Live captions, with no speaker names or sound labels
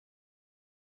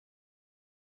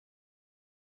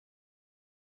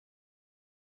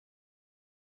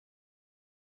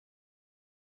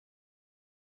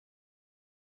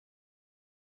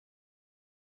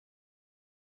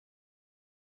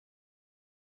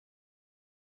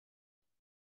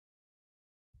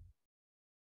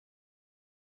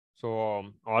So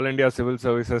all India civil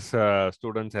services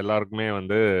students எல்லாருக்குமே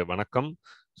வந்து வணக்கம்.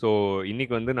 ஸோ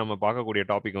இன்னைக்கு வந்து நம்ம பார்க்கக்கூடிய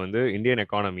டாபிக் வந்து இந்தியன்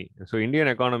எக்கானமி. ஸோ இந்தியன்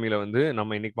எக்கானமியில் வந்து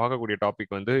நம்ம இன்னைக்கு பார்க்கக்கூடிய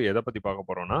டாபிக் வந்து எதை பற்றி பார்க்க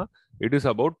போறோம்னா, it is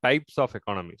about types of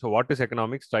economy. So what is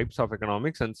economics, types of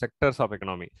economics and sectors of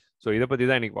economy. So இதை பற்றி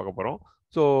தான் இன்னைக்கு பார்க்க போகிறோம்.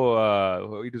 So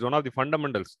it is one of the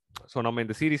fundamentals. So நம்ம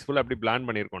இந்த சீரீஸ் ஃபுல்லாக எப்படி பிளான்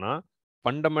பண்ணியிருக்கோம்னா,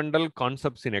 ஃபண்டமெண்டல்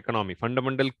கான்செப்ட்ஸ் இன் எக்கனாமி,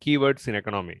 ஃபண்டமெண்டல் கீவேர்ட்ஸ் இன்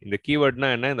எக்கனாமி. இந்த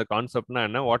கீவேர்ட்னா என்ன, இந்த கான்செப்ட்னா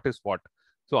என்ன, வாட் இஸ் வாட்.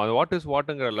 ஸோ அது வாட் இஸ்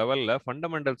வாட்டுங்கிற லெவலில்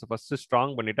ஃபண்டமெண்டல்ஸ் ஃபர்ஸ்ட்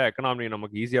ஸ்ட்ராங் பண்ணிட்டா எக்கனாமி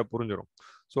நமக்கு ஈஸியாக புரிஞ்சிடும்.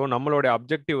 ஸோ நம்மளுடைய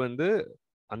அப்ஜெக்டிவ் வந்து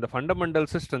அந்த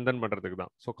ஃபண்டமெண்டல்ஸை ஸ்ட்ரென்தன் பண்ணுறதுக்கு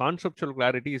தான். So conceptual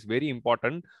clarity is very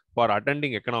important for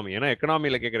attending economy. ஏன்னா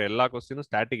எக்கனாமியில் கேட்குற எல்லா கொஸ்டினும்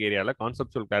ஸ்டாட்டிக் ஏரியாவில்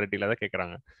கான்செப்சுவல் கிளாரிட்டியில் தான்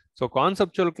கேட்குறாங்க. So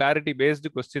conceptual clarity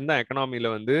based question தான் எக்கனாமியில்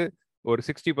வந்து ஒரு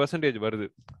 60% வருது.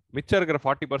 மிச்சம் இருக்கிற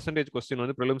 40% கொஸ்டின்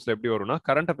வந்து ப்ரிலிம்ஸ்ல எப்படி வரும்னா,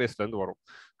 கரண்ட் அஃபேர்ஸ்ல இருந்து வரும்.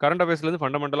 கரண்ட் அஃபேர்ஸ்ல இருந்து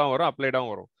ஃபண்டமெண்டலாக வரும்,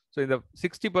 அப்ளைடாகவும் வரும். ஸோ இந்த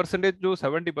 60% to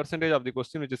 70% of the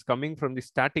question which is coming from the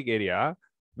static area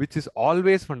which is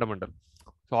always fundamental.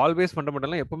 So always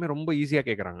ஃபண்டமெண்டல்லாம் எப்பவுமே ரொம்ப ஈஸியாக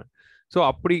கேட்குறாங்க. ஸோ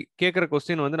அப்படி கேட்குற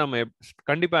கொஸ்டின் வந்து நம்ம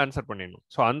கண்டிப்பாக ஆன்சர் பண்ணிடணும்.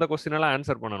 ஸோ அந்த கொஸ்டின் எல்லாம்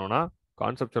ஆன்சர் பண்ணணும்னா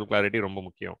கான்செப்சுவல் கிளாரிட்டி ரொம்ப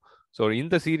முக்கியம். ஸோ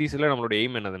இந்த சீரீஸில் நம்மளோட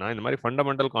எய்ம் என்னதுன்னா, இந்த மாதிரி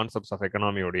fundamental concepts of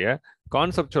எக்கனாமியோடைய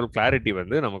conceptual clarity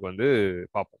வந்து நமக்கு வந்து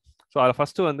பார்ப்போம். ஸோ அதை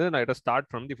ஃபர்ஸ்ட் வந்து நான் start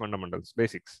from the fundamentals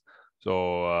basics. So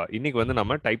இன்னைக்கு வந்து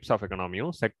நம்ம types of எக்கனாமியும்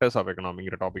sectors of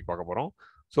எக்கனாமிங்கிற topic பார்க்க போகிறோம்.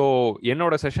 ஸோ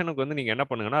என்னோட செஷனுக்கு வந்து நீங்கள் என்ன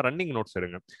பண்ணுங்கன்னா, ரன்னிங் நோட்ஸ்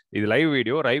எடுங்க. இது லைவ்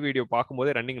வீடியோ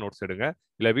பார்க்கும்போதே ரன்னிங் நோட்ஸ் எடுங்க.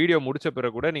 இல்லை வீடியோ முடிச்ச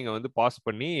பிறகு கூட நீங்கள் வந்து பாஸ்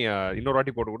பண்ணி இன்னொரு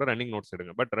வாட்டி போட்டு கூட ரன்னிங் நோட்ஸ்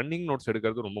எடுங்க. பட் ரன்னிங் நோட்ஸ்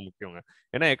எடுக்கிறது ரொம்ப முக்கியங்க.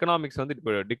 ஏன்னா எக்கனாமிக்ஸ் வந்து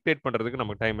இப்போ டிக்டேட் பண்ணுறதுக்கு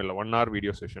நமக்கு டைம் இல்லை, 1 hour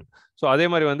வீடியோ செஷன். ஸோ அதே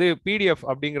மாதிரி வந்து பிடிஎஃப்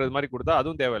அப்படிங்கிறது மாதிரி கொடுத்தா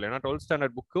அதுவும் தேவையில்லை. ஏன்னா 12th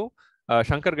ஸ்டாண்டர்ட் புக்கும்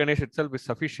Shankar Ganesh it self is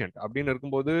sufficient அப்படின்னு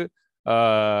இருக்கும்போது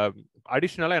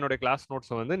அடிஷ்னலாக என்னோட கிளாஸ்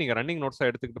நோட்ஸை வந்து நீங்கள் ரன்னிங் நோட்ஸாக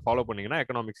எடுத்துக்கிட்டு ஃபாலோ பண்ணீங்கன்னா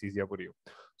எக்கனாமிக்ஸ் ஈஸியாக புரியும்.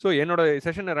 ஸோ என்னோட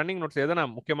செஷன் ரன்னிங் நோட்ஸ் எதை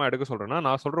நான் முக்கியமாக எடுக்க சொல்கிறேன்னா,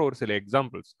 நான் சொல்கிற ஒரு சில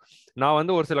எக்ஸாம்பிள்ஸ், நான்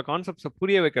வந்து ஒரு சில கான்செப்ட்ஸை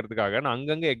புரிய வைக்கிறதுக்காக நான்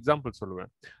அங்கங்கே எக்ஸாம்பிள்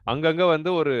சொல்லுவேன். அங்கங்கே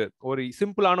வந்து ஒரு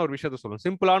சிம்பிளான ஒரு விஷயத்த சொல்லுவேன்.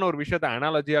 சிம்பிளான ஒரு விஷயத்த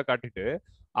அனாலஜியாக காட்டிட்டு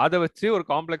அதை வச்சு ஒரு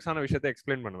காம்ப்ளெக்ஸான விஷயத்தை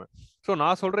எக்ஸ்பிளைன் பண்ணுவேன். ஸோ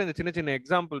நான் சொல்ற இந்த சின்ன சின்ன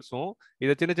எக்ஸாம்பிள்ஸும்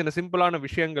இதை சின்ன சின்ன சிம்பிளான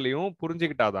விஷயங்களையும்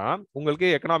புரிஞ்சுக்கிட்டாதான் உங்களுக்கு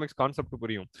எக்கனாமிக்ஸ் கான்செப்ட்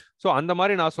புரியும். ஸோ அந்த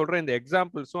மாதிரி நான் சொல்ற இந்த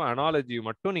எக்ஸாம்பிள்ஸும் அனாலஜியும்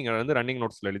மட்டும் நீங்க வந்து ரன்னிங்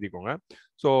நோட்ஸ்ல எழுதிக்கோங்க.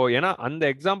 ஸோ ஏன்னா அந்த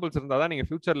எக்ஸாம்பிள்ஸ் இருந்தால் தான் நீங்க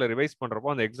ஃபியூச்சர்ல ரிவைஸ்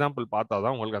பண்றப்போ அந்த எக்ஸாம்பிள்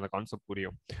பார்த்தாதான் உங்களுக்கு அந்த கான்செப்ட்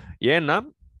புரியும். ஏன்னா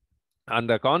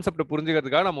அந்த கான்செப்ட்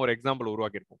புரிஞ்சுக்கிறதுக்காக நம்ம ஒரு எக்ஸாம்பிள்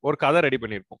உருவாக்கியிருப்போம், ஒரு கதை ரெடி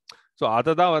பண்ணியிருப்போம். ஸோ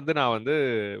அதை தான் வந்து நான் வந்து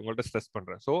உங்கள்கிட்ட ஸ்ட்ரெஸ்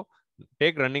பண்றேன். So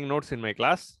take running notes in my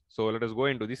class. So let us go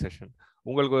into the session.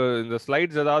 உங்களுக்கு இந்த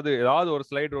ஸ்லைட்ஸ் ஏதாவது ஒரு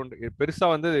ஸ்லைடு ஒன்று பெருசா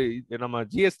வந்து நம்ம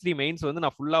GS3 மெயின்ஸ் வந்து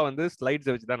நான் ஃபுல்லா வந்து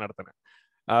ஸ்லைட்ஸ் வச்சு தான் நடத்தினேன்.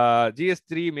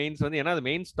 GS3 மெயின்ஸ் வந்து ஏன்னா அது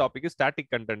மெயின்ஸ் டாபிக்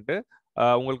ஸ்டாட்டிக் கண்டென்ட்,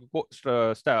 உங்களுக்கு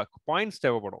பாயிண்ட்ஸ்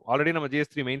தேவைப்படும். ஆல்ரெடி நம்ம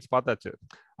GS3 மெயின்ஸ் பார்த்தாச்சு,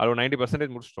 அது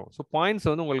 90% முடிச்சிட்டோம். ஸோ பாயிண்ட்ஸ்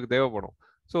வந்து உங்களுக்கு தேவைப்படும்.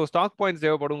 ஸோ ஸ்டாக் பாயிண்ட்ஸ்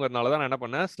தேவைப்படுங்கிறதுனால தான் நான் என்ன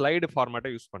பண்ணேன், ஸ்லைடு ஃபார்மேட்டை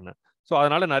யூஸ் பண்ணேன். ஸோ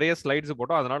அதனால நிறைய ஸ்லைட்ஸ்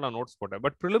போட்டோம், அதனால நான் நோட்ஸ் போட்டேன்.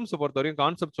 பட் ப்ரிலிம்ஸ் பொறுத்த வரைக்கும்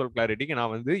கான்செப்சுவல் கிளாரிட்டிக்கு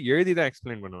நான் வந்து எழுதி தான்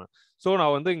எக்ஸ்பிளைன் பண்ணுவேன். ஸோ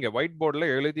நான் வந்து இங்கே ஒயிட் போர்டில்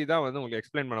எழுதி தான் வந்து உங்களுக்கு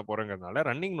எக்ஸ்பிளைன் பண்ண போறேங்கிறதுனால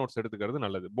ரன்னிங் நோட்ஸ் எடுத்துக்கிறது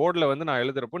நல்லது. போர்டில் வந்து நான்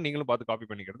எழுதுறப்போ நீங்களும் பார்த்து காப்பி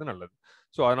பண்ணிக்கிறது நல்லது.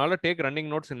 ஸோ அதனால take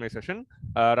running notes in my session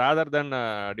rather then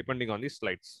depending on the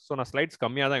slides. So நான் ஸ்லைட்ஸ்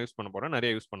கம்மியாக தான் யூஸ் பண்ண போறேன்,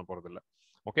 நிறைய யூஸ் பண்ண போறது இல்லை.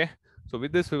 Okay, so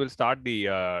with this we will start the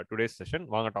today's session.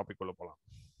 வாங்க டாபிக் உள்ள போகலாம்.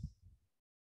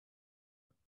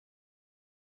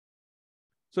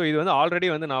 ஸோ இது வந்து ஆல்ரெடி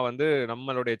வந்து நான் வந்து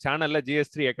நம்மளுடைய சேனல்ல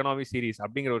GS3 எக்கனாமி சீரிஸ்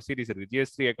அப்படிங்கிற ஒரு சீரிஸ் இருக்கு,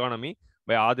 GS3 economy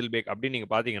by Adil back அப்படின்னு நீங்க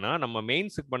பாத்தீங்கன்னா நம்ம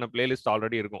மெயின்ஸுக்கு பண்ண பிளேலிஸ்ட்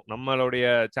ஆல்ரெடி இருக்கும். நம்மளுடைய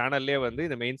சேனல்லே வந்து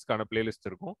இந்த மெயின்ஸ்க்கான பிளேலிஸ்ட்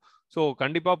இருக்கும். ஸோ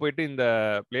கண்டிப்பா போயிட்டு இந்த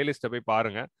பிளேலிஸ்ட்டை போய்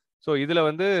பாருங்க. ஸோ இதுல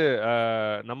வந்து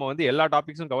நம்ம வந்து எல்லா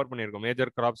டாபிக்ஸும் கவர் பண்ணியிருக்கோம்.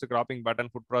 Major graphs, cropping pattern,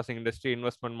 food processing industry,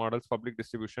 investment models, public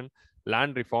distribution,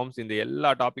 land reforms, இந்த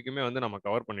எல்லா டாப்பிக்குமே வந்து நம்ம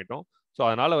கவர் பண்ணிட்டோம். ஸோ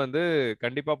அதனால வந்து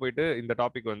கண்டிப்பா போயிட்டு இந்த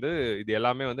டாபிக் வந்து இது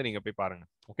எல்லாமே வந்து நீங்க போய் பாருங்க.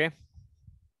 ஓகே,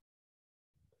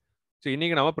 ஸோ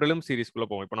இன்னைக்கு நம்ம ப்ரிலிம்ஸ் சீரிஸ்க்குள்ள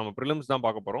போவோம். இப்போ நம்ம ப்ரிலிம்ஸ் தான்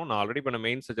பார்க்க போறோம். நான் ஆல்ரெடி பண்ண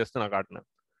மெயின்ஸ் ஜஸ்ட் நான் காட்டினேன்.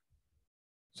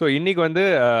 ஸோ இன்னைக்கு வந்து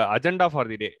அஜெண்டா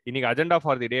ஃபார் தி டே. இன்னைக்கு அஜெண்டா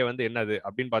ஃபார் தி டே வந்து என்னது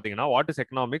அப்படின்னு பாத்தீங்கன்னா, வாட் இஸ்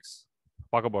எக்கனாமிக்ஸ்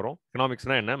பார்க்க போறோம்.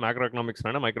 எக்கனாமிக்ஸ்னா என்ன, மேக்ரோ எக்கனாமிக்ஸ்னா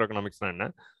என்ன, மைக்ரோ எக்கனாமிக்ஸ்னா என்ன,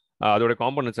 அதோட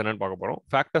காம்பனன்ட்ஸ் என்னன்னு பார்க்க போறோம்.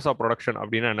 ஃபேக்டர்ஸ் ஆஃப் ப்ரொடக்ஷன்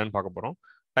அப்படின்னா என்னன்னு பார்க்க போறோம்.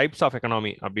 டைப்ஸ் ஆஃப்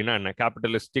எக்கனாமி அப்படின்னா என்ன,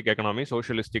 capitalistic economy,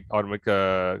 socialistic R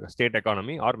state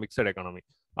economy R mixed economy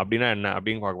அப்படின்னா என்ன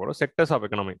அப்படின்னு பார்க்க போறோம். Sectors of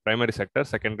economy, primary sector,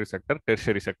 secondary sector,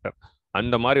 tertiary sector,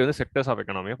 அந்த மாதிரி வந்து செக்டர்ஸ் ஆஃப்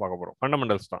எக்கனாமியை பார்க்க போறோம்.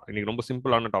 ஃபண்டமெண்டல்ஸ் தான் இன்னைக்கு, ரொம்ப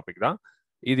சிம்பிளான டாபிக் தான்.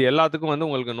 இது எல்லாத்துக்கும் வந்து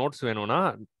உங்களுக்கு நோட்ஸ் வேணும்னா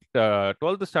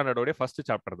 12th ஸ்டாண்டர்டோடைய ஃபர்ஸ்ட்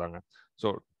சாப்டர் தாங்க. So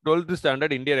 12th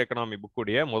standard Indian economy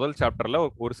புக்குடைய முதல் சாப்டர்ல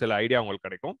ஒரு சில ஐடியா உங்களுக்கு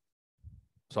கிடைக்கும்.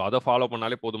 ஸோ அதை ஃபாலோ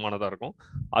பண்ணாலே போதுமானதாக இருக்கும்.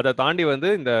 அதை தாண்டி வந்து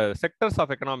இந்த செக்டர்ஸ்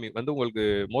ஆஃப் எக்கனாமி வந்து உங்களுக்கு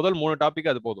முதல் 3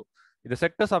 டாபிக் அது போதும். இந்த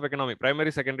sectors of economy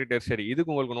primary, secondary, tertiary,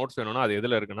 இதுக்கு உங்களுக்கு நோட்ஸ் வேணும்னா அது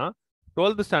எதில் இருக்குன்னா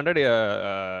 12th ஸ்டாண்டர்ட்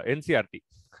NCERT.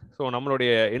 ஸோ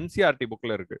நம்மளுடைய என்சிஆர்டி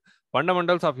புக்கில் இருக்கு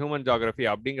ஃபண்டமெண்டல்ஸ் ஆஃப் ஹியூமன் ஜியாகிரபி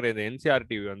அப்படிங்கிற இந்த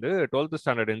என்சிஆர்டி வந்து 12th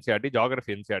standard NCERT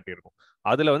geography NCERT இருக்கும்.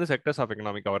 அதில் வந்து செக்டர்ஸ் ஆஃப்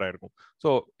எக்கனாமிக் கவராக இருக்கும்.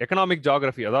 ஸோ எக்கனாமிக்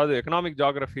ஜியாகிரபி, அதாவது எக்கனாமிக்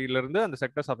ஜியாகிரபியிலிருந்து அந்த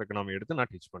செக்டர்ஸ் ஆஃப் எக்கனாமி எடுத்து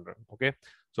நான் டீச் பண்ணுறேன். Okay,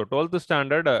 so 12th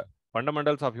standard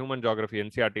fundamentals of human geography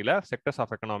என்சிஆர்டியில் sectors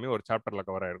of economy ஒரு சாப்டரில்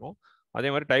கவர் ஆயிருக்கும். அதே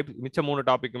மாதிரி மிச்ச 3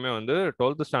 டாப்பிக்குமே வந்து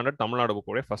 12th standard Tamil Nadu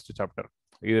புக்கோடைய first chapter,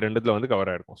 இது ரெண்டுத்துல வந்து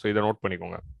கவர் ஆயிருக்கும். ஸோ இதை நோட்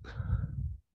பண்ணிக்கோங்க.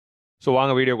 ஸோ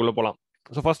வாங்க வீடியோக்குள்ள போகலாம்.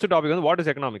 ஸோ ஃபர்ஸ்ட் டாபிக் வந்து வாட்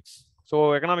இஸ் எக்கனாமிக்ஸ். ஸோ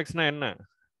எக்கனாமிக்ஸ்னா என்ன?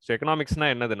 ஸோ எக்கனாமிக்ஸ்னா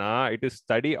என்னதுன்னா it is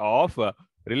study of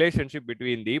relationship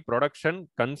between the production,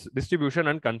 distribution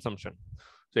and consumption.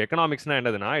 So எக்கனாமிக்ஸ்னா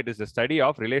என்னதுன்னா it is the study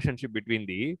of relationship between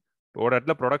the, ஒரு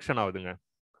இடத்துல ப்ரொடக்ஷன் ஆகுதுங்க.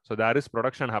 So there is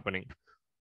production happening.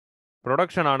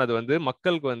 Production ஆனது வந்து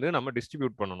மக்களுக்கு வந்து நம்ம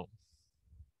டிஸ்ட்ரிபியூட் பண்ணணும்.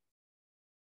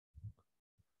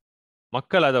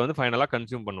 மக்கள் அதை வந்து ஃபைனலாக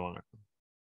கன்சியூம் பண்ணுவாங்க.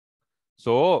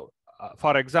 ஸோ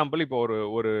ஃபார் எக்ஸாம்பிள் இப்போ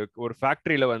ஒரு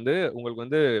ஃபேக்ட்ரியில் வந்து உங்களுக்கு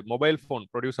வந்து மொபைல் ஃபோன்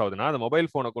ப்ரொடியூஸ் ஆகுதுன்னா அந்த மொபைல்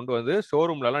ஃபோனை கொண்டு வந்து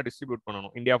ஷோரூம்லலாம் டிஸ்ட்ரிபியூட்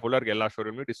பண்ணணும். இந்தியா ஃபுல்லாக இருக்க எல்லா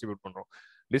ஷோரூம்லையும் டிஸ்ட்ரிபியூட் பண்ணுறோம்.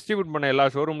 டிஸ்ட்ரிபியூட் பண்ண எல்லா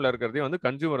ஷோரூமில் இருக்கிறதையும் வந்து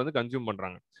கன்சியூமர் வந்து கன்சியூம்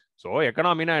பண்ணுறாங்க. ஸோ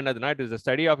எக்கனாமினா என்னதுன்னா it is the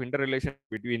study of inter relation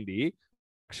between the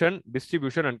production,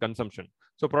 distribution and consumption.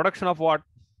 So production of what?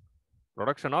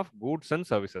 Production of goods and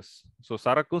services. So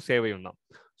சரக்கும் சேவையும் தான்.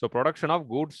 So production of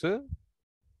goods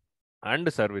and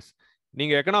service.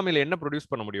 நீங்க எக்கனாமில என்ன produce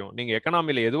பண்ண முடியும்? நீங்க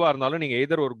எக்கனாமில எதுவா இருந்தாலும் நீங்க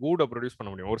எதர் ஒரு கூடை ப்ரொடியூஸ் பண்ண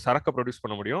முடியும், ஒரு சரக்கை ப்ரொடியூஸ்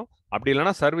பண்ண முடியும், அப்படி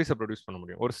இல்லைன்னா சர்வீஸை ப்ரொடியூஸ் பண்ண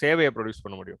முடியும், ஒரு சேவையை ப்ரொடியூஸ்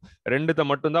பண்ண முடியும். ரெண்டுத்தை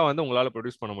மட்டும் தான் வந்து உங்களால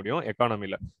ப்ரொடியூஸ் பண்ண முடியும்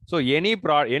எக்கானமில. So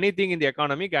anything in the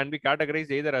economy can be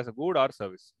categorise either as a good or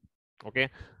service. Okay,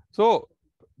 so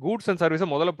goods and சர்வீஸை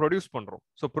முதல்ல ப்ரொடியூஸ் பண்றோம்.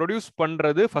 ஸோ ப்ரொடியூஸ்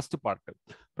பண்றது ஃபர்ஸ்ட் பார்ட்.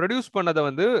 ப்ரொடியூஸ் பண்ணதை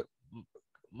வந்து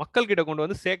மக்கள் கிட்ட கொண்டு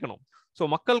வந்து சேர்க்கணும். ஸோ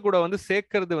மக்கள் கூட வந்து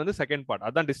சேர்க்கறது வந்து செகண்ட் பார்ட்,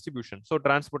 அதான் டிஸ்ட்ரிபியூஷன். ஸோ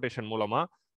டிரான்ஸ்போர்ட்டேஷன் மூலமா,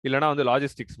 இல்லைனா வந்து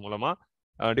லாஜிஸ்டிக்ஸ் மூலமா,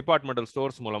 டிபார்ட்மெண்டல்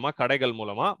ஸ்டோர்ஸ் மூலமா, கடைகள்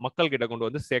மூலமா மக்கள் கிட்ட கொண்டு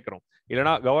வந்து சேர்க்கிறோம்.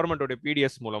 இல்லைனா கவர்மெண்டோட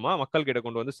பிடிஎஸ் மூலமா மக்கள் கிட்ட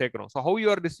கொண்டு வந்து சேர்க்கிறோம். So how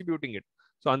you are distributing it.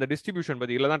 So அந்த டிஸ்ட்ரிபியூஷன்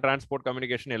பத்தி இல்லை தான் டிரான்ஸ்போர்ட்,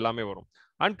 கம்யூனிகேஷன் எல்லாமே வரும்.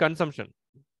 And consumption.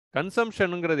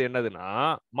 கன்சம்ஷனுங்கிறது என்னதுன்னா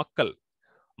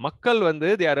மக்கள் வந்து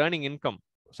they are earning income.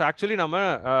 So actually நம்ம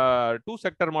 2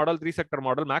 sector model, 3 sector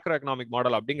model, macro economic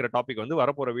model அப்படிங்கிற டாபிக் வந்து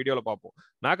வரப்போற வீடியோல பார்ப்போம்.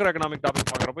 மேக்ரோ எக்கனாமிக் டாபிக்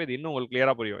பார்க்குறப்போ இது இன்னும் உங்களுக்கு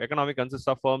கிளியரா புரியும். Economic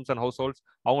consist of firms and house holds,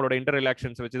 அவங்களோட இன்டர்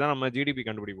ரிலேஷன்ஸ் வச்சு தான் நம்ம ஜிடிபி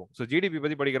கண்டுபிடிப்போம். ஸோ ஜிடிபி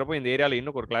பத்தி படிக்கிறப்போ இந்த ஏரியால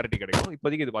இன்னும் ஒரு கிளாரிட்டி கிடைக்கும்.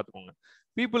 இப்போதைக்கு இது பார்த்துக்கோங்க.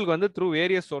 பீப்புளுக்கு வந்து த்ரூ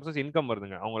வேரியஸ் சோர்சஸ் இன்கம்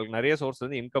வருதுங்க. அவங்களுக்கு நிறைய சோர்ஸ்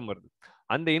வந்து இன்கம் வருது.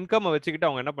 அந்த இன்கம் வச்சுக்கிட்டு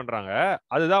அவங்க என்ன பண்றாங்க,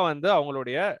 அதுதான் வந்து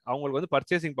அவங்களுக்கு வந்து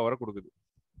பர்ச்சேசிங் பவரை கொடுக்குது.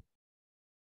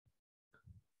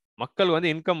 மக்கள்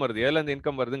வந்து இன்கம் வருது, எதுல இருந்து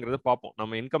இன்கம் வருதுங்கிறது பார்ப்போம்.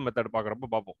 நம்ம இன்கம் மெத்தட் பார்க்குறப்ப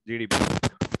பார்ப்போம் ஜிடிபி.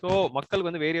 ஸோ மக்களுக்கு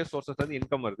வந்து வேரியஸ் சோர்சஸ் வந்து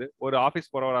இன்கம் வருது. ஒரு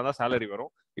ஆஃபீஸ் போறவராக இருந்தால் சேலரி வரும்.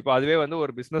 இப்போ அதுவே வந்து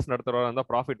ஒரு பிஸ்னஸ் நடத்துறவராக இருந்தால்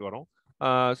ப்ராஃபிட் வரும்.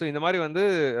 ஸோ இந்த மாதிரி வந்து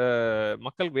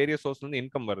மக்களுக்கு வேரியஸ் சோர்ஸ் வந்து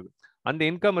இன்கம் வருது. அந்த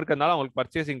இன்கம் இருக்கிறதுனால அவங்களுக்கு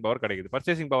பர்ச்சேசிங் பவர் கிடைக்குது.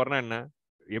 பர்ச்சேசிங் பவர்னா என்ன?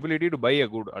 Ability to by a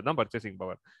good, அதுதான் பர்ச்சேசிங்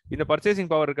பவர். இந்த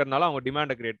பர்ச்சேசிங் பவர் இருக்கிறதுனால அவங்க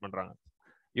டிமாண்டை கிரியேட் பண்றாங்க.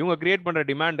 இவங்க கிரியேட் பண்ற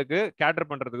டிமாண்டுக்கு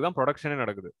கேட்டர் பண்றதுக்கு தான் ப்ரொடக்ஷனே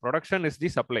நடக்குது. Production is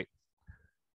the supply.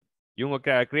 இவங்க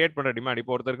கிரியேட் பண்ற டிமாண்ட்.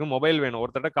 இப்போ ஒருத்தருக்கு மொபைல் வேணும்,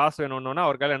 ஒருத்தர் காசு வேணும்னா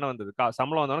அவர் கையில என்ன வந்தது,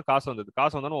 சம்பளம் வந்தாலும் காசு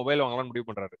வந்தாலும் மொபைல் வாங்கலாம்னு முடிவு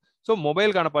பண்றாரு. ஸோ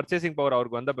மொபைலுக்கான பர்ச்சேசிங் பவர்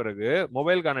அவருக்கு வந்த பிறகு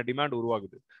மொபைலுக்கான டிமாண்ட்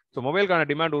உருவாகுது. ஸோ மொபைலுக்கான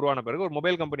டிமாண்ட் உருவான பிறகு ஒரு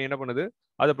மொபைல் கம்பெனி என்ன பண்ணுது,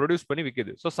 அதை ப்ரொடியூஸ் பண்ணி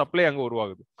விற்குது. ஸோ சப்ளை அங்கே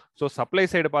உருவாகுது. ஸோ சப்ளை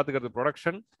சைடு பார்த்துக்கிறது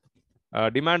ப்ரொடக்ஷன்,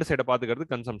 டிமாண்ட் சைடை பார்த்துக்கிறது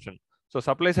கன்சம்ஷன். ஸோ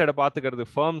சப்ளை சைடை பார்த்துக்கிறது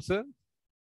ஃபர்ம்ஸ்,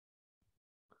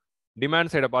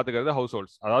 டிமாண்ட் சைடை பார்த்துக்கிறது ஹவுஸ்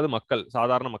ஹோல்ட்ஸ், அதாவது மக்கள்,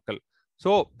 சாதாரண மக்கள்.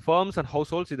 So firms and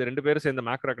house holds இது ரெண்டு பேரும் சேர்ந்த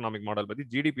மேக்ரோ எக்கனாமிக் மாடல் பற்றி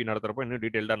ஜிடிபி நடத்துறப்போ இன்னும்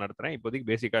டீட்டெயில்டாக நடத்துறேன். இப்போதைக்கு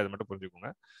பேசிக்காக இதை மட்டும் புரிஞ்சுக்கோங்க.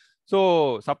 So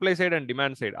supply side and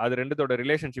demand side அது ரெண்டுத்தோட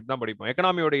ரிலேஷன்ஷிப் தான் படிப்போம்.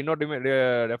 எக்கனாமியோட இன்னொரு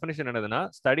டெஃபினிஷன் என்னதுன்னா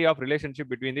study of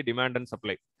relationship between the demand and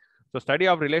supply. So study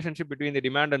of relationship between the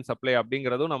demand and supply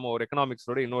அப்படிங்கிறதும் நம்ம ஒரு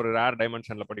எக்கனாமிக்ஸோட இன்னொரு ரேர்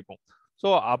டைமென்ஷன்ல படிப்போம்.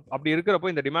 ஸோ அப்படி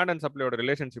இருக்கிறப்போ இந்த demand and சப்ளையோட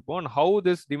ரிலேஷன்ஷிப்பும் and how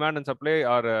this demand and supply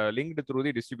R linked through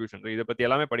the distribution, இதை பற்றி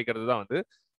எல்லாமே படிக்கிறது தான் வந்து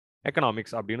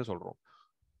எக்கனாமிக்ஸ் அப்படின்னு சொல்றோம்.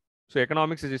 So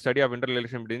economics is the study of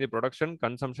interrelation between the production,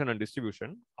 consumption and distribution.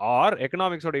 Or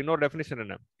economics oda innor definition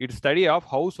enna, it's study of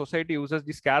how society uses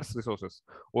the scarce resources.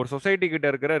 Or society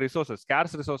kitta irukra resources,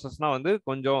 scarce resources na vandu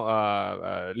konjam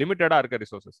limited ah irukra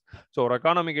resources. So or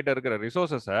economy kitta irukra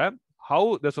resources how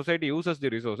the society uses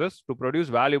the resources to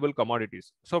produce valuable commodities.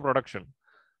 So production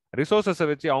resources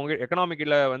vechi avanga economic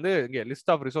illa vandu inga list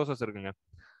of resources irukanga.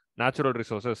 Natural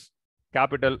resources,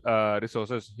 capital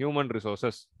resources, human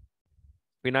resources,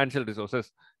 financial resources,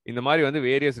 இந்த மாதிரி வந்து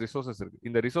various resources இருக்கு.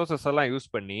 இந்த resources எல்லாம் use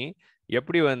பண்ணி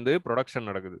எப்படி வந்து production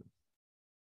நடக்குது,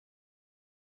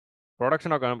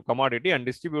 production of commodity and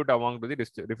distribute among to the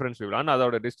difference people, and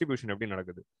அதோட டிஸ்ட்ரிபியூஷன் எப்படி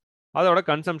நடக்குது, அதோட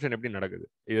கன்சம்ஷன் எப்படி நடக்குது.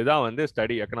 இதுதான் வந்து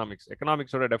ஸ்டடி எக்கனாமிக்ஸ்.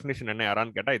 எக்கனாமிக்ஸோட டெஃபினிஷன் என்ன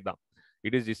யாரான்னு கேட்டா இதுதான்.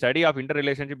 It is the study of inter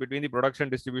relationship between the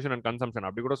production distribution and consumption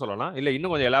அப்படி கூட சொல்லலாம். இல்லை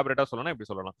இன்னும் கொஞ்சம் எலாபரேட்டா சொல்லலாம், இப்படி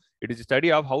சொல்லலாம். It is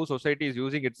study of how society is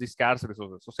using it's scares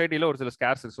resources. சொசைட்டில ஒரு சில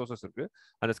ஸ்கேர்ஸ் ரிசோர்சஸ் இருக்கு.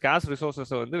 அந்த ஸ்கேர்ஸ்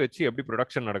ரிசோர்சஸ் வந்து வச்சு எப்படி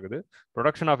ப்ரொடக்ஷன் நடக்குது,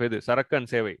 ப்ரொடக்ஷன் ஆஃப் எது, சரக்கு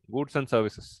அண்ட் சேவை, goods and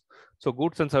services. So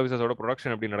goods and சர்வீசஸோட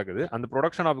production எப்படி நடக்குது, அந்த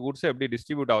ப்ரொடக்ஷன் ஆஃப் கூட்ஸ் எப்படி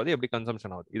டிஸ்ட்ரிபியூட் ஆகுது, எப்படி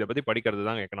கன்சம்ஷன் ஆகுது, இதை பத்தி படிக்கிறது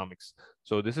தான் economics.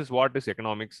 So this is what is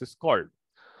economics is called.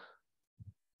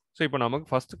 So இப்போ நமக்கு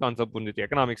ஃபர்ஸ்ட் கான்செப்ட் புரிஞ்சிச்சு,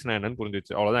 எக்கனாமிக்ஸ்னா என்னன்னு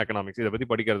புரிஞ்சிச்சு, அவ்வளோதான் எக்கனாமிக்ஸ். இதை பத்தி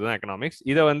படிக்கிறது தான் எக்கனாமிக்ஸ்.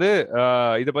 இதை வந்து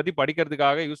இதை பத்தி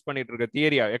படிக்கிறதுக்காக யூஸ் பண்ணிட்டு இருக்க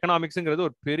தியரியா, எக்கனாமிக்ஸ்ங்கிறது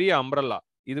ஒரு பெரிய அம்ப்ரல்லா.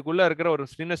 இதுக்குள்ள இருக்கிற ஒரு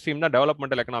சின்ன ஸ்ட்ரீம் தான்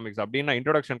டெவலப்மெண்டல் எக்கனாமிக்ஸ் அப்படின்னு நான்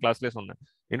இன்ட்ரோடக்ஷன் கிளாஸ்லேயே சொன்னேன்.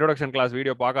 இன்ட்ரோடக்ஷன் கிளாஸ்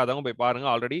வீடியோ பார்க்காதவங்க போய் பாருங்க.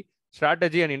 Already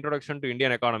strategy and introduction to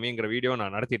Indian எக்கானமிங்கிற video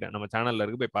நான் நடத்திட்டேன், நம்ம சேனல்ல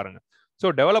இருக்கு, போய் பாருங்க. ஸோ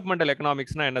டெவலப்மெண்டல்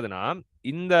எக்கனாமிக்ஸ்னா என்னதுன்னா,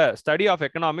 இந்த study of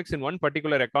economics in one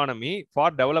particular economy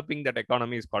for developing that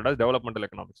economy is called as developmental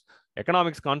economics.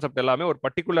 Economics concept எல்லாமே ஒரு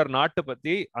பர்டிகுலர் நாட்டை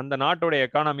பத்தி, அந்த நாட்டோட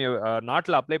எக்கானமியை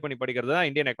நாட்டில் அப்ளை பண்ணி படிக்கிறது தான்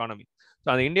இந்தியன் எக்கானமி. ஸோ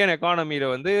அந்த இந்தியன் எக்கானமியில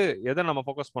வந்து எதை நம்ம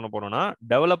ஃபோக்கஸ் பண்ண போறோம்னா,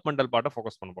 டெவலப்மெண்டல் பார்ட்டை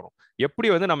ஃபோக்கஸ் பண்ண போறோம். எப்படி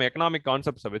வந்து நம்ம எக்கனாமிக்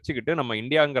கான்செப்ட்ஸை வச்சுக்கிட்டு நம்ம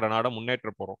இந்தியாங்கிற நாடை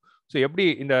முன்னேற்ற போறோம். ஸோ எப்படி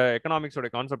இந்த எக்கனாமிக்ஸோட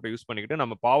கான்செப்டை யூஸ் பண்ணிக்கிட்டு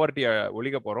நம்ம பாவர்ட்டியை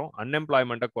ஒழிக்க போறோம்,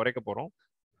 அன்எம்ப்ளாய்மெண்ட்டை குறைக்க போறோம்,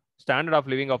 ஸ்டாண்டர்ட் ஆஃப்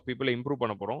லிவிங் ஆஃப் பீப்புளை இம்ப்ரூவ்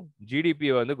பண்ண போறோம்,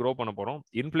 ஜிடிபியை வந்து க்ரோ பண்ண போறோம்,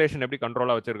 இன்ஃபிளேஷன் எப்படி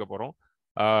கண்ட்ரோலா வச்சிருக்க போறோம்,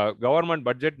 கவர்மெண்ட்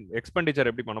பட்ஜெட் எக்ஸ்பெண்டிச்சர்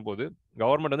எப்படி பண்ண போகுது,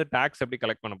 கவர்மெண்ட் வந்து டாக்ஸ் எப்படி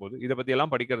கலெக்ட் பண்ண போகுது, இதை பத்தி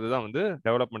எல்லாம் படிக்கிறது தான் வந்து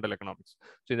டெவலப்மெண்டல் எக்கனாமிக்ஸ்.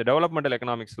 ஸோ இந்த டெவலப்மெண்டல்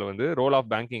எக்கனாமிக்ஸ்ல வந்து ரோல் ஆஃப்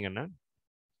பேங்கிங் என்ன,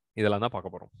 இதெல்லாம் தான்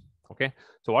பார்க்க போறோம். Okay,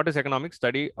 so what is economics?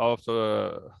 Study of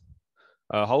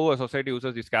how a society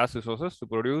uses the scarce resources to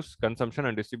produce, consumption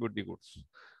and distribute the goods.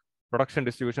 Production,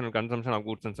 distribution and consumption of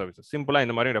goods and services. சிம்பிளா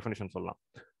இந்த மாதிரி definition சொல்லலாம்.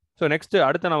 So next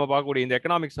அடுத்து நம்ம பார்க்கக்கூடிய இந்த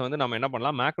economics வந்து நம்ம என்ன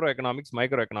பண்ணலாம், மேக்ரோ எக்கனாமிக்ஸ்,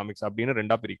 மைக்ரோ எக்கனாமிக்ஸ் அப்படின்னு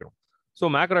ரெண்டா பிரிக்கிறோம்.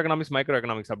 So macro economics, micro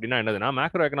economics அப்படின்னா என்னதுன்னா,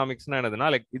 மேக்ரோ எக்கனாமிக்ஸ்னா என்னதுன்னா,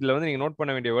 லைக் இதுல வந்து நீங்க நோட்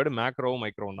பண்ண வேண்டிய வேர்டு மேக்ரோ,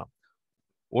 மைக்ரோ தான்.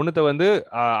 ஒன்னுத்த வந்து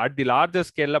அட் தி லார்ஜர்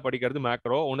ஸ்கேல்ல படிக்கிறது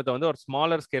மேக்ரோ, ஒன்னுத்த வந்து ஒரு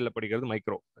ஸ்மாலர் ஸ்கேல்ல படிக்கிறது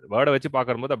மைக்ரோ. வேர்டை வச்சு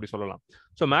பார்க்கும்போது அப்படி சொல்லலாம்.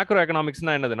 ஸோ மேக்ரோ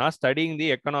எக்கனாமிக்ஸ்னா என்னதுன்னா, studying the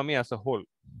economy as a whole.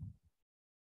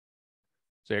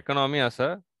 So economy as a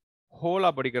ஹோலா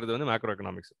படிக்கிறது வந்து macro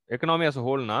economics. Economy as a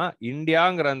ஹோல்னா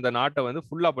இந்தியாங்கிற அந்த நாட்டை வந்து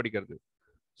ஃபுல்லா படிக்கிறது.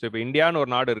 ஸோ இப்போ இந்தியான்னு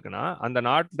ஒரு நாடு இருக்குன்னா, அந்த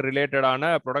நாட்டு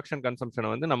ரிலேட்டடான ப்ரொடக்ஷன்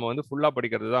கன்சம்ஷனை வந்து நம்ம வந்து ஃபுல்லா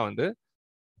படிக்கிறது தான் வந்து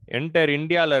என்டையர்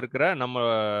இந்தியாவில் இருக்கிற நம்ம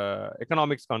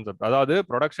எக்கனாமிக்ஸ் கான்செப்ட். அதாவது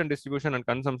production, distribution and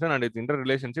consumption and it's inter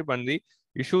relationship and the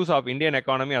issues of Indian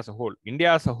economy as a whole. India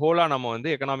as a ஹோலா நம்ம வந்து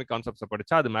எக்கனாமிக் கான்செப்ட்ஸை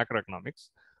படிச்சா அது மேக்ரோ எக்கனாமிக்ஸ்.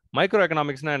 மைக்ரோ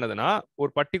எக்கனாமிக்ஸ்னா என்னதுன்னா,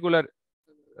 ஒரு பர்டிகுலர்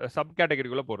சப்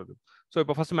கேட்டகரிக்குள்ள போறது. ஸோ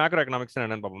இப்போ ஃபர்ஸ்ட் மேக்ரோ எக்கனாமிக்ஸ்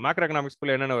என்னன்னு பார்ப்போம். மேக்ரோ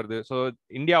எக்கனாமிக்ஸ்க்குள்ள என்னென்ன வருது? ஸோ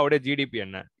இந்தியாவோட ஜிடிபி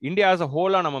என்ன, இந்தியா ஆஸ் அ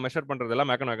ஹோலா நம்ம மெஷர் பண்றது எல்லாம்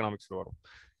மேக்ரோ எக்கனாமிக்ஸ்ல வரும்.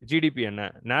 ஜிடிபி என்ன,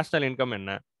 நேஷனல் இன்கம்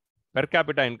என்ன, பெர்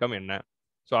கேபிட்டா இன்கம் என்ன,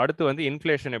 ஸோ அடுத்து வந்து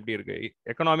இன்ஃபிளேஷன் எப்படி இருக்கு,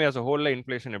 எக்கனாமி ஆஸ் அ ஹோல்ல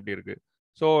இன்ஃபிளேஷன் எப்படி இருக்கு,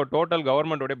 ஸோ டோட்டல்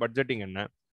கவர்மெண்டோட பட்ஜெட்டிங் என்ன,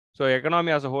 so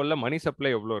economy as a ஹோல்ல money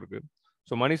supply எவ்வளோ இருக்கு,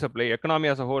 so money supply, economy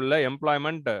as a ஹோல்ல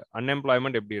employment,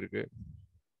 unemployment எப்படி இருக்கு,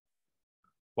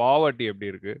 பாவர்ட்டி எப்படி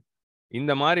இருக்கு,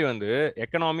 இந்த மாதிரி வந்து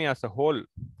எக்கனாமி ஆஸ் அ ஹோல்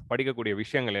படிக்கக்கூடிய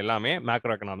விஷயங்கள் எல்லாமே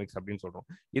மேக்ரோ எக்கனாமிக்ஸ் அப்படின்னு சொல்றோம்.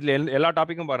 இதுல எல்லா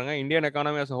டாபிக்கும் பாருங்க, இந்தியன்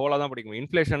எக்கானமி ஆஸ் ஹோலா தான் படிக்கும்.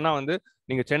 இன்ஃபிளேஷன்னா வந்து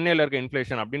நீங்க சென்னையில இருக்க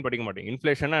இன்ஃபிளேஷன் அப்படின்னு படிக்க மாட்டீங்க.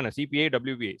 இன்ஃபிளேஷன்னா என்ன, சிபிஐ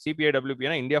டபிள்யூபிஐ, சிபிஐ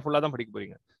டபிள்யூபிஐனா இந்தியா ஃபுல்லா தான் படிக்க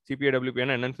போறீங்க. சிபிஐ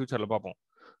டபிள்யூபிஐனா என்னன்னு ஃபியூச்சர்ல பார்ப்போம்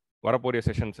வரப்போறிய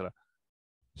செஷன்ஸ்ல.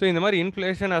 ஸோ இந்த மாதிரி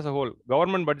inflation as a whole,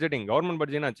 government budgeting, government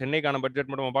பட்ஜெட்னா சென்னைக்கான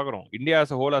budget மட்டும் பார்க்குறோம், India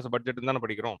as a whole as budget தானே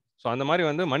படிக்கிறோம். ஸோ அந்த மாதிரி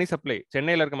வந்து மணி சப்ளை,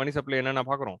 சென்னையில் இருக்க மணி சப்ளை என்னென்ன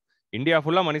பார்க்குறோம், இந்தியா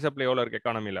ஃபுல்லா மணி சப்ளை எவ்வளோ இருக்கு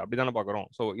எக்கானமியில் அப்படி தானே பார்க்குறோம்.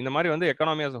 ஸோ இந்த மாதிரி வந்து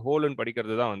எக்கானமி ஆஸ் அ ஹோல்னு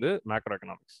படிக்கிறது தான் வந்து மேக்ரோ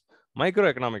எக்கனாமிக்ஸ். மைக்ரோ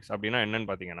எக்கனாமிக்ஸ் அப்படின்னா என்னன்னு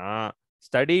பார்த்தீங்கன்னா,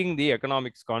 studying the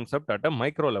economics concept at a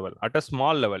micro level, at a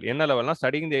small level. என்ன லெவல்னா,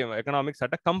 studying the economics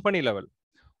at a company level.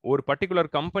 ஒரு பர்டிகுலர்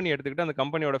கம்பெனி எடுத்துக்கிட்டு அந்த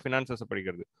கம்பெனியோட ஃபினான்சஸ்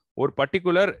படிக்கிறது. ஒரு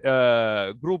particular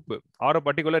group R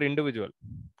particular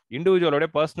இண்டிவிஜுவலோட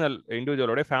personal,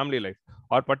 இண்டிவிஜுவலோட family life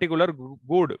R particular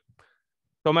good,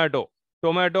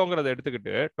 டொமேட்டோங்கிறத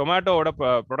எடுத்துக்கிட்டு டொமேட்டோட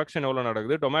production எவ்வளோ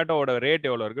நடக்குது, டொமேட்டோட ரேட்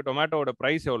எவ்வளோ இருக்கு, டொமேட்டோட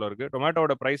ப்ரைஸ் எவ்வளோ இருக்கு,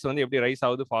 டொமேட்டோட ப்ரைஸ் வந்து எப்படி ரைஸ்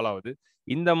ஆகுது, ஃபால் ஆகுது,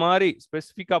 இந்த மாதிரி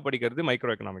ஸ்பெசிஃபிக்கா படிக்கிறது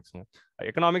மைக்ரோ எக்கனாமிக்ஸ்ங்க.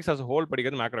 எக்கனாமிக்ஸ் அஸ் ஹோல்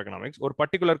படிக்கிறது மேக்ரோ எக்கனாமிக்ஸ். ஒரு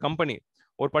பர்டிகுலர் கம்பெனி,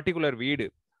 ஒரு பர்டிகுலர் வீடு,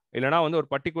 இல்லைனா வந்து ஒரு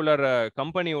பர்டிகுலர்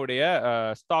கம்பெனியோடைய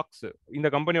ஸ்டாக்ஸ், இந்த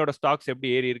கம்பெனியோட ஸ்டாக்ஸ் எப்படி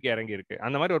ஏறி இருக்கு இறங்கி இருக்கு,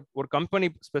 அந்த மாதிரி ஒரு கம்பெனி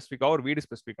ஸ்பெசிஃபிக்காவோ, ஒரு வீடு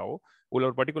ஸ்பெசிஃபிக்காவோ, உள்ள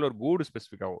ஒரு பர்டிகுலர் கூடு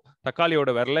ஸ்பெசிஃபிக்காவோ,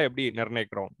 தக்காளியோட விலை எப்படி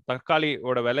நிர்ணயிக்கிறோம்,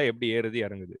 தக்காளியோட விலை எப்படி ஏறுது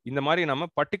இறங்குது, இந்த மாதிரி நம்ம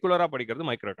பர்டிகுலரா படிக்கிறது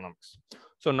மைக்ரோ எக்கனாமிக்ஸ்.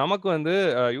 ஸோ நமக்கு வந்து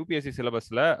யூபிஎஸ்சி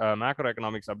சிலபஸ்ல மேக்ரோ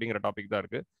எக்கனாமிக்ஸ் அப்படிங்கிற டாபிக் தான்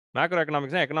இருக்கு. Macro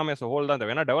economics economy as whole தான்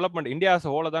தேவை. ஏன்னா டெவலப்மெண்ட் இந்தியா ஆஸ்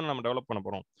ஹோலை தான் நம்ம டெவலப் பண்ண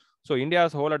போறோம். ஸோ இந்தியா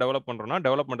ஆஸ் ஹோலை டெவலப் பண்றோம்னா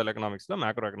டெவலப்மெண்டல் எக்கனாமிக்ஸ்ல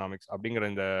மேக்ரோ எக்கனாமிக்ஸ் அப்படிங்கிற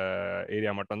இந்த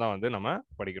ஏரியா மட்டும் தான் வந்து நம்ம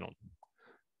படிக்கணும்.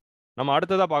 நம்ம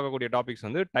அடுத்ததா பார்க்கக்கூடிய டாபிக்ஸ்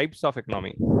வந்து types of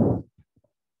economy.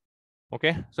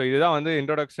 Okay, so இதுதான் வந்து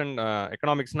இன்ட்ரோடக்ஷன்.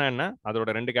 எக்கனாமிக்ஸ்னா என்ன, அதோட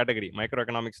 2 கேட்டகரி, மைக்ரோ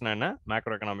எக்கனாமிக்ஸ்னா என்ன,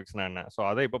 மேக்ரோ எக்கனாமிக்ஸ்னா என்ன. ஸோ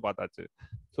அதை இப்போ பார்த்தாச்சு.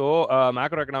 So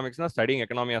macro எக்கனாமிக்ஸ்னா studying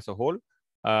economy as a whole,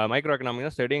 micro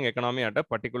எக்கனாமிக்னா studying economy at a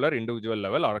particular individual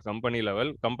level or company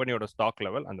level, கம்பெனியோட ஸ்டாக்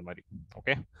லெவல், அந்த மாதிரி.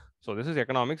 Okay, so this is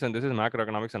economics and this is macro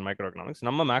economics and micro economics.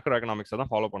 நம்ம macro எக்கனாமிக்ஸை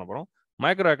தான் follow பண்ண போகிறோம்.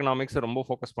 Micro economics ரொம்ப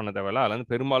focus பண்ண தேவையில்ல, அதுல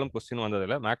இருந்து பெரும்பாலும் கொஸ்டின்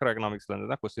வந்ததில்லை. மேக்ரோ எக்கனாமிக்ஸ்ல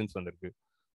இருந்து தான் கொஸ்டின்ஸ் வந்திருக்கு.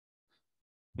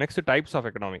 Next types of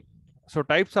economy. So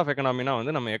types of எக்கனாமினா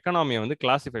வந்து நம்ம எக்கனாமியை வந்து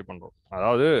கிளாசிஃபை பண்றோம்.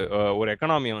 அதாவது ஒரு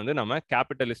எக்கனாமியை வந்து நம்ம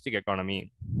கேபிட்டலிஸ்டிக் எக்கானமி,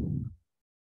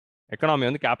 எக்கனாமி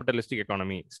வந்து capitalistic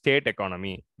economy, state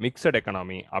economy, mixed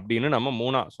economy அப்படின்னு நம்ம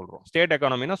 3ஆ சொல்றோம். ஸ்டேட்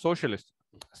எக்கானமினா சோஷியலிஸ்ட்,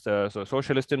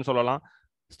 சோஷியலிஸ்ட்னு சொல்லலாம்,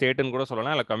 ஸ்டேட்னு கூட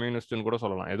சொல்லலாம், இல்லை கம்யூனிஸ்ட்னு கூட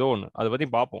சொல்லலாம், ஏதோ ஒன்று, அதை பத்தி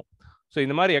பார்ப்போம். ஸோ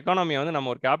இந்த மாதிரி எக்கானமியை வந்து நம்ம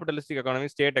ஒரு capitalistic economy,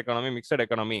 state economy, mixed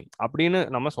economy அப்படின்னு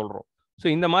நம்ம சொல்றோம். ஸோ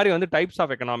இந்த மாதிரி வந்து டைப்ஸ்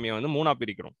ஆஃப் எக்கனாமியை வந்து 3ஆ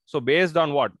பிரிக்கிறோம். So based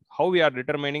on what, how we are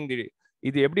determining தி,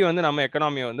 இது எப்படி வந்து நம்ம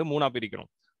எக்கனாமியை வந்து 3ஆ பிரிக்கிறோம்.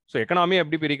 ஸோ எக்கனாமியை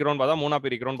எப்படி பிரிக்கிறோம்னு பார்த்தா 3ஆ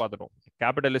பிரிக்கிறோம்னு பார்த்துட்டோம்.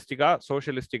 கேபிட்டலிஸ்டிக்கா,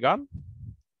 சோஷியலிஸ்டிக்கா,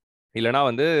 இல்லைனா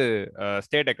வந்து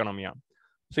ஸ்டேட் எக்கனாமியா.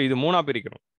 ஸோ இது 3ஆ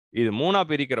பிரிக்கிறோம். இது 3ஆ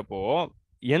பிரிக்கிறப்போ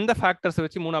எந்த ஃபேக்டர்ஸ்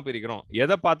வச்சு 3ஆ பிரிக்கிறோம்,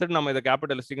 எதை பார்த்துட்டு நம்ம இதை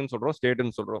கேபிட்டலிஸ்டிக்னு சொல்றோம்,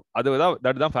 ஸ்டேட்னு சொல்றோம், அதுதான்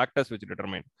தட் தான் factors which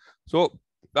determine. So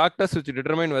factors which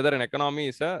determine weather an economy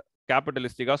is a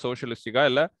கேபிட்டலிஸ்டிக்கா, சோஷியலிஸ்டிக்கா,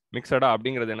 இல்ல மிக்சடா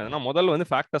அப்படிங்கிறது என்னதுன்னா, முதல்ல வந்து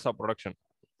factors of production.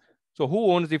 So who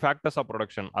ones the factors of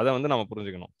production, அதை வந்து நம்ம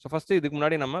புரிஞ்சுக்கணும். ஸோ ஃபர்ஸ்ட் இதுக்கு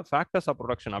முன்னாடி நம்ம ஃபேக்டர்ஸ் ஆஃப்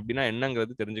ப்ரொடக்ஷன் அப்படின்னா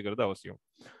என்னங்கிறது தெரிஞ்சுக்கிறது அவசியம்.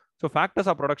 ஸோ ஃபேக்டர்ஸ்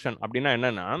ஆஃப் ப்ரொடக்ஷன் அப்படின்னா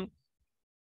என்னன்னா,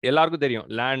 எல்லாருக்கும் தெரியும்,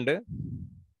 land,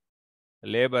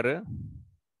 labour,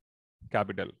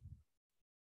 capital,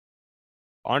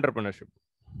 entrepreneurship.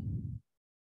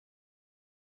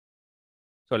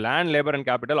 So land, labour and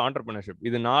capital, entrepreneurship,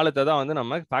 இது 4 தான் வந்து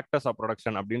நம்ம ஃபேக்டர்ஸ் ஆஃப்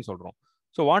ப்ரொடக்ஷன் அப்படின்னு சொல்றோம்.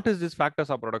 So what is this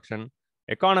factors of production?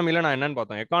 எக்கானமில நான் என்னன்னு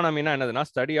பார்த்தோம், எக்கானமினா என்னதுன்னா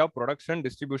study of production,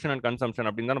 distribution and consumption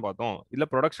அப்படின்னு தானே பார்த்தோம். இல்ல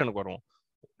ப்ரொடக்ஷனுக்கு வரும்.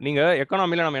 நீங்க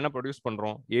எக்கானமில நம்ம என்ன ப்ரொடியூஸ்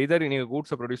பண்றோம், எதர் நீங்க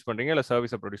கூட்ஸை ப்ரொடியூஸ் பண்றீங்க, இல்ல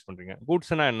சர்வீஸை ப்ரொடியூஸ் பண்றீங்க.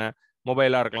 கூட்ஸ்னா என்ன,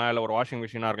 மொபைலா இருக்கலாம், இல்ல ஒரு வாஷிங்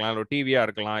மிஷினா இருக்கலாம், இல்ல ஒரு டிவியா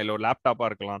இருக்கலாம், இல்ல ஒரு லேப்டாப்பா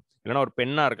இருக்கலாம், இல்லைனா ஒரு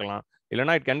பென்னா இருக்கலாம்,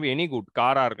 இல்லைனா it can be any good,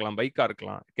 காரா இருக்கலாம், பைக்கா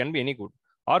இருக்கலாம், it can be any good.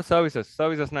 R services,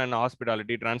 சர்வீசஸ்னா என்ன,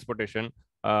 ஹாஸ்பிட்டாலிட்டி, டிரான்ஸ்போர்ட்டேஷன்,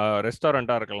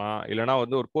 ரெஸ்டாரண்டா இருக்கலாம், இல்லைனா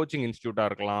வந்து ஒரு கோச்சிங் இன்ஸ்டியூட்டா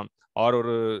இருக்கலாம், ஆர்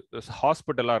ஒரு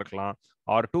ஹாஸ்பிட்டலா இருக்கலாம்,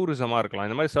 ஆர் டூரிசமா இருக்கலாம்.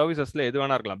 இந்த மாதிரி சர்வீசஸ்ல எது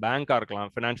வேணா இருக்கலாம், பேங்கா இருக்கலாம்,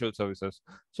 financial services.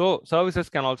 So services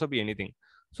can also be any thing.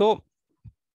 So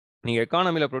நீங்க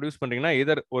எக்கானமில ப்ரொடியூஸ் பண்றீங்கன்னா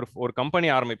எதர் ஒரு கம்பெனி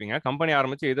ஆரம்பிப்பீங்க, கம்பெனி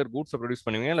ஆரம்பிச்சு எதர் கூட்ஸை ப்ரொடியூஸ்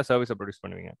பண்ணுவீங்க, இல்லை சர்வீஸை ப்ரொடியூஸ்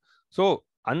பண்ணுவீங்க. ஸோ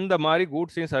அந்த மாதிரி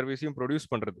கூட்ஸையும் சர்வீஸையும் ப்ரொடியூஸ்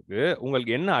பண்றதுக்கு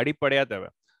உங்களுக்கு என்ன அடிப்படையா தேவை,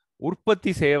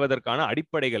 உற்பத்தி செய்வதற்கான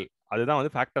அடிப்படைகள், அதுதான்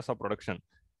வந்து ஃபேக்டர்ஸ் ஆஃப் ப்ரொடக்ஷன்.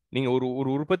 நீங்க ஒரு ஒரு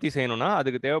உற்பத்தி செய்யணும்னா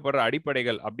அதுக்கு தேவைப்படுற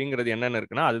அடிப்படைகள் அப்படிங்கிறது என்னென்ன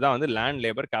இருக்குன்னா, அதுதான் வந்து land,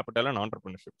 labour, capital and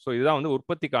entrepreneurship. So இதுதான் வந்து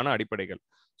உற்பத்திக்கான அடிப்படைகள்.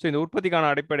 ஸோ இந்த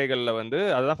உற்பத்திக்கான அடிப்படைகள்ல வந்து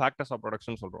அதுதான் ஃபேக்டர்ஸ் ஆஃப்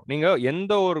ப்ரொடக்ஷன் சொல்றோம். நீங்க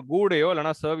எந்த ஒரு கூடையோ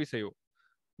இல்லைனா சர்வீஸையோ,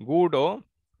 கூடோ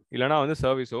இல்லைனா வந்து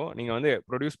சர்வீஸோ நீங்க வந்து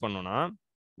ப்ரொடியூஸ் பண்ணணும்னா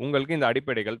உங்களுக்கு இந்த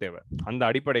அடிப்படைகள் தேவை. அந்த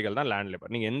அடிப்படைகள் தான் லேண்ட்,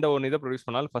 லேபர். நீங்க எந்த ஒரு இதை ப்ரொடியூஸ்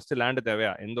பண்ணாலும் ஃபர்ஸ்ட் லேண்டு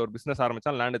தேவையா, எந்த ஒரு பிசினஸ்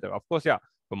ஆரம்பிச்சாலும் லேண்டு தேவை. அஃப்கோர்ஸ் யா,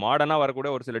 இப்போ மாடர்னா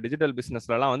வரக்கூடிய ஒரு சில டிஜிட்டல்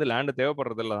பிசினஸ்லாம் வந்து லேண்டு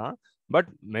தேவைப்படுறது இல்லை தான். பட்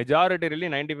மெஜாரிட்டிலி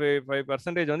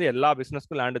 95% வந்து எல்லா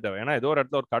பிசினஸ்க்கும் லேண்டு தேவை. ஏன்னா ஏதோ ஒரு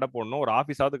இடத்துல ஒரு கடை போடணும், ஒரு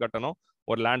ஆஃபீஸாவது கட்டணும்,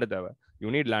 ஒரு லேண்டு தேவை.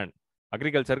 You need land.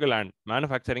 அக்ரிகல்ச்சருக்கு land,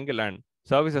 மேனுஃபேக்சரிங்க்கு land,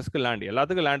 சர்வீசஸ்க்கு land,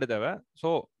 எல்லாத்துக்கும் லேண்டு தேவை.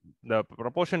 So the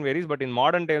proportion varies, but in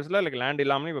modern times like land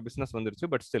இல்லாம இப்ப பிசினஸ் வந்துருச்சு,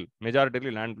 but still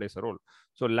மெஜாரிட்டிலி land place a role.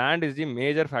 So land is the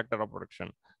major factor of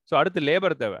production. So அடுத்து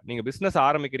labour தேவை. நீங்க business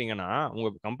ஆரம்பிக்கிறீங்கன்னா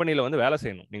உங்க கம்பெனில வந்து வேலை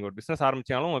செய்யணும். நீங்க ஒரு பிசினஸ்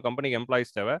ஆரம்பிச்சாலும் உங்க கம்பெனிக்கு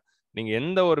எம்ப்ளாயிஸ் தேவை. நீங்க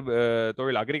எந்த ஒரு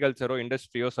தொழில், அக்ரிகல்ச்சரோ,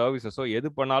 இண்டஸ்ட்ரியோ, சர்வீசஸோ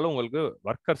எது பண்ணாலும் உங்களுக்கு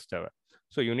ஒர்க்கர்ஸ் தேவை.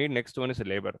 So you need next one is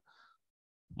labour.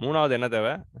 மூணாவது என்ன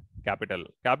தேவை, கேபிட்டல்.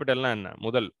 கேபிட்டல்னா என்ன,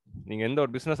 முதல். நீங்க எந்த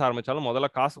ஒரு பிசினஸ் ஆரம்பிச்சாலும் முதல்ல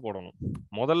காசு போடணும்.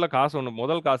 முதல்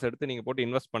காசு எடுத்து நீங்க போட்டு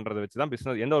இன்வெஸ்ட் பண்றதை வச்சு தான்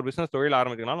பிசினஸ், எந்த ஒரு பிசினஸ் தொழில்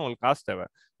ஆரம்பிக்கனாலும் உங்களுக்கு காசு தேவை,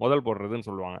 முதல் போடுறதுன்னு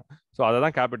சொல்லுவாங்க. ஸோ அதை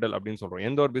தான் கேபிட்டல் அப்படின்னு சொல்றோம்.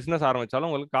 எந்த ஒரு பிசினஸ் ஆரம்பிச்சாலும்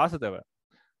உங்களுக்கு காசு தேவை.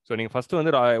 ஸோ நீங்கள் ஃபர்ஸ்ட்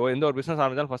வந்து எந்த ஒரு பிசினஸ்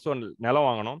ஆரம்பிச்சாலும் ஃபர்ஸ்ட் ஒரு நிலம்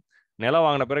வாங்கணும். நிலம்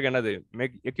வாங்கின பிறகு என்னது,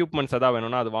 எக்யூப்மெண்ட்ஸ் எதாவது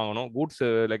வேணும்னா அது வாங்கணும். கூட்ஸ்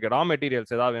லைக் ரா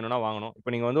மெட்டீரியல்ஸ் ஏதாவது வேணும்னா வாங்கணும். இப்போ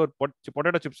நீங்கள் வந்து ஒரு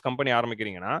பொட்டேட்டோ சிப்ஸ் கம்பெனி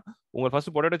ஆரம்பிக்கிறீங்கன்னா உங்களுக்கு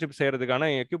ஃபர்ஸ்ட் பொட்டேட்டோ சிப்ஸ் செய்யறதுக்கான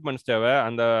எக்யூப்மெண்ட்ஸ் தேவை,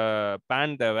 அந்த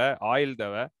பேன் தேவை, ஆயில்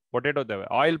தேவை, பொட்டேட்டோ தேவை.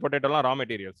 Oil, பொட்டேட்டோலாம் raw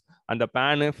materials. அந்த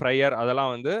பேனு, ஃப்ரையர்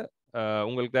அதெல்லாம் வந்து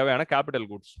உங்களுக்கு தேவையான capital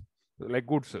goods,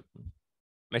 like goods,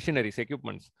 machineries,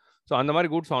 equipments. So அந்த மாதிரி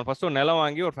கூட்ஸ் வாங்க. ஃபர்ஸ்ட் ஒரு நிலம்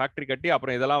வாங்கி ஒரு ஃபேக்டரி கட்டி,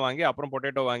 அப்புறம் இதெல்லாம் வாங்கி, அப்புறம்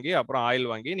பொட்டேட்டோ வாங்கி, அப்புறம் ஆயில்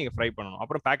வாங்கி நீங்கள் ஃப்ரை பண்ணணும்.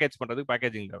 அப்புறம் பேக்கேஜ் பண்ணுறதுக்கு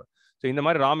பேக்கேஜிங் தேவை. ஸோ இந்த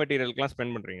மாதிரி ரா மெட்டீரியலுக்குலாம்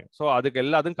ஸ்பெண்ட் பண்ணுறீங்க. ஸோ அதுக்கு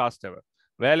எல்லாத்துக்கும் காசு தேவை.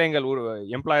 வேலைங்கள்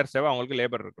எம்ப்ளாயர்ஸ் தேவை, அவங்களுக்கு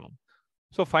லேபர் இருக்கணும்.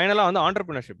 ஸோ ஃபைனலாக வந்து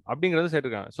ஆண்டர்பிரினர்ஷிப் அப்படிங்கிறது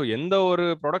சேர்த்துருக்காங்க. ஸோ எந்த ஒரு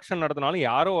ப்ரொடக்ஷன் நடத்தினாலும்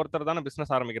யாரோ ஒருத்தர் தானே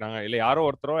பிஸ்னஸ் ஆரம்பிக்கிறாங்க, இல்லை யாரோ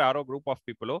ஒருத்தரோ யாரோ குரூப் ஆஃப்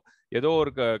பீப்புளோ ஏதோ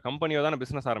ஒரு கம்பெனியோ தானே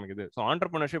பிஸ்னஸ் ஆரம்பிக்குது. ஸோ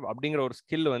ஆண்டர்பிரினர்ஷிப் அப்படிங்கிற ஒரு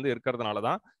ஸ்கில் வந்து இருக்கிறதுனால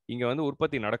தான் இங்கே வந்து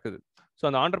உற்பத்தி நடக்குது. ஸோ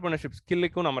அந்த ஆண்டர்பிரினர்ஷிப்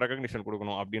ஸ்கில்லுக்கும் நம்ம ரெகக்னிஷன்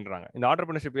கொடுக்கணும் அப்படின்றாங்க. இந்த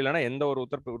ஆண்டர்பிரினர்ஷிப் இல்லைன்னா எந்த ஒரு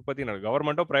உற்பத்தி நடக்கும்,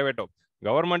 கவர்மெண்ட்டோ பிரைவேட்டோ,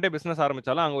 கவர்மெண்ட்டே பிஸ்னஸ்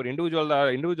ஆரம்பிச்சாலும் அங்கே ஒரு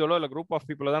இண்டிவிஜுவலோ இல்லை குரூப் ஆஃப்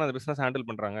பீப்புளோ தான் அந்த பிஸ்னஸ் ஹேண்டில்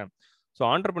பண்ணுறாங்க. ஸோ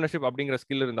ஆண்டர்பிரினர்ஷிப் அப்படிங்கிற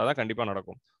ஸ்கில் இருந்தால் தான் கண்டிப்பாக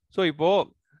நடக்கும். ஸோ இப்போ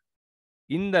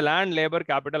இந்த land, labour,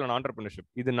 capital and entrepreneurship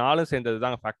இது 4 சேர்ந்தது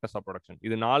தான் ஃபேக்டர்ஸ் ஆஃப் ப்ரொடக்ஷன்.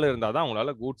 இது 4 இருந்தால் தான்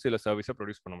உங்களால் கூட்ஸ் இல்லை சர்வீஸை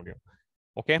ப்ரொடியூஸ் பண்ண முடியும்.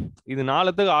 ஓகே, இது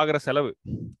 4த்துக்கு ஆகிற செலவு,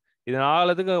 இது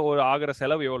 4த்துக்கு ஒரு ஆகிற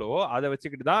செலவு எவ்வளவோ அதை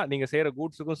வச்சுக்கிட்டு தான் நீங்கள் செய்கிற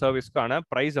கூட்ஸுக்கும் சர்வீஸ்க்கான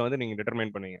ப்ரைஸை வந்து நீங்கள்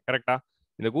டிட்டர்மைன் பண்ணுவீங்க. கரெக்டா?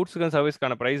 இந்த கூட்ஸுக்கும்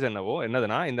சர்வீஸ்க்கான ப்ரைஸ்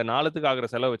என்னதுன்னா இந்த 4த்துக்கு ஆகிற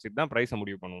செலவு வச்சுட்டு தான் ப்ரைஸை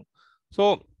முடிவு பண்ணுவோம். ஸோ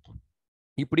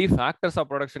இப்படி ஃபேக்டர்ஸ் ஆஃப்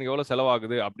ப்ரொடக்ஷன் எவ்வளோ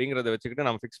செலவாகுது அப்படிங்கிறத வச்சுக்கிட்டு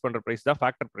நம்ம ஃபிக்ஸ் பண்ணுற ப்ரைஸ் தான்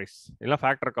ஃபேக்டர் ப்ரைஸ், இல்லை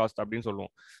ஃபேக்டர் காஸ்ட் அப்படின்னு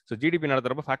சொல்லுவோம். ஸோ ஜிடிபி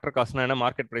நடத்துறப்ப ஃபேக்டர் காஸ்ட்னா என்ன,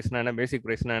 மார்க்கெட் ப்ரைஸ்னா என்ன, பேசிக்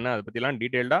ப்ரைஸ்னா என்ன, அதை பற்றிலாம்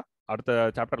டீட்டெயில்டாக அடுத்த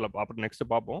சாப்டரில் அப்புறம் நெக்ஸ்ட்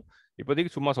பார்ப்போம்.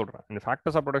 இப்போதைக்கு சும்மா சொல்கிறேன், இந்த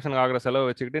ஃபேக்டர்ஸ் ஆஃப் ப்ரொடக்ஷன் ஆகிற செலவு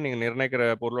வச்சுக்கிட்டு நீங்கள் நிர்ணயிக்கிற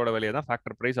பொருளோட விலையை தான்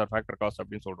factor price R factor cost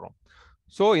அப்படின்னு சொல்கிறோம்.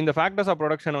 ஸோ இந்த ஃபேக்டர்ஸ் ஆஃப்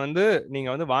ப்ரொடக்ஷன் வந்து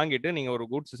நீங்கள் வந்து வாங்கிட்டு நீங்கள் ஒரு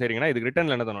கூட்ஸ் செய்றீங்கன்னா இதுக்கு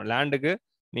ரிட்டர்னில் என்ன தரணும், லேண்டுக்கு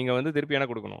நீங்கள் வந்து திருப்பி என்ன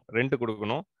கொடுக்கணும், ரெண்ட்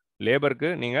கொடுக்கணும்.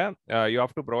 லேபருக்கு நீங்கள் you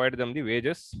have to provide them the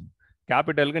wages.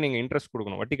 கேபிட்டலுக்கு நீங்கள் இன்ட்ரெஸ்ட்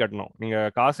கொடுக்கணும், வட்டி கட்டணும்.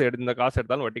 நீங்கள் காசு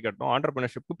எடுத்தாலும் வட்டி கட்டணும்.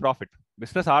 ஆண்டர்பிரினர்ஷிப்க்கு ப்ராஃபிட்,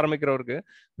 பிஸ்னஸ் ஆரம்பிக்கிறவருக்கு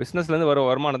பிஸ்னஸ்லேருந்து வர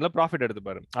வருமானத்தில் ப்ராஃபிட்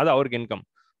எடுத்துப்பாரு, அது அவருக்கு இன்கம்.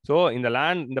 ஸோ இந்த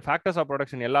லேண்ட், இந்த ஃபேக்டர்ஸ் ஆஃப்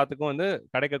ப்ரொடக்ஷன் எல்லாத்துக்கும் வந்து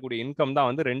கிடைக்கக்கூடிய இன்கம் தான்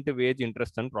வந்து rent, wage,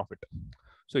 interest and profit.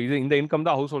 So இந்த இன்கம்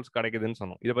தான் ஹவுஸ் ஹோல்ட்ஸ் கிடைக்குதுன்னு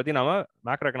சொன்னோம். இதை பற்றி நம்ம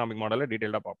மேக்ரோ எக்கனாமிக் மாடலில்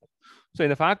டீட்டெயிலாக பார்ப்போம். ஸோ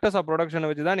இந்த ஃபேக்டர்ஸ் ஆஃப் ப்ரொடக்ஷனை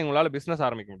வச்சு தான் உங்களால் பிஸ்னஸ்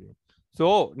ஆரம்பிக்க முடியும். ஸோ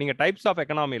நீங்கள் டைப்ஸ் ஆஃப்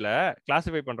எக்கனாமியில்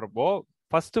கிளாஸிஃபை பண்ணுறப்போ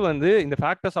ஃபர்ஸ்ட் வந்து இந்த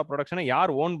ஃபேக்டர்ஸ் ஆஃப் ப்ரொடக்ஷனை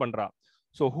யார் ஓன் பண்ணுறா,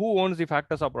 so who ones the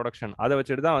factors of production, அதை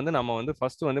வச்சுட்டு தான் வந்து நம்ம வந்து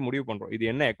ஃபர்ஸ்ட் வந்து முடிவு பண்ணுறோம் இது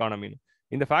என்ன எக்கானமின்னு.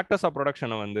 இந்த ஃபேக்டர்ஸ் ஆஃப்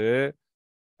ப்ரொடக்ஷனை வந்து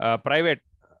பிரைவேட்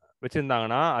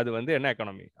வச்சிருந்தாங்கன்னா அது வந்து என்ன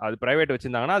எக்கானமி, அது பிரைவேட்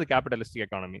வச்சிருந்தாங்கன்னா அது கேபிட்டலிஸ்டிக்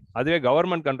எக்கானமி. அதுவே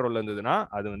கவர்மெண்ட் கண்ட்ரோல் இருந்ததுன்னா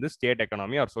அது வந்து state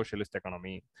economy R socialist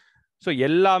economy. So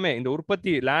எல்லாமே இந்த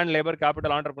உற்பத்தி, லேண்ட், லேபர்,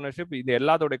 கேபிட்டல், ஆண்டர்பிரினர்ஷிப் இது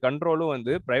எல்லாத்தோட கண்ட்ரோலும்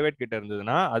வந்து பிரைவேட் கிட்ட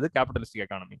இருந்ததுன்னா அது கேபிட்டலிஸ்டிக்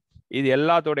எக்கானமி. இது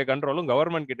எல்லாத்தோட கண்ட்ரோலும்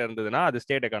கவர்மெண்ட் கிட்ட இருந்ததுன்னா அது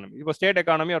ஸ்டேட் எக்கானமி. இப்போ ஸ்டேட்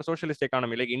எக்கானமி ஒரு socialist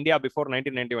economy like India before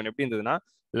 1991 எப்படி இருந்ததுன்னா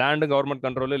land government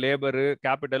control, labour,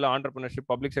 capital, entrepreneurship,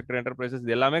 public sector enterprises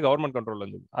இது எல்லாமே கவர்மெண்ட் கண்ட்ரோல்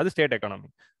இருந்தது, அது ஸ்டேட் எக்கானமி.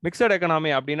 மிக்சட்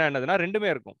எக்கானமி அப்படின்னா என்னதுன்னா ரெண்டுமே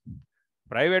இருக்கும்,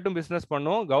 பிரைவேட்டும் பிஸ்னஸ்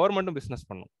பண்ணும், கவர்மெண்ட்டும் பிஸ்னஸ்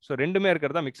பண்ணும். ஸோ ரெண்டுமே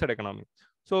இருக்கிறதா மிக்சட் எக்கனாமி.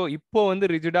 ஸோ இப்போ வந்து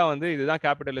ரிஜிடா வந்து இதுதான்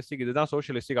கேபிட்டலிஸ்டிக், இதுதான்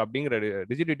சோஷியலிஸ்டிக் அப்படிங்கிற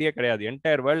ரிஜிடிட்டியே கிடையாது.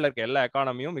 என்டையர் வேர்ல்ட்ல இருக்க எல்லா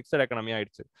எக்கானமியும் மிக்சட் எக்கனாமி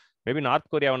ஆயிடுச்சு. மேபி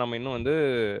நார்த் கொரியாவை நம்ம இன்னும் வந்து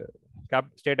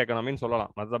ஸ்டேட் எக்கனாமின்னு சொல்லலாம்,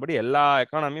 மற்றபடி எல்லா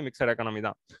எக்கானமியும் மிக்சட் எக்கனாமி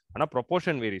தான். ஆனால்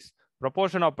proportion varies,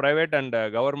 proportion of private and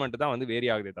government தான் வந்து வேரி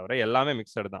ஆகுதே தவிர எல்லாமே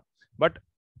மிக்சட் தான். பட்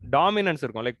டாமினன்ஸ்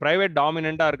இருக்கும், லைக் பிரைவேட்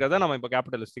டாமினண்டா இருக்கிறத நம்ம இப்போ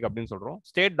கேபிட்டலிஸ்டிக் அப்படின்னு சொல்றோம்,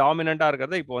 ஸ்டேட் டாமினண்டா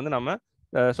இருக்கிறத இப்போ வந்து நம்ம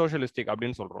சோஷியலிஸ்டிக்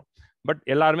அப்படின்னு சொல்றோம். பட்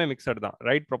எல்லாருமே மிக்சட் தான்,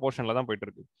 ரைட் ப்ரொபோர்ஷன்ல தான் போயிட்டு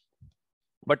இருக்கு.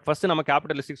 பட் ஃபர்ஸ்ட் நம்ம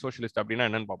கேபிட்டலிஸ்டிக், சோஷியலிஸ்ட் அப்படின்னா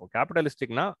என்னன்னு பார்ப்போம்.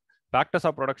 கேபிட்டலிஸ்டிக்னா factors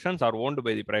of productions R owned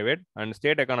by the private and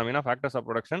state எக்கானமினா factors of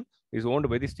production is owned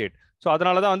by the state. So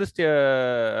அதனால தான் வந்து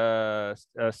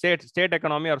state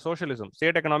economy R socialism,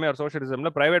 state economy R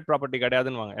சோஷியலிசம்ல private property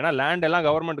கிடையாதுன்னு வாங்க, ஏன்னா லேண்ட் எல்லாம்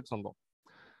கவர்மெண்ட்டுக்கு சொந்தம்.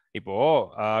 இப்போ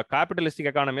கேபிட்டலிஸ்டிக்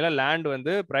எக்கானமில லேண்ட்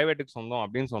வந்து பிரைவேட்டுக்கு சொந்தம்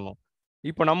அப்படின்னு சொன்னோம்.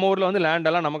 இப்போ நம்ம ஊர்ல வந்து லேண்ட்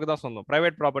எல்லாம் நமக்கு தான் சொந்தம்,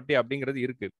 பிரைவேட் ப்ராப்பர்ட்டி அப்படிங்கிறது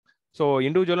இருக்கு. ஸோ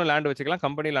இண்டிவிஜுவலும் லேண்ட் வச்சுக்கலாம்,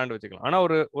 கம்பெனி லேண்ட் வச்சுக்கலாம். ஆனால்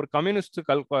ஒரு கம்யூனிஸ்ட்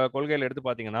கொள்கையில் எடுத்து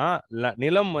பார்த்தீங்கன்னா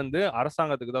நிலம் வந்து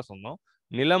அரசாங்கத்துக்கு தான் சொந்தம்,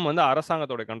 நிலம் வந்து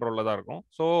அரசாங்கத்தோட கண்ட்ரோலில் தான் இருக்கும்.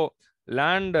 So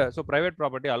land, so private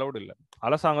property allowed இல்லை,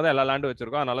 அரசாங்கம் தான் எல்லா லேண்டும்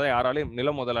வச்சிருக்கோம், அதனால தான் யாராலையும்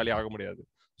நில முதலாளி ஆக முடியாது.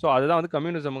 ஸோ அதுதான் வந்து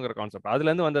கம்யூனிசம்ங்கிற கான்செப்ட்,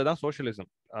 அதுலேருந்து வந்தது தான் சோஷியலிசம்.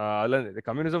 அதில்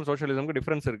கம்யூனிசம் சோஷியலிசம்க்கு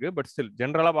டிஃபரன்ஸ் இருக்கு, பட் ஸ்டில்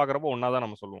ஜென்ரலாக பார்க்குறப்போ ஒன்றா தான்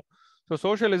நம்ம சொல்லுவோம். ஸோ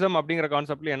சோஷியலிசம் அப்படிங்கிற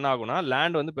கான்செப்ட்ல என்ன ஆகும்னா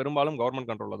லேண்ட் வந்து பெரும்பாலும் கவர்மெண்ட்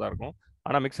கண்ட்ரோலில் தான் இருக்கும்,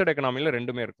 ஆனால் மிக்சட் எக்கனாமியில்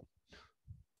ரெண்டுமே இருக்கும்.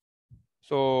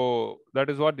 So that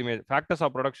is what the factors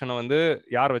of ப்ரொடக்ஷனை வந்து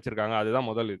யார் வச்சிருக்காங்க, அதுதான்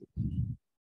முதல் இது.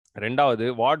 ரெண்டாவது,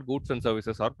 what goods and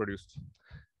services R produced.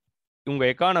 உங்க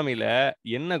எக்கானமில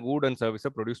என்ன கூட் அண்ட் சர்வீஸை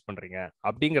ப்ரொடியூஸ் பண்றீங்க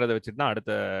அப்படிங்கிறத வச்சுட்டு தான்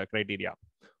அடுத்த கிரைட்டீரியா.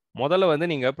 முதல்ல வந்து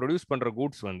நீங்க ப்ரொடியூஸ் பண்ற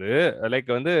கூட்ஸ் வந்து லைக்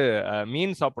வந்து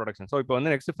மீன்ஸ் ஆஃப் ப்ரொடக்ஷன். ஸோ இப்போ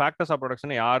வந்து நெக்ஸ்ட் ஃபேக்டர்ஸ் ஆஃப்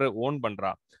ப்ரொடக்ஷன் யாரு ஓன்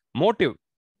பண்றா, மோட்டிவ்,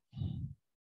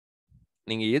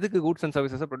 நீங்க எதுக்கு கூட்ஸ் அண்ட்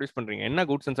சர்வீசஸ் ப்ரொடியூஸ் பண்றீங்க, என்ன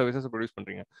கூட்ஸ் அண்ட் சர்வீசஸ் ப்ரொடியூஸ்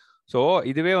பண்றீங்க. ஸோ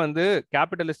இதுவே வந்து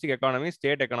capitalistic economy,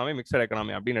 state economy, mixed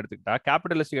economy அப்படின்னு எடுத்துக்கிட்டா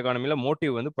கேபிட்டலிஸ்டிக் எக்கானமில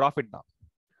மோட்டிவ் வந்து ப்ராஃபிட் தான்.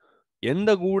 எந்த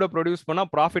கூடை ப்ரொடியூஸ் பண்ணா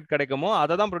ப்ராஃபிட் கிடைக்குமோ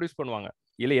அதை தான் ப்ரொடியூஸ் பண்ணுவாங்க,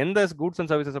 இல்லை எந்த கூட்ஸ்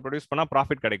அண்ட் சர்வீசஸ் ப்ரொடியூஸ் பண்ணா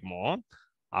ப்ராஃபிட் கிடைக்குமோ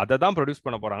அதை தான் ப்ரொடியூஸ்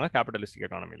பண்ண போறாங்க கேபிட்டலிஸ்டிக்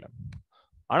எக்கானமில.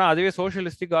 ஆனா அதுவே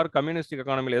சோஷியலிஸ்டிக் ஆர் கம்யூனிஸ்டிக்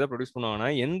எக்கானமில எதை ப்ரொடியூஸ் பண்ணுவாங்கன்னா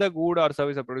எந்த கூட் ஆர்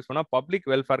சர்வீஸை ப்ரொடியூஸ் பண்ணா பப்ளிக்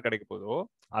வெல்ஃபேர் கிடைக்க போதோ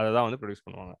அதை தான் வந்து ப்ரொடியூஸ்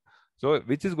பண்ணுவாங்க. So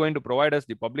which is going to provide us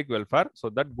the public welfare, so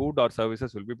that good or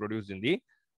services will be produced in the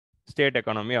state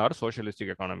economy R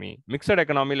socialistic economy. Mixed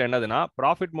எக்கானமியில் என்னதுன்னா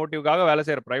profit மோட்டிவ்காக வேலை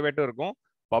செய்யற பிரைவேட்டும் இருக்கும்,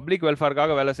 பப்ளிக்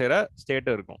வெல்ஃபேருக்காக வேலை செய்யற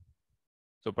ஸ்டேட்டும் இருக்கும்.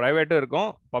 ஸோ பிரைவேட்டும் இருக்கும்,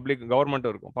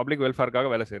 கவர்மெண்ட்டும் இருக்கும், பப்ளிக் வெல்ஃபேருக்காக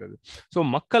வேலை செய்யறது. ஸோ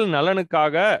மக்கள்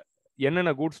நலனுக்காக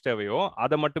என்னென்ன கூட்ஸ் தேவையோ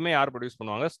அதை மட்டுமே யார் ப்ரொடியூஸ்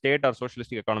பண்ணுவாங்க? ஸ்டேட் ஆர்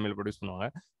சோஷியலிஸ்டிக் எக்கானமியில் ப்ரொடியூஸ் பண்ணுவாங்க.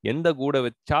 எந்த கூட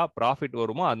வச்சா ப்ராஃபிட்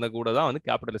வருமோ அந்த கூட தான் வந்து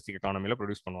கேபிட்டலிஸ்டிக் எக்கானமியில்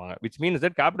ப்ரொடியூஸ் பண்ணுவாங்க. விச் மீன்ஸ்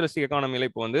தட் கேபிட்டலிஸ்டிக் எக்கானமியில்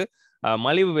இப்போ வந்து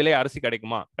மலிவு விலை அரிசி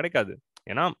கிடைக்குமா? கிடைக்காது.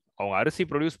 ஏன்னா அவங்க அரிசி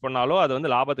ப்ரொடியூஸ் பண்ணாலும் அதை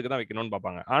வந்து லாபத்துக்கு தான் வைக்கணும்னு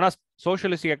பார்ப்பாங்க. ஆனால்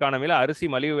சோஷியலிஸ்டிக் எக்கானமியில் அரிசி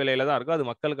மலிவு விலையில தான் இருக்கும், அது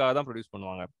மக்களுக்காக தான் ப்ரொடியூஸ்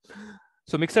பண்ணுவாங்க.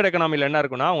 ஸோ மிக்சட் எக்கனாமியில் என்ன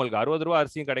இருக்குன்னா உங்களுக்கு 60 ரூபா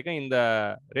அரிசியும் கிடைக்கும், இந்த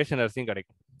ரேஷன் அரிசியும்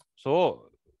கிடைக்கும். So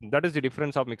that is the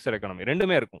difference of mixed economy.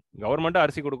 ரெண்டுமே இருக்கும், கவர்மெண்ட்டும்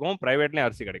அரிசி கொடுக்கும், பிரைவேட்லேயும்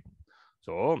அரிசி கிடைக்கும்.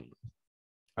 ஸோ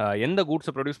எந்த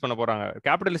கூட்ஸை ப்ரொடியூஸ் பண்ண போறாங்க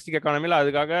கேபிட்டலிஸ்டிக் எக்கானமியில்,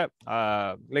 அதுக்காக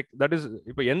லைக் தட் இஸ்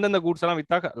இப்போ எந்தெந்த கூட்ஸ் எல்லாம்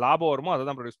வித்தா லாபம் வருமோ அதை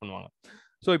தான் ப்ரொடியூஸ் பண்ணுவாங்க.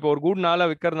 ஸோ இப்போ ஒரு கூட்னால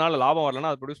விற்கிறதுனால லாபம்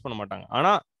வரலன்னா அதை ப்ரொடியூஸ் பண்ண மாட்டாங்க.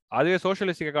 ஆனால் அதுவே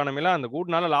சோஷியலிஸ்டிக் எக்கானமியில் அந்த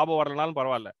கூட்னால லாபம் வரலனாலும்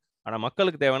பரவாயில்ல, ஆனால்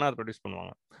மக்களுக்கு தேவைன்னா அதை ப்ரொடியூஸ்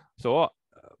பண்ணுவாங்க. So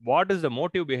what is the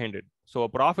motive behind it? So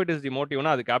profit is the motive na,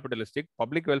 அது capitalistic,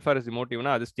 public welfare is the motive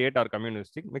na, அது state or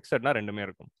communistic, mixed na ரெண்டுமே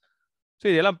இருக்கும். ஸோ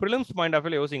இதெல்லாம் ப்ரிலிம்ஸ் பாயிண்ட் ஆஃப்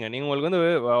வியூ யோசிங்க. நீங்கள் உங்களுக்கு வந்து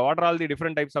what are all the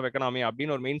different types of economy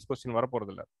அப்படின்னு ஒரு மெயின்ஸ் கொஸ்டின்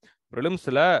வரப்போறது இல்லை.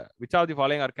 ப்ரிலிம்ஸில் which of the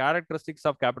following R characteristics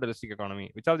of capitalistic economy,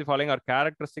 which of the following R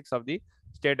characteristics of the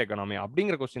state economy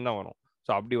அப்படிங்கிற question தான் வரும்.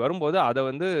 ஸோ அப்படி வரும்போது அதை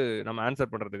வந்து நம்ம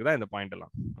ஆன்சர் பண்ணுறதுக்கு தான் இந்த பாயிண்ட்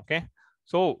எல்லாம். Okay,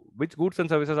 so which goods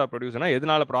and services R ப்ரொடியூஸ்னா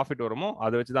எதனால ப்ராஃபிட் வருமோ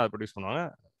அதை வச்சு தான் அதை ப்ரொடியூஸ் பண்ணுவாங்க.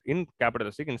 இன்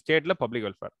கேபிட்டலிஸ்டிக், இன் ஸ்டேட்ல பப்ளிக்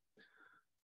வெல்ஃபேர்.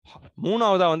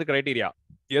 மூணாவதா வந்து கிரைட்டீரியா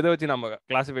எதை வச்சு நம்ம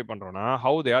கிளாசிஃபை பண்றோம்னா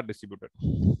how they are distributed.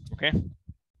 Okay,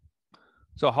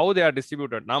 so how they are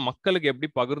டிஸ்ட்ரிபியூட்டட்னா மக்களுக்கு எப்படி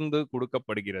பகிர்ந்து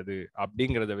கொடுக்கப்படுகிறது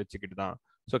அப்படிங்கிறத வச்சுக்கிட்டு தான்.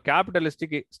 ஸோ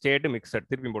கேபிட்டலிஸ்டிக், ஸ்டேட், மிக்சட்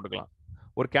திருப்பி போட்டுக்கலாம்.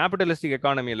 ஒரு கேபிட்டலிஸ்டிக்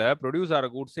எக்கானமியில ப்ரொடியூஸ் ஆகிற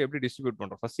கூட்ஸ் எப்படி டிஸ்ட்ரிபியூட்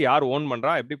பண்றோம்? ஃபர்ஸ்ட் யார் ஓன்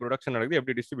பண்றா, எப்படி ப்ரொடக்ஷன் நடக்குது,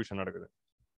 எப்படி டிஸ்ட்ரிபியூஷன் நடக்குது.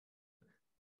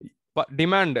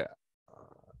 டிமாண்ட்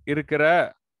இருக்கிற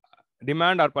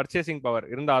டிமாண்ட் ஆர் பர்ச்சேசிங் பவர்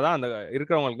இருந்தாதான் அந்த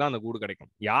இருக்கிறவங்களுக்கு தான் அந்த கூடு கிடைக்கும்.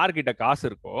 யார்கிட்ட காசு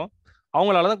இருக்கோ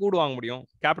அவங்களால தான் கூடு வாங்க முடியும்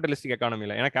கேபிட்டலிஸ்டிக்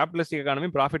எக்கானமியில். ஏன்னா கேபிட்டலிஸ்டிக் எக்கானமி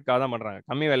ப்ராஃபிட்காக தான் பண்றாங்க,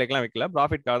 கம்மி விலைக்கெல்லாம் வைக்கல,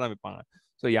 ப்ராஃபிட்காக தான் விற்பாங்க.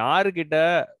 ஸோ யாருக்கிட்ட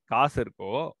காசு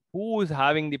இருக்கோ, who is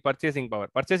having the purchasing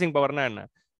power. Purchasing பவர்னா என்ன?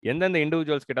 எந்தெந்த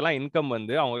இண்டிவிஜுவல்ஸ் கிட்டலாம் இன்கம்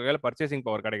வந்து அவங்க கையில் பர்ச்சேசிங்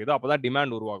பவர் கிடைக்குதோ அப்போதான்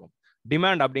டிமாண்ட் உருவாகும்.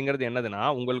 டிமாண்ட் அப்படிங்கிறது என்னதுன்னா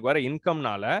உங்களுக்கு வர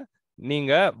இன்கம்னால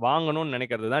நீங்க வாங்கணும்னு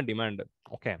நினைக்கிறது தான் டிமாண்ட்.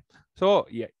 ஓகே, ஸோ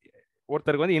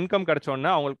ஒருத்தருக்கு வந்து இன்கம் கிடைச்சோன்னா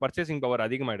அவங்களுக்கு பர்ச்சேசிங் பவர்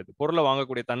அதிகமாயிடுது, பொருளை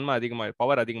வாங்கக்கூடிய தன்மை அதிகமாயிடுது,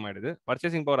 பவர் அதிகமாயிடுது.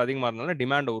 பர்ச்சேசிங் பவர் அதிகமாக இருந்தாலும்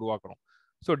டிமாண்டை உருவாக்குறோம்.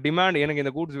 ஸோ டிமாண்ட், எனக்கு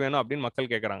இந்த கூட்ஸ் வேணும் அப்படின்னு மக்கள்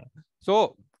கேட்குறாங்க. ஸோ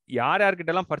யார்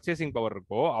யார்கிட்டலாம் பர்ச்சேசிங் பவர்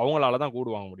இருக்கோ அவங்களால தான்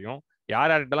கூடு வாங்க முடியும்.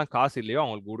 யார் யார்கிட்டலாம் காசு இல்லையோ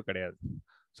அவங்களுக்கு கூடு கிடையாது.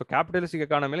 ஸோ கேபிட்டலிஸ்டிக்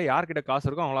எக்கானமியில் யார்கிட்ட காசு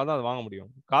இருக்கோ அவங்களால தான் அது வாங்க முடியும்,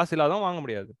 காசு இல்லாதவங்க வாங்க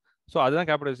முடியாது. ஸோ அதுதான்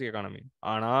கேபிட்டலிஸ்டிக் எக்கானமி.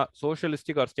 ஆனால்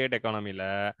சோஷியலிஸ்டிக் ஆர் ஸ்டேட் எக்கானமியில்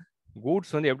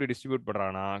கூட்ஸ் வந்து எப்படி டிஸ்ட்ரிபியூட்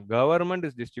பண்ணுறாங்கன்னா கவர்மெண்ட்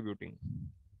இஸ் டிஸ்ட்ரிபியூட்டிங்.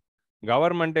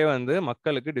 கவர்மெண்ட்டே வந்து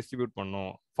மக்களுக்கு டிஸ்ட்ரிபியூட்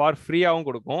பண்ணும், ஃபார் ஃப்ரீயாகவும்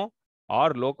கொடுக்கும்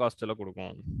ஆர் லோ காஸ்ட்டில்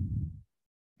கொடுக்கும்.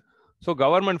 ஸோ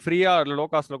கவர்மெண்ட் ஃப்ரீயா லோ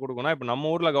காஸ்ட்ல கொடுக்கணும். இப்போ நம்ம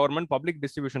ஊர்ல கவர்மெண்ட் பப்ளிக்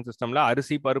டிஸ்ட்ரிபியூஷன் சிஸ்டம்ல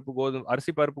அரிசி பருப்பு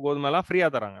கோதுமை எல்லாம் ஃப்ரீயா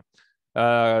தராங்க,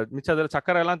 மிச்சதில்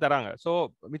சக்கரை எல்லாம் தராங்க. ஸோ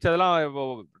மிச்சதெல்லாம் இப்போ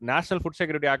நேஷனல் ஃபுட்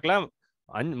செக்யூரிட்டி ஆக்ட்ல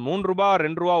 3 ரூபா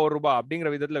 2 ரூபா 1 ரூபா அப்படிங்கிற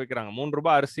விதத்தில் விற்கிறாங்க. 3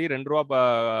 ரூபா அரிசி, 2 ரூபா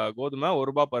கோதுமை, 1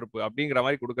 ரூபா பருப்பு அப்படிங்கிற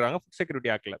மாதிரி கொடுக்குறாங்க ஃபுட்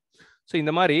செக்யூரிட்டி ஆக்ட்ல. ஸோ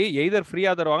இந்த மாதிரி எய்தர்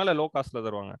ஃப்ரீயா தருவாங்க இல்லை லோ காஸ்ட்ல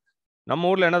தருவாங்க. நம்ம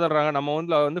ஊர்ல என்ன தர்றாங்க? நம்ம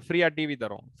ஊர்ல வந்து ஃப்ரீயா டிவி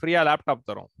தரோம், ஃப்ரீயா லேப்டாப்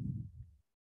தரோம்,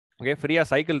 ஓகே, ஃப்ரீயா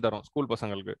சைக்கிள் தரோம் ஸ்கூல்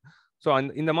பசங்களுக்கு. ஸோ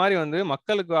இந்த மாதிரி வந்து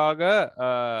மக்களுக்காக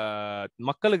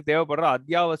மக்களுக்கு தேவைப்படுற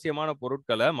அத்தியாவசியமான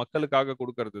பொருட்களை மக்களுக்காக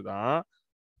கொடுக்கறது தான்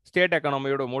ஸ்டேட்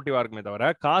எக்கானமியோட மோட்டிவா இருக்குமே தவிர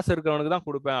காசு இருக்கிறவனுக்கு தான்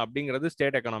கொடுப்பேன் அப்படிங்கிறது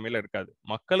ஸ்டேட் எக்கானமியில இருக்காது.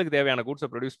 மக்களுக்கு தேவையான கூட்ஸை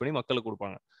ப்ரொடியூஸ் பண்ணி மக்களுக்கு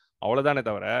கொடுப்பாங்க, அவ்வளவுதானே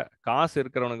தவிர காசு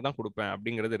இருக்கிறவனுக்கு தான் கொடுப்பேன்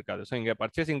அப்படிங்கிறது இருக்காது. ஸோ இங்க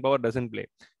பர்ச்சேசிங் பவர் டசன்ட் பிளே.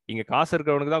 இங்க காசு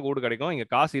இருக்கிறவனுக்கு தான் கூடு கிடைக்கும், இங்க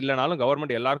காசு இல்லைனாலும்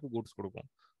கவர்மெண்ட் எல்லாருக்கும் கூட்ஸ் கொடுக்கும்.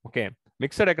 ஓகே,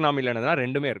 மிக்சட் எக்கனாமியில் என்னதுன்னா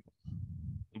ரெண்டுமே இருக்கும்,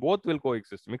 both will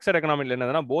coexist. மிக்சட் எக்கனாமியில்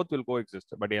என்னதுன்னா both will coexist.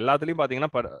 பட் எல்லாத்துலயும்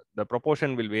பாத்தீங்கன்னா the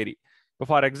proportion will vary. இப்போ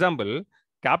ஃபார் எக்ஸாம்பிள்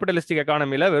கேபிட்டலிஸ்டிக்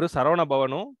எக்கானமியில வெறும் சரவண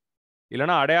பவனும்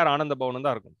இல்லைன்னா அடையார் ஆனந்த பவனும்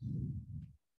தான் இருக்கும்.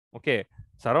 ஓகே,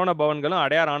 சரவண பவன்களும்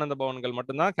அடையார் ஆனந்த பவன்கள்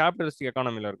மட்டும்தான் கேபிட்டலிஸ்டிக்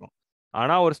எக்கானமியில இருக்கும்.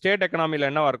 ஆனா ஒரு ஸ்டேட் எக்கனாமியில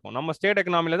என்னவா இருக்கும்? நம்ம ஸ்டேட்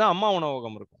எக்கனாமியில தான் அம்மா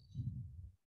உணவகம் இருக்கும்.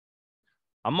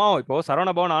 அம்மா இப்போ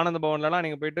சரவண பவன் ஆனந்த பவன்லாம்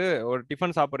நீங்க போயிட்டு ஒரு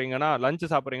டிஃபன் சாப்பிட்றீங்கன்னா, லஞ்ச்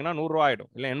சாப்பிட்றீங்கன்னா 100 ரூபா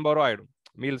ஆயிடும், இல்லை 80 ரூபா ஆயிடும்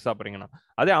மீல்ஸ் சாப்பிட்றீங்கன்னா.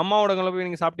 அதே அம்மா உணவகங்களை போய்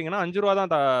நீங்க சாப்பிட்டீங்கன்னா 5 ரூபா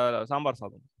தான் சாம்பார்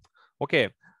சாதம். ஓகே,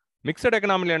 மிக்சட்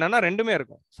எக்கனாமியில் என்னன்னா ரெண்டுமே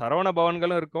இருக்கும், சரவண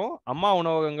பவன்களும் இருக்கும், அம்மா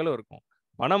உணவகங்களும் இருக்கும்.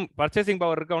 பணம் purchasing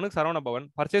power இருக்கவனுக்கு Saravana Pawan,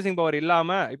 purchasing power இல்லாம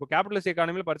இப்போ கேபிட்டலிஸ்ட்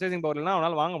எக்கானமியில் பர்ச்சேசிங் பவர் இல்லைன்னா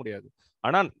அவனால வாங்க முடியாது.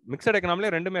 ஆனால் மிக்சட் எக்கனாமிலே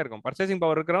ரெண்டுமே இருக்கும். பர்ச்சேசிங்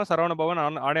பவர் இருக்கிறவன் சரவண பவன்,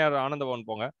 அடையார் ஆனந்த பவன்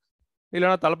போங்க,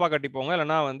 இல்லைன்னா தலப்பா கட்டி போங்க,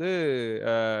 இல்லைன்னா வந்து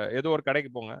ஏதோ ஒரு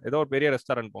கடைக்கு போங்க, ஏதோ ஒரு பெரிய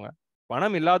ரெஸ்டாரண்ட் போங்க.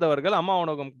 பணம் இல்லாதவர்கள் அம்மா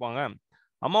உணவகம் போங்க.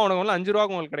 அம்மா உணவகம்ல 5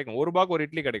 ரூபாய்க்கு உங்களுக்கு கிடைக்கும். 1 ரூபாய்க்கு ஒரு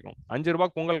இட்லி கிடைக்கும், 5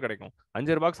 ரூபாய்க்கு பொங்கல் கிடைக்கும்,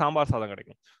 5 ரூபாய்க்கு சாம்பார் சாதம்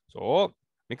கிடைக்கும். ஸோ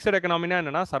மிக்சட் எக்கனாமினா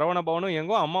என்னன்னா, சரவண பவனும்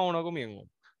இயங்கும், அம்மா உணவகம் இயங்கும்.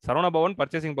 Saravana Pawan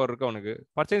purchasing power இருக்கவனுக்கு,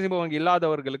 purchasing power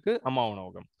இல்லாதவர்களுக்கு அம்மா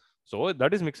உணவகம். So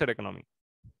that is mixed economy.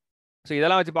 So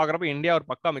இதெல்லாம் வச்சு பார்க்குறப்ப இந்தியா ஒரு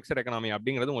பக்கா மிக்சட் எக்கனாமி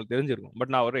அப்படிங்கிறது உங்களுக்கு தெரிஞ்சிருக்கும்.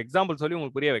 பட் நான் ஒரு எக்ஸாம்பிள் சொல்லி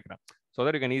உங்களுக்கு புரிய வைக்கிறேன். So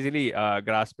that you can easily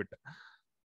grass it.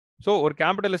 So ஒரு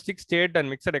capitalistic state and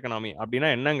mixed economy அப்படின்னா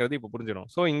என்னங்கிறது இப்போ புரிஞ்சிடும்.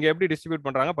 ஸோ இங்கே எப்படி டிஸ்ட்ரிபியூட்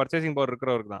பண்ணுறாங்க? பர்ச்சேசிங் பவர்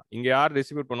இருக்கிறவருக்கு தான். இங்கே யார்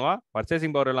டிஸ்ட்ரிபியூட் பண்ணுவா?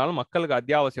 பர்ச்சேசிங் பவர் இல்லாலும் மக்களுக்கு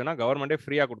அத்தியாவசியம்னா கவர்மெண்டே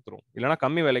ஃப்ரீயாக கொடுத்துரும், இல்லைனா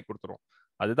கம்மி விலைக்கு கொடுத்துரும்.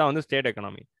 அதுதான் வந்து ஸ்டேட்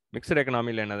எக்கனாமி. மிக்சட்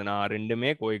எக்கனாமியில் என்னதுன்னா ரெண்டுமே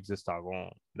கோ எக்ஸிஸ்ட் ஆகும்.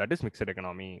 That is mixed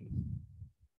economy.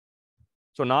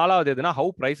 So நாலாவது எதுனா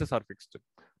how prices R fixed.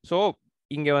 So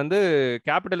இங்கே வந்து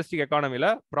கேபிட்டலிஸ்டிக் எக்கானமியில்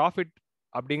ப்ராஃபிட்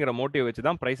அப்படிங்கிற மோட்டிவ் வச்சு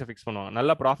தான் ப்ரைஸை ஃபிக்ஸ் பண்ணுவாங்க.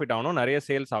 நல்ல ப்ராஃபிட் ஆகணும், நிறைய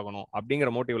சேல்ஸ் ஆகணும் அப்படிங்கிற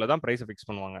மோட்டிவ்ல தான் ப்ரைஸை ஃபிக்ஸ்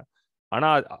பண்ணுவாங்க.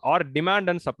 ஆனால் R demand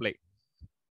and supply,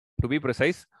 to be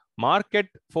precise,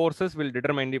 market forces will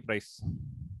determine the price.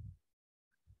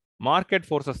 Market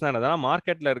forces தான் என்னதுன்னா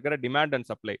மார்க்கெட்ல இருக்கிற டிமாண்ட் அண்ட்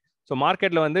சப்ளை. ஸோ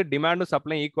மார்க்கெட்ல வந்து டிமாண்டும்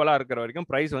சப்ளை ஈக்குவலா இருக்கிற வரைக்கும்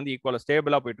ப்ரைஸ் வந்து ஈக்குவலா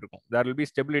ஸ்டேபிளா போயிட்டு இருக்கும். There will be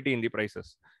stability in the prices.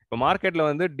 இப்போ மார்க்கெட்ல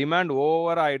வந்து டிமாண்ட்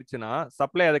ஓவர் ஆயிடுச்சுன்னா,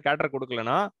 சப்ளை அதை கேட்டர்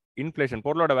கொடுக்கலன்னா இன்ஃபிளேஷன்,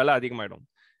 பொருளோட விலை அதிகமாயிடும்.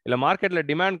 இல்லை மார்க்கெட்ல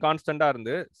டிமாண்ட் கான்ஸ்டன்டா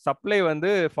இருந்து சப்ளை வந்து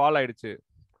ஃபால் ஆயிடுச்சு,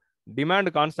 டிமாண்ட்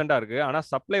கான்ஸ்டன்டா இருக்கு ஆனால்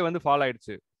சப்ளை வந்து ஃபால்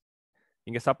ஆயிடுச்சு.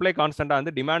 இங்க சப்ளை கான்ஸ்டன்டா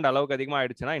வந்து டிமாண்ட் அளவுக்கு அதிகமாக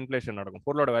ஆயிடுச்சுன்னா இன்ஃபிளேஷன் நடக்கும்,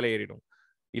 பொருளோட விலை ஏறிடும்.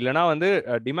 இல்லைனா வந்து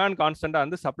டிமாண்ட் கான்ஸ்டன்டா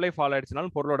வந்து சப்ளை ஃபால்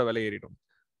ஆயிடுச்சுனாலும் பொருளோட விலை ஏறிடும்.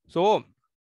 ஸோ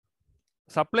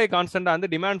சப்ளை கான்ஸ்டன்டா வந்து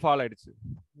டிமாண்ட் ஃபால் ஆயிடுச்சு,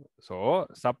 ஸோ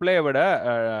சப்ளையை விட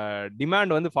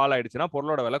டிமாண்ட் வந்து ஃபால் ஆயிடுச்சுன்னா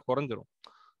பொருளோட விலை குறைஞ்சிரும்.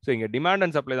 ஸோ இங்கே டிமாண்ட்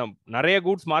அண்ட் சப்ளை தான். நிறைய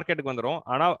கூட்ஸ் மார்க்கெட்டுக்கு வந்துடும்,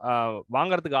 ஆனால்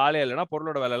வாங்குறதுக்கு ஆளே இல்லைன்னா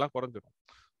பொருளோட விலையெல்லாம் குறைஞ்சிரும்.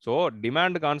 ஸோ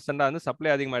டிமாண்ட் கான்ஸ்டன்டா வந்து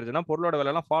சப்ளை அதிகமாகிடுச்சுன்னா பொருளோட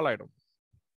விலையெல்லாம் ஃபால் ஆகிடும்.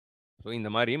 ஸோ இந்த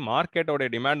மாதிரி மார்க்கெட்டோட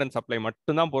டிமாண்ட் அண்ட் சப்ளை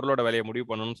மட்டும்தான் பொருளோட விலையை முடிவு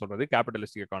பண்ணணும்னு சொல்றது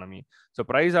capitalistic economy. So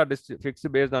price R fixed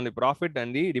based on the profit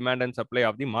and the demand and supply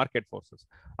of the market forces.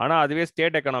 ஆனால் அதுவே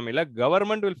state எக்கானமியில்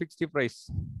government will fix the price.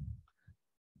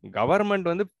 Government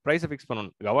வந்து ப்ரைஸை ஃபிக்ஸ்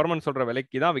பண்ணணும், கவர்மெண்ட் சொல்ற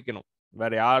விலைக்கு தான் விற்கணும்,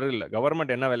 வேற யாரும் இல்லை.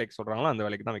 கவர்மெண்ட் என்ன விலைக்கு சொல்றாங்களோ அந்த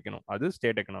விலைக்கு தான் விற்கணும். அது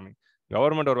ஸ்டேட் எக்கனாமி.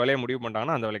 கவர்மெண்ட் ஒரு விலையை முடிவு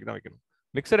பண்ணிட்டாங்கன்னா அந்த விலைக்கு தான் விற்கணும்.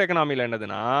 மிக்சட் எக்கனாமியில்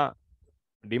என்னதுன்னா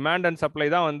டிமாண்ட் அண்ட் சப்ளை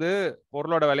தான் வந்து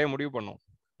பொருளோட விலையை முடிவு பண்ணும்,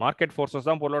 மார்க்கெட் ஃபோர்ஸஸ்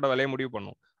தான் பொருளோட விலையை முடிவு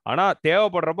பண்ணும். ஆனால்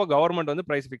தேவைப்படுறப்போ கவர்மெண்ட் வந்து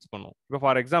ப்ரைஸ் ஃபிக்ஸ் பண்ணும். இப்போ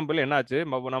ஃபார் எக்ஸாம்பிள் என்னாச்சு,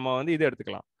 நம்ம வந்து இது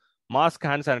எடுத்துக்கலாம், மாஸ்க்,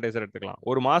 ஹேண்ட் சானிடைசர் எடுத்துக்கலாம்.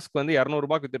 ஒரு மாஸ்க் வந்து 200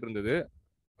 ரூபாய்க்கு வித்துட்டு இருந்தது,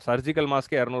 சர்ஜிக்கல்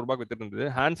மாஸ்க்கு 200 ரூபாய்க்கு வித்துட்டு இருந்தது,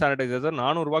 ஹேண்ட் சானிடைசர்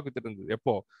 400 ரூபாய்க்கு வித்துட்டு இருந்தது.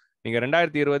 எப்போ நீங்க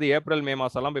 2020 ஏப்ரல் மே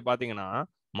மாசம் எல்லாம் போய் பாத்தீங்கன்னா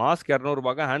மாஸ்க் 200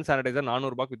 ரூபாய்க்கு, ஹேண்ட் சானிடைசர்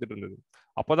 400 ரூபாய்க்கு வித்துட்டு இருந்தது.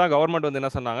 அப்போதான் கவர்மெண்ட் வந்து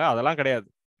என்ன சொன்னாங்க, அதெல்லாம் கிடையாது.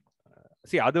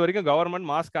 அது வரைக்கும் government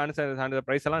mask, hand sanitiser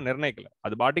price எல்லாம் நிர்ணயிக்கல,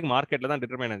 அது பாட்டிக்கு மார்க்கெட்ல தான்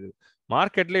டிட்டர்மைன் ஆகுது.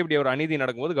 மார்க்கெட்ல இப்படி ஒரு அநீதி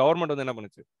நடக்கும்போது கவர்மெண்ட் வந்து என்ன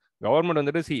பண்ணுச்சு, கவர்மெண்ட்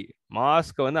வந்துட்டு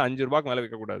மாஸ்க் வந்து 5 ரூபாய்க்கு மேல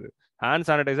விற்கக்கூடாது, ஹேண்ட்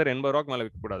சானிடைசர் 80 ரூபாய்க்கு மேல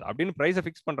விற்கக்கூடாது அப்படின்னு பிரைஸை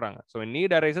ஃபிக்ஸ் பண்றாங்க. So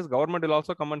NEET arises, government will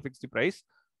also come and fix the price.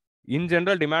 In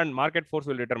general demand market force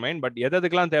will determine. But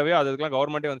எதுக்கெல்லாம் தேவையோ அதுக்கெல்லாம்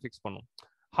கவர்மெண்ட்டே வந்து ஃபிக்ஸ் பண்ணும்.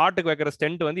 ஹார்ட்டுக்கு வைக்கிற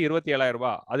ஸ்டென்ட் வந்து 27,000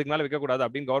 ரூபாய், அதுக்கு மேலே விற்கக்கூடாது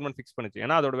அப்படின்னு கவர்மெண்ட் ஃபிக்ஸ் பண்ணுச்சு.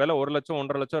 ஏன்னா அதோட விலை 1 லட்சம்,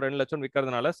 1.5 லட்சம், 2 லட்சம்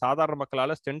விற்கிறதுனால சாதாரண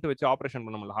மக்களால ஸ்டென்ட் வச்சு ஆப்ரேஷன்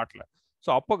பண்ண முடியல ஹார்ட்ல.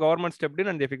 ஸோ அப்போ government stepped in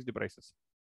and they fix the prices.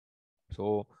 So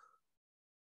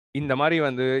இந்த மாதிரி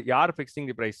வந்து யார் ஃபிக்ஸிங்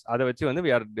தி பிரைஸ், அதை வச்சு வந்து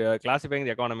we are classifying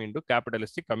the economy into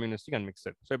capitalistic, communistic and mixed.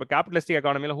 So இப்போ capitalistic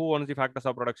economy who owns the factors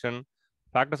of production?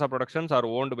 Factors of productions are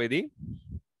owned by the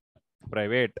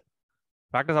private.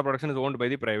 Factors of production is owned by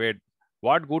the private.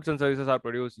 What goods and services are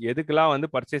produced? எதுக்கெல்லாம் வந்து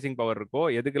purchasing power இருக்கோ,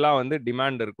 எதுக்கெல்லாம் வந்து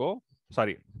demand இருக்கோ,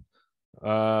 sorry,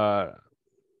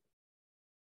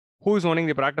 who is owning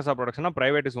the practice of production?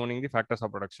 Private is owning the factors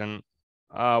of production.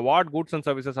 What goods and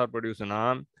services are produced?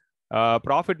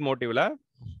 Profit மோட்டிவ்ல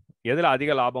எதில்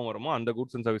அதிக லாபம் வருமோ அந்த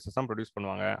கூட்ஸ் அண்ட் சர்வீசஸ் தான் ப்ரொடியூஸ்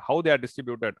பண்ணுவாங்க. ஹவு தே ஆர்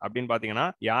டிஸ்ட்ரிபியூட்டட் அப்படின்னு பார்த்தீங்கன்னா,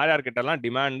 யார்கிட்டலாம்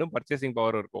டிமாண்டும் பர்ச்சேசிங்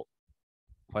பவர் இருக்கோ,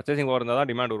 பர்ச்சேசிங் பவர் இருந்தால் தான்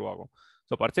டிமாண்ட் உருவாகும்.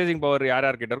 ஸோ பர்ச்சேசிங் பவர்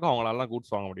யார்கிட்ட இருக்கோ அவங்களால தான்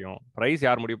கூட்ஸ் வாங்க முடியும். ப்ரைஸ்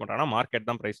யார் முடிவு பண்ணுறாங்கன்னா மார்க்கெட்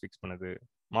தான் ப்ரைஸ் ஃபிக்ஸ் பண்ணுது,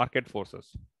 மார்க்கெட் ஃபோர்ஸஸ்.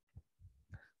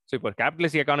 ஸோ இப்போ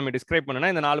கேபிட்டலிஸ்டிக் எக்கானமி டிஸ்கிரைப்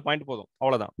பண்ணுனா இந்த 4 பாயிண்ட் போதும்,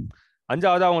 அவ்வளோதான்.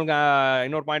 அஞ்சாவது அவங்களுக்கு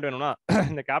இன்னொரு பாயிண்ட் வேணும்னா,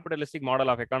 இந்த கேபிட்டலிஸ்டிக்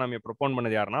மாடல் ஆஃப் எக்கானமியை ப்ரொபோன்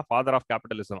பண்ணது யாருன்னா ஃபாதர் ஆஃப்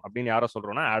கேபிட்டலிசம் அப்படின்னு யாரை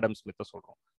சொல்றோம்னா ஆடம் ஸ்மித்தை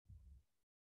சொல்றோம்.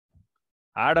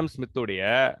 ஆடம் ஸ்மித்துடைய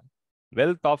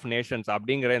வெல்த் ஆஃப் நேஷன்ஸ்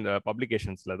அப்படிங்கிற இந்த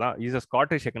பப்ளிகேஷன்ஸ்ல தான், இஸ் அ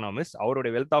ஸ்காட்டிஷ் எக்கனாமிஸ்ட்,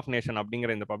 அவருடைய வெல்த் ஆஃப் நேஷன்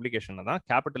அப்படிங்கிற இந்த பப்ளிகேஷன்ல தான்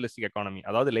கேபிட்டலிஸ்டிக் எக்கானமி,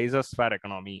 அதாவது லேசர் ஸ்பேர்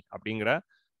எக்கானமி அப்படிங்கிற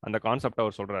அந்த கான்செப்ட்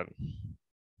அவர் சொல்றாரு.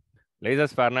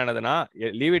 லேசர் ஸ்பேர்னா என்னதுன்னா,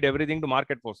 leave it every thing to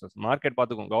market forces, market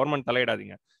பார்த்துக்கும், கவர்மெண்ட்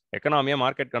தலையிடாதீங்க, எக்கனாமியா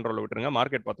மார்க்கெட் கண்ட்ரோல் விட்டுருங்க,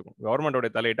 மார்க்கெட் பார்த்துக்கும், கவர்மெண்டோட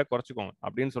தலையிட்ட குறைச்சிக்கோங்க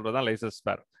அப்படின்னு சொல்றதான் laser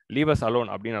spare. Leave as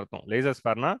alone அப்படின்னு அர்த்தம். Laser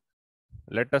ஸ்பேர்னா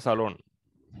let us alone,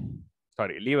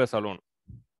 sorry leave as alone.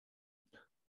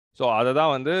 So அதை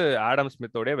தான் வந்து ஆடம்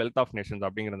ஸ்மித்தோடைய வெல்த் ஆஃப் நேஷன்ஸ்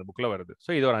அப்படிங்கிற அந்த புக்கில் வருது. ஸோ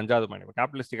இது ஒரு 5வது பாயிண்ட்.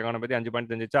 கேபிட்டலிஸ்டிக் எக்கானமி பற்றி 5 பாயிண்ட்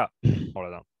தெரிஞ்சிச்சா,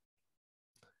 அவ்வளோதான்.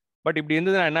 பட் இப்படி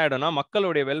இருந்ததுன்னா என்ன ஆயிடும்னா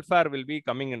மக்களுடைய welfare will be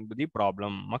coming in the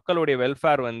problem. மக்களுடைய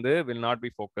வெல்ஃபேர் வந்து வில் நாட்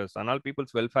பி ஃபோக்கஸ். அதனால்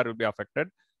peoples welfare will be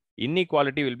affected.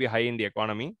 Inequality will be high in the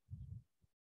economy.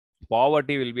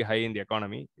 Poverty will be high in the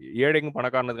economy. ஏழைக்கும்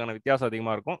பணக்காரனுக்கான வித்தியாசம்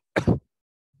அதிகமாக இருக்கும்.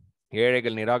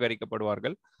 ஏழைகள்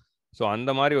நிராகரிக்கப்படுவார்கள். So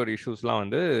அந்த மாதிரி ஒரு இஷ்யூஸ்லாம்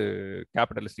வந்து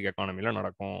கேபிட்டலிஸ்டிக் எக்கானமியில்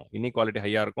நடக்கும். இன்இக்வாலிட்டி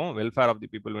ஹையாக இருக்கும். Welfare of the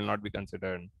people will not be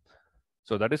considered.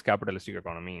 So that is capitalistic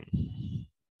economy.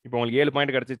 இப்போ உங்களுக்கு 7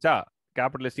 பாயிண்ட் கிடைச்சிச்சா?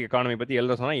 கேபிட்டலிஸ்டிக் எக்கானமி பற்றி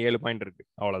எழுத சொன்னால் 7 பாயிண்ட் இருக்கு.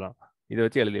 அவ்வளோதான். இதை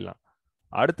வச்சு எழுதிடலாம்.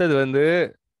 அடுத்தது வந்து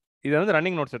இதை வந்து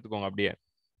ரன்னிங் நோட்ஸ் எடுத்துக்கோங்க அப்படியே.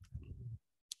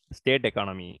 State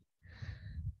economy.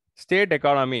 ஸ்டேட்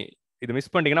எக்கானமி இது மிஸ்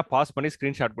பண்ணிட்டீங்கன்னா பாஸ் பண்ணி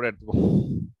ஸ்க்ரீன்ஷாட் கூட எடுத்துக்கோங்க.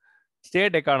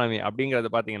 ஸ்டேட் எக்கானமி அப்படிங்கிறது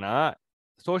பார்த்தீங்கன்னா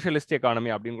சோஷியலிஸ்ட் எக்கானமி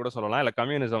அப்படின்னு கூட சொல்லலாம், இல்லை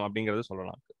கம்யூனிசம் அப்படிங்கிறது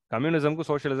சொல்லலாம். கம்யூனிசம்க்கு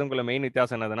சோஷியலிசம்குள்ள மெயின்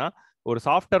வித்தியாசம் என்னதுன்னா, ஒரு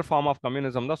சாஃப்ட்வேர் ஃபார்ம் ஆஃப்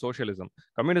கம்யூனிசம் தான் சோஷியலிசம்.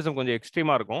 கம்யூனிசம் கொஞ்சம்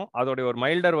எக்ஸ்ட்ரீமா இருக்கும். அதோடைய ஒரு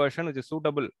milder version which is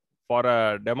suitable for a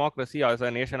democracy as a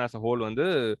nation as a whole வந்து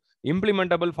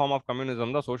இம்ப்ளிமெண்டபிள் ஃபார்ம் ஆஃப்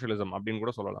கம்யூனிசம் தான் சோஷியலிசம் அப்படின்னு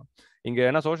கூட சொல்லலாம். இங்க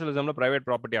ஏன்னா சோஷியலிசம்ல பிரைவேட்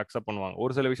ப்ராப்பர்ட்டி அக்செப்ட் பண்ணுவாங்க,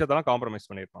 ஒரு சில விஷயத்தெல்லாம் காம்ப்ரமைஸ்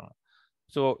பண்ணியிருப்பாங்க.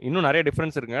 ஸோ இன்னும் நிறைய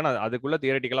டிஃபரன்ஸ் இருக்குங்க, நான் அதுக்குள்ள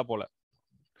தியரட்டிக்கலா போல.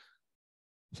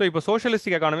 So, இப்போ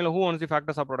socialistic economy who owns the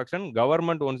factors of production?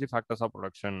 Government owns the factors of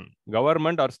production.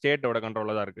 Government or state ஓட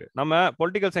கண்ட்ரோல்ல தான் இருக்கு. நம்ம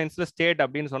பொலிட்டிக்கல் சயின்ஸ்ல ஸ்டேட்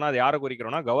அப்படின்னு சொன்னா அது யாரை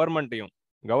குறிக்கிறோம்னா கவர்மெண்ட்டையும்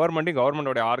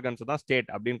கவர்மெண்டோட ஆர்கன்ஸ் தான் ஸ்டேட்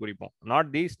அப்படின்னு குறிப்போம்.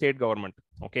 Not the state government.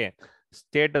 Okay,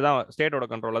 ஸ்டேட்டோட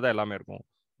கண்ட்ரோல்ல தான் எல்லாமே இருக்கும்.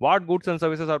 What goods and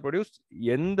services R produce?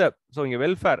 So இங்கே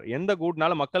வெல்ஃபேர், எந்த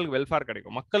குட்னால மக்களுக்கு வெல்ஃபேர்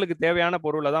கிடைக்கும், மக்களுக்கு தேவையான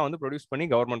பொருளை தான் வந்து ப்ரொடியூஸ் பண்ணி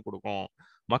கவர்மெண்ட் கொடுக்கும்.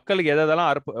 மக்களுக்கு எதெல்லாம்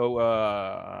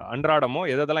அன்றாடமோ,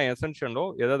 எதெல்லாம் எசென்ஷியலோ,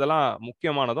 எதெல்லாம்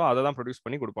முக்கியமானதோ அதை தான் ப்ரொடியூஸ்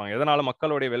பண்ணி கொடுப்பாங்க. எதனால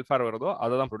மக்களுடைய வெல்ஃபேர் வருதோ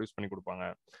அதை தான் ப்ரொடியூஸ் பண்ணி கொடுப்பாங்க.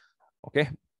 Okay,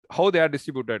 how they are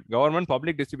distributed? Government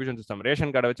public distribution system,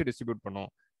 ration கார்டை வச்சு டிஸ்ட்ரிபியூட் பண்ணும்,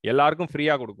 எல்லாருக்கும்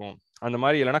ஃப்ரீயா கொடுக்கும், அந்த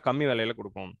மாதிரி இல்லைன்னா கம்மி விலையில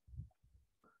கொடுக்கும்.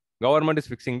 Government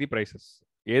is fixing the prices,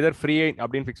 either free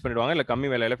அப்படின்னு ஃபிக்ஸ் பண்ணிடுவாங்க, இல்லை கம்மி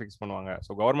விலையில ஃபிக்ஸ் பண்ணுவாங்க.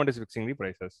 So government is fixing the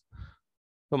prices.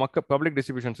 So public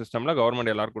distribution சிஸ்டம்ல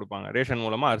கவர்மெண்ட் எல்லாரும் கொடுப்பாங்க, ரேஷன்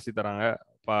மூலமா அரிசி தராங்க,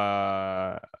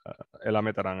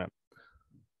 எல்லாமே தராங்க.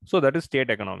 So that is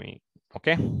state economy.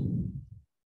 Okay,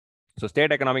 so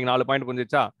state economic 4 point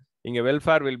புரிஞ்சிச்சா? இங்க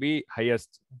welfare will be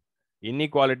highest,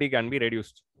 inequality can be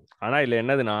reduced. ஆனா இல்ல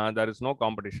என்னதுன்னா தேர் இஸ் நோ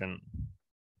காம்படிஷன்.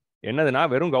 என்னதுன்னா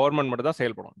வெறும் கவர்மெண்ட் மட்டும் தான்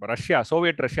செயல்படும். இப்போ ரஷ்யா,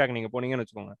 சோவியட் ரஷ்யாக்கு நீங்க போனீங்கன்னு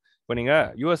வச்சுக்கோங்க. இப்போ நீங்க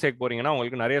யூஎஸ்ஏக்கு போறீங்கன்னா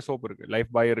உங்களுக்கு நிறைய சோப் இருக்கு, லைஃப்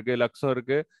பாய் இருக்கு, லக்ஸும்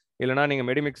இருக்கு, இல்லைனா நீங்க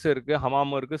மெடிமிக்ஸ் இருக்கு,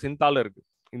 ஹமாமும் இருக்கு, சிந்தாலும் இருக்கு,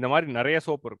 இந்த மாதிரி நிறைய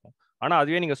சோப் இருக்கும். ஆனா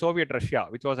அதுவே நீங்க Soviet Russia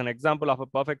which was an example of a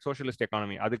perfect socialist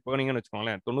economy, அதுக்கு போனீங்கன்னு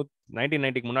வச்சுக்கோங்களேன்,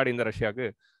 1990க்கு முன்னாடி இந்த ரஷ்யாவுக்கு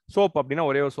சோப் அப்படின்னா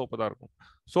ஒரே ஒரு சோப்பு தான் இருக்கும்.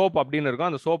 சோப் அப்படின்னு இருக்கும்,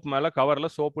 அந்த சோப் மேல கவர்ல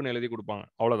சோப்புன்னு எழுதி கொடுப்பாங்க,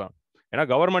 அவ்வளவுதான். ஏன்னா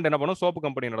கவர்மெண்ட் என்ன பண்ணும், சோப்பு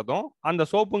கம்பெனி நடத்தும், அந்த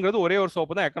சோப்புங்கிறது ஒரே ஒரு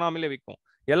சோப்பு தான் எக்கனாமிலே விற்கும்,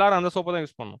 எல்லாரும் அந்த சோப்பை தான்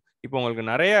யூஸ் பண்ணும். இப்போ உங்களுக்கு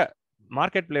நிறைய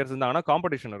மார்க்கெட் பிளேயர்ஸ் இருந்தாங்கன்னா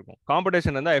காம்படிஷன் இருக்கும்,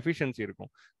 காம்படிஷன் இருந்தால் எஃபிஷியன்சி இருக்கும்.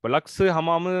 இப்போ லக்ஸ்,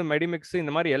 ஹமாமு, மெடிமிக்ஸ்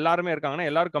இந்த மாதிரி எல்லாருமே இருக்காங்கன்னா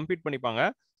எல்லாரும் கம்பீட் பண்ணிப்பாங்க.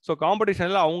 ஸோ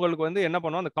காம்படிஷன்ல அவங்களுக்கு வந்து என்ன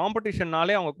பண்ணுவோம், அந்த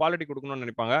காம்படிஷன்னாலே அவங்க குவாலிட்டி கொடுக்கணும்னு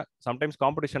நினைப்பாங்க. சம்டைம்ஸ்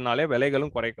காம்படிஷன்னாலே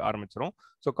விலைகளும் குறைக்க ஆரம்பிச்சிடும்.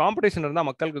 ஸோ காம்படிஷன் இருந்தால்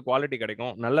மக்களுக்கு குவாலிட்டி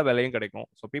கிடைக்கும், நல்ல விலையும் கிடைக்கும்.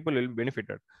 So people will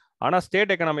benefited. ஆனால்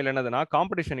ஸ்டேட் எக்கனாமியில் என்னதுன்னா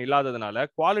காம்படிஷன் இல்லாததுனால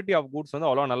குவாலிட்டி ஆஃப் குட்ஸ் வந்து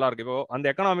அவ்வளோ நல்லா இருக்கு. இப்போ அந்த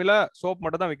எக்கனாமியில் சோப்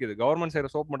மட்டும் தான் விற்குது, கவர்மெண்ட்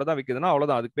செய்கிற சோப் மட்டும் தான் விற்குதுன்னா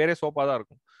அவ்வளோதான், அதுக்கு பேரே சோப்பாக தான்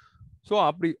இருக்கும். ஸோ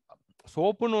அப்படி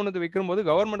சோப்புன்னு ஒன்று விற்கும் போது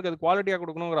கவர்மெண்ட்டுக்கு அது குவாலிட்டியாக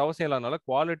கொடுக்கணுங்கிற அவசியம் இல்லாதனால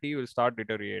குவாலிட்டி வில் ஸ்டார்ட்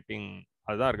டிட்டோரியேட்டிங்.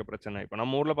 அதுதான் இருக்க பிரச்சனை. இப்போ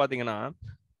நம்ம ஊரில் பார்த்தீங்கன்னா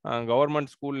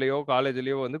கவர்மெண்ட் ஸ்கூல்லையோ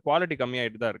காலேஜ்லேயோ வந்து குவாலிட்டி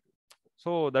கம்மியாயிட்டு தான் இருக்கு.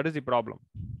 So that is the problem.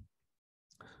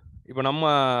 இப்போ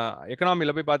நம்ம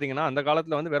எக்கனாமியில் போய் பார்த்தீங்கன்னா அந்த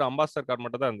காலத்தில் வந்து வேறு அம்பாஸ்டர் கார்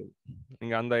மட்டும் தான் இருந்தது.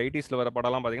 நீங்கள் அந்த 80s வர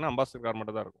படம்லாம் பார்த்தீங்கன்னா அம்பாஸ்டர் கார்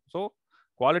மட்டும் தான் இருக்கும். So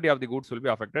quality of the goods will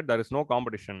be affected, there is no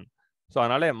competition. So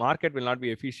அதனால market will not be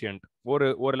efficient.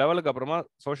 ஒரு லெவலுக்கு அப்புறமா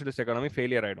சோஷியலிஸ்ட் எக்கானமி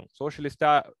ஃபெயிலியர் ஆகிடும். சோஷியலிஸ்டா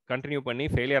கண்டினியூ பண்ணி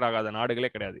ஃபெயிலியர் ஆகாத நாடுகளே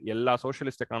கிடையாது. எல்லா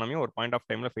சோஷியலிஸ்ட் எக்கானமியும் ஒரு பாயிண்ட் ஆஃப்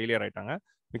டைம்ல ஃபெயிலியர் ஆயிட்டாங்க,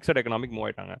 மிக்சட் எக்கனாமிக் மூவ்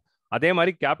ஆயிட்டாங்க. அதே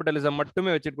மாதிரி கேபிட்டலிசம்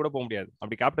மட்டுமே வச்சுட்டு கூட போக முடியாது.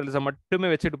 அப்படி கேபிட்டலிசம் மட்டுமே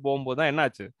வச்சுட்டு போகும்போது தான் என்ன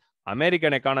ஆச்சு,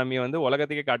 அமெரிக்கன் எக்கானமி வந்து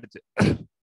உலகத்துக்கே காட்டுச்சு.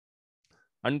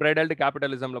 அன்பிரைடல்டு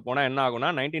கேபிட்டலிசம்ல போனா என்ன ஆகும்னா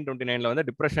 1929ல வந்து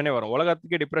டிப்ரெஷனே வரும்.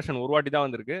 உலகத்துக்கே டிப்ரெஷன் ஒரு வாட்டி தான்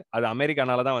வந்திருக்கு, அது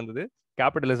அமெரிக்கானால தான் வந்தது,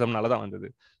 கேபிட்டலிசம்னால தான் வந்தது.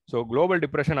 ஸோ குளோபல்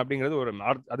டிப்ரெஷன் அப்படிங்கிறது ஒரு,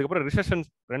 அதுக்கப்புறம் ரிசெஷன்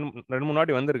ரெண்டு மூணு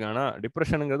வாட்டி வந்திருக்கு, ஆனால்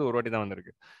டிப்ரெஷனுங்கிறது ஒரு வாட்டி தான்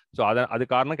வந்திருக்கு. ஸோ அது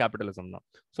காரணம் கேபிட்டலிசம் தான்.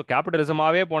 ஸோ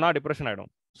கேபிட்டலிசமாவே போனால் டிப்ரெஷன்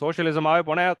ஆகிடும், சோஷியலிசமாவே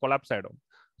போனால் கொலாப்ஸ் ஆகிடும்.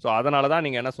 ஸோ அதனால தான்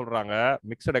நீங்கள் என்ன சொல்கிறாங்க,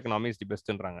 மிக்சட் எக்கனாமி இஸ் தி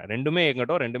பெஸ்ட்ன்றாங்க. ரெண்டுமே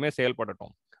எங்கட்டும், ரெண்டுமே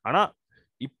செயல்படட்டும். ஆனால்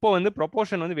இப்போ வந்து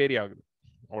ப்ரொபோர்ஷன் வந்து வேரி ஆகுது,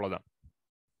 அவ்வளோதான்.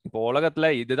 இப்போ உலகத்துல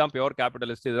இதுதான் பியோர்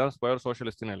கேபிட்டலிஸ்ட், இதுதான் பியோர்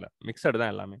சோஷியலிஸ்ட்னு இல்லை, மிக்சட்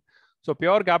தான் எல்லாமே. ஸோ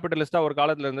பியோர் கேபிட்டலிஸ்டா ஒரு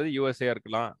காலத்துல இருந்தது யூஎஸ்ஏ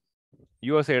இருக்கலாம்,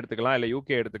 யூஎஸ்ஏ எடுத்துக்கலாம், இல்லை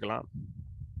யூகே எடுத்துக்கலாம்.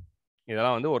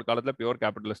 இதெல்லாம் வந்து ஒரு காலத்துல பியோர்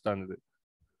கேபிட்டலிஸ்டா இருந்தது.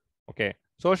 ஓகே,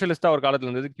 சோஷியலிஸ்டா ஒரு காலத்துல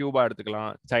இருந்தது கியூபா எடுத்துக்கலாம்,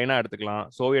 சைனா எடுத்துக்கலாம்,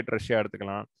 சோவியட் ரஷ்யா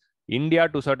எடுத்துக்கலாம், India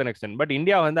to certain extent. But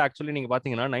India வந்து ஆக்சுவலி நீங்க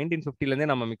பாத்தீங்கன்னா 1950ல இருந்தே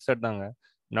நம்ம மிக்சட் தாங்க.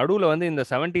 நடுவில் வந்து இந்த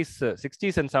 70s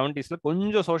 60s அண்ட் 70sல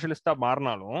கொஞ்சம் சோஷியலிஸ்டாக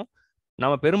மாறினாலும்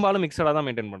நம்ம பெரும்பாலும் மிக்சடாக தான்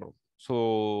மெயின்டைன் பண்ணுறோம். So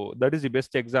that is the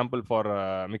best example for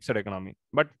mixed economy.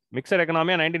 But mixed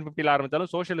எக்கனாமியா 1950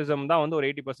 ஆரம்பித்தாலும் சோஷியலிசம் தான் வந்து ஒரு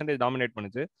 80% டாமினேட்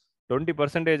பண்ணுச்சு.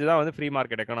 20% தான் வந்து ஃப்ரீ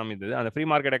மார்க்கெட் எக்கனாமி இருந்தது. அந்த ஃப்ரீ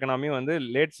மார்க்கெட் எக்கனாமி வந்து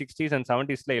லேட் 60s அண்ட்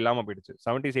 70sல இல்லாமல் போயிடுச்சு.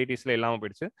 70s 80sல இல்லாமல்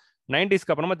போயிடுச்சு.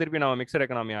 90ஸ்க்கு அப்புறமா திருப்பி நம்ம மிக்சட்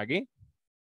எக்கனாமி ஆகி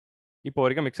இப்போ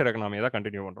வரைக்கும் மிக்சட் எக்கனாமியை தான்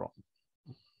கண்டினியூ பண்ணுறோம்.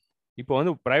 இப்போ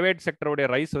வந்து பிரைவேட் செக்டருடைய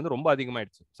ரைஸ் வந்து ரொம்ப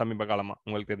அதிகமாயிடுச்சு சமீப காலமாக,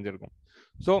 உங்களுக்கு தெரிஞ்சிருக்கும்.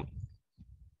 So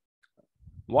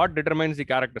what determines the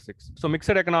characteristics? So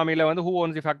mixed எக்கனாமியில் வந்து who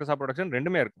ones the factors of production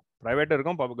ரெண்டுமே இருக்கும். ப்ரைவேட்டும்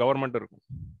இருக்கும், கவர்மெண்ட் இருக்கும்.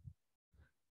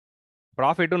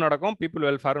 ப்ராஃபிட்டும் நடக்கும், பீப்புள்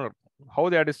வெல்ஃபேரும் இருக்கும். How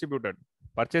they are distributed?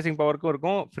 Purchasing பவருக்கும்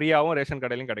இருக்கும், ஃப்ரீயாகவும் ரேஷன்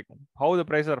கடையிலும் கிடைக்கும். How the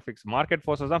price R fix? Market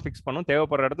forces தான் ஃபிக்ஸ் பண்ணும்,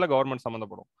 தேவைப்படுற இடத்துல கவர்மெண்ட்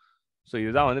சம்மந்தப்படும். ஸோ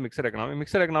இதுதான் வந்து மிக்சட் எக்கனாமி.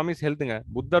 Mixed economics ஹெல்த்துங்க.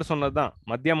 புத்தர் சொன்னது தான்,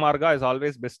 மத்திய மார்கா is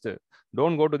always best,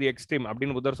 don't go to the extreme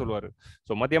அப்படின்னு புத்தர் சொல்லுவார்.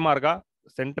 ஸோ மத்திய மார்கா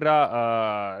சென்ட்ரா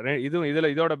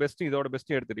இதோட பெஸ்ட்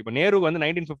எடுத்துட்டு இப்போ நேரு வந்து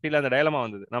 1950ல அந்த டயலமா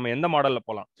வந்தது, நம்ம எந்த மாடல்ல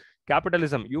போகலாம்.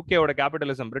 கேபிட்டலிசம், யூகேவோட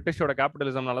கேபிட்டலிசம், பிரிட்டிஷோட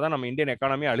கேபிட்டலிசம்னால தான் நம்ம இந்தியன்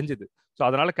எக்கானமி அழிஞ்சுது. ஸோ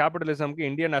அதனால கேபிட்டலிசம்க்கு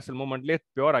இந்தியன் நேஷனல் மூவ்மெண்ட்லேயே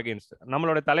பியோர் அகேன்ஸ்ட்.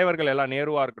 நம்மளோட தலைவர்கள் எல்லாம்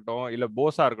நேருவா இருக்கட்டும், இல்லை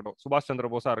போஸா இருக்கட்டும், சுபாஷ் சந்திர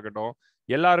போஸா இருக்கட்டும்,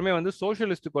 எல்லாருமே வந்து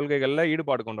சோஷியலிஸ்ட் கொள்கைகளில்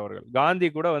ஈடுபாடு கொண்டவர்கள். காந்தி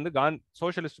கூட வந்து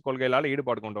சோஷியலிஸ்ட் கொள்கைகளால்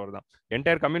ஈடுபாடு கொண்டவர் தான்.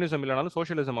 என்டையர் கம்யூனிசம் இல்லைனாலும்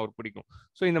சோஷியலிசம் அவருக்கு பிடிக்கும்.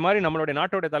 ஸோ இந்த மாதிரி நம்மளுடைய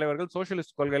நாட்டோட தலைவர்கள்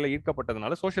சோஷியலிஸ்ட் கொள்கையில்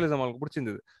ஈர்க்கப்பட்டதுனால சோஷியலிசம் அவங்களுக்கு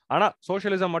பிடிச்சிருந்தது. ஆனால்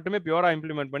சோஷியலிசம் மட்டுமே பியூரா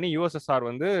இம்ப்ளிமெண்ட் பண்ணி யூஎஸ்எஸ்ஆர்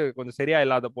வந்து கொஞ்சம் சரியா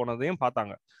இல்லாத போனதையும்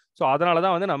பார்த்தாங்க. ஸோ அதனால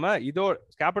தான் வந்து நம்ம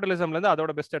கேபிட்டலிசம்லேருந்து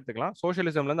அதோட பெஸ்ட் எடுத்துக்கலாம்,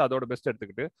 சோஷியலிசம்லேருந்து அதோட பெஸ்ட்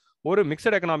எடுத்துக்கிட்டு ஒரு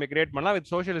மிக்சட் எக்கனாமி கிரியேட் பண்ணலாம் வித்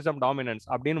சோஷியலிசம் டாமினன்ஸ்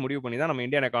அப்படின்னு முடிவு பண்ணி தான் நம்ம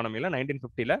இந்தியன் எக்கானமியில்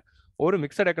 1950ல ஒரு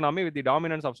mixed economy with the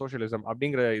dominance of socialism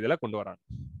அப்படிங்கிற இதில் கொண்டு வராங்க.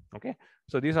 Okay,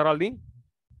 so these are all the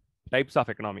types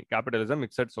of economy: capitalism,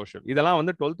 mixed, social. இதெல்லாம்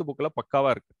வந்து 12th புக்கில்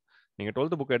பக்காவாக இருக்கு. நீங்கள்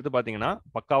 12th புக் எடுத்து பார்த்தீங்கன்னா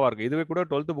பக்காவாக இருக்கு. இதுவே கூட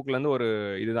 12th புக்லேருந்து ஒரு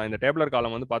இதுதான், இந்த டேபிளர்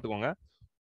காலம் வந்து பார்த்துக்கோங்க.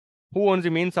 Who owns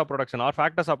the means of production or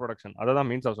factors of production? அதான்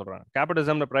மீன்ஸ் ஆஃப் சொல்றாங்க.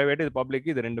 கேபிட்டலிசம் பிரைவேட், இது பப்ளிக்,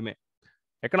 இது ரெண்டுமே.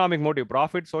 Economic motive,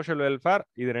 profit, social welfare,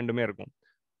 இது ரெண்டுமே இருக்கும்.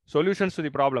 Solutions to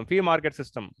the problem, free market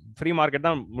system, free market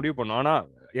தான் முடிவு பண்ணும். ஆனால்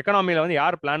எக்கனாமியில் வந்து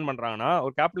யார் பிளான் பண்ணுறாங்கன்னா,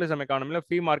 ஒரு கேபிட்டலிசம் எக்கானமியில்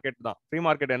ஃப்ரீ மார்க்கெட் தான். ஃப்ரீ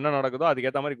மார்க்கெட் என்ன நடக்குதோ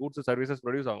அதுக்கேற்ற மாதிரி கூட்ஸ் சர்வீசஸ்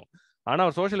ப்ரொடியூஸ் ஆகும். ஆனால்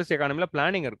ஒரு சோஷியலிஸ்ட் எக்கானமியில்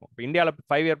பிளானிங் இருக்கும். இப்போ இந்தியாவில்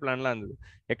 5 year பிளான்லாம் இருந்தது.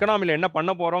 எக்கனாமியில் என்ன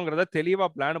பண்ண போகிறோங்கிறத தெளிவாக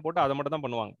பிளான் போட்டு அதை மட்டும் தான்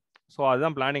பண்ணுவாங்க. ஸோ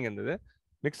அதுதான் பிளானிங் இருந்தது.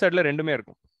 மிக்சடில் ரெண்டுமே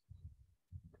இருக்கும்.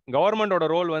 கவர்மெண்டோட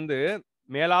ரோல் வந்து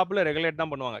மேலாப்புல ரெகுலேட்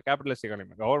தான் பண்ணுவாங்க. கேபிட்டலிஸ்ட்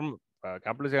எக்கானமி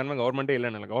கேபிட்டலிஸ்ட் எக்கானமி கவர்மெண்ட்டே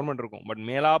இல்லைன்னு, கவர்மெண்ட் இருக்கும், பட்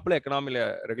மேலாப்புல எக்கனாமில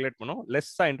ரெகுலேட் பண்ணும்,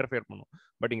 லெஸ்ஸா இன்டர்ஃபியர் பண்ணும்.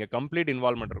 பட் இங்க கம்ப்ளீட்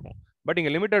இன்வால்மெண்ட் இருக்கும். பட்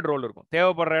இங்க லிமிடெட் ரோல் இருக்கும்.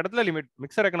 தேவைப்படுற இடத்துல லிமிட்.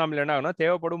 மிக்சர் எக்கனாமில என்ன ஆகுனா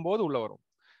தேவைப்படும் போது உள்ள வரும்.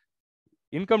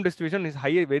 Income distribution is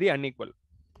very unequal.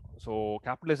 So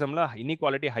கேபிட்டலிசம்ல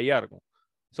inequality ஹையா இருக்கும்.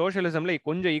 சோஷியலிசம்ல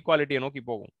கொஞ்சம் ஈக்குவாலிட்டியை நோக்கி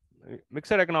போகும்.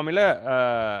 மிக்சர் எக்கனாமில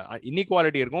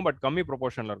இன்இக்வாலிட்டி இருக்கும், பட் கம்மி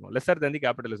ப்ரொபோர்ஷன்ல இருக்கும். லெஸர் தென் தி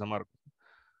கேபிட்டலிசமா இருக்கும்.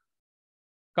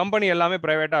 கம்பெனி எல்லாமே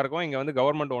பிரைவேட்டா இருக்கும், இங்க வந்து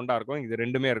கவர்மெண்ட் ஒண்டா இருக்கும். இது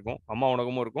ரெண்டுமே இருக்கும். அம்மா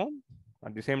உணகமும் இருக்கும்.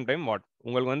 அட் தி சேம் டைம்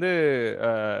உங்களுக்கு வந்து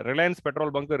ரிலையன்ஸ்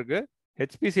பெட்ரோல் பங்க் இருக்கு,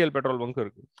 ஹெச்பிசிஎல் பெட்ரோல் பங்க்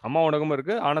இருக்கு, அம்மா உணகமும்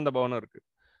இருக்கு, ஆனந்த பவனும் இருக்கு.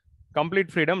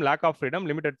 Complete freedom, lack of freedom,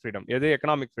 limited freedom. எது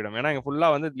எக்கனாமிக் ஃப்ரீடம்? ஏன்னா இங்க ஃபுல்லா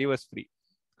வந்து levers free.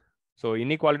 So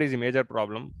inequality is major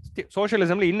problem.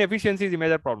 சோஷியலிசம்ல inefficiency is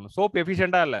major problem. Soap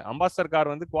எஃபிஷியண்டா இல்லை, அம்பாஸ்டர்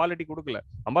கார் வந்து குவாலிட்டி கொடுக்கல.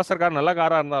 அம்பாஸ்டர் கார் நல்ல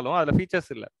காரா இருந்தாலும் அதுல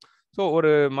ஃபீச்சர்ஸ் இல்லை. ஸோ ஒரு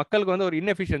மக்களுக்கு வந்து ஒரு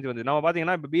இன்எஃபிஷியன்சி வந்து நம்ம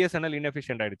பார்த்தீங்கன்னா இப்போ பிஎஸ்என்எல்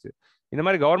இன்எஃபிஷியன்ட் ஆயிடுச்சு. இந்த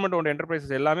மாதிரி கவர்மெண்ட் ஓட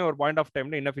என்டர்பிரைசஸ் எல்லாமே ஒரு பாயிண்ட் ஆஃப்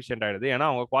டைம்ல இன்எஃபிஷியன்ட் ஆயிடுது, ஏன்னா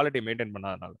அவங்க குவாலிட்டி மெயின்டைன்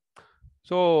பண்ணாதனால.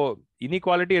 ஸோ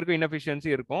இன்இக்வாலிட்டி இருக்கும், இன்எஃபிஷியன்சி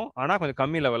இருக்கும், ஆனால் கொஞ்சம்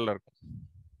கம்மி லெவலில் இருக்கும்.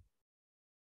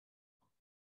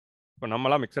 இப்போ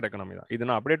நம்மளாம் மிக்சட் எக்கனாமி தான். இது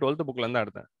நான் அப்படியே 12th புக்ல இருந்து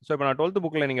எடுத்தேன். ஸோ இப்போ நான் 12th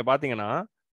புக்ல நீங்க பாத்தீங்கன்னா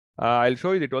I will show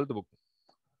you the 12th book.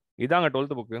 இதாங்க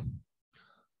 12th புக்.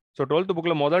 ஸோ 12th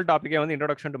புக்ல முதல் டாபிக்கே வந்து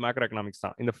இன்ட்ரோடக்ஷன் டு மேக்ரோ எக்கனாமிக்ஸ்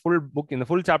தான். இந்த ஃபுல் புக், இந்த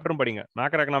ஃபுல் சாப்டரும் படிங்க.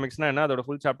 மேக்ரோ எக்கனாமிக்ஸ்னா என்ன, அதோட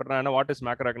ஃபுல் சாப்டர்னா என்ன, வாட் இஸ்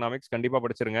மேக்ரோ எக்கனாமிக்ஸ் கண்டிப்பா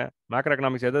படிச்சிருங்க. மேக்ரோ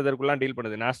எக்கனாமிக்ஸ் எதற்குலாம் டீல்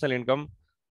பண்ணுது, national income.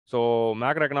 So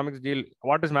macro economics deal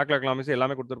what is macro economics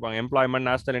எல்லாமே கொடுத்துருப்பாங்க. Employment,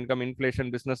 national income,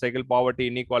 inflation, business cycle, poverty,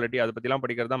 inequality, அதை பத்திலாம்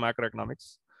படிக்கிறது தான் macro economics.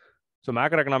 So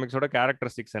macro எக்கனாமிக்ஸோட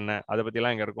characteristics என்ன, அதை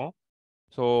பற்றிலாம் இங்கே இருக்கும்.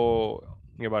 ஸோ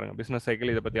இங்கே பாருங்கள், பிஸ்னஸ்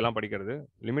சைக்கிள் இதை பற்றியெல்லாம் படிக்கிறது.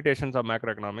 Limitations of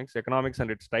macro economics, economics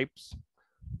and it's types.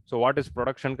 So what is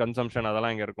production, consumption,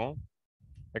 அதெல்லாம் இங்கே இருக்கும்.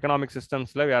 எக்கனாமிக்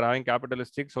சிஸ்டம்ஸில் வேர் ஹேவிங்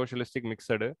கேபிட்டலிஸ்டிக், சோஷியலிஸ்டிக்,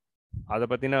 மிக்சடு, அதை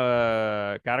பற்றின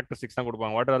கேரக்டரிஸ்டிக்ஸ் தான்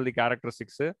கொடுப்பாங்க. What are all the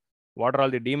characteristics, what are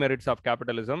all the demerits of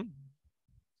capitalism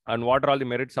and what are all the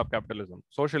merits of capitalism.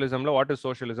 சோஷியலிசமில் what is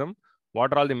socialism,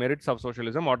 what are all the merits of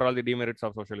socialism, what are all the demerits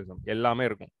of socialism, எல்லாமே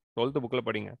இருக்கும். 12th புக்கில்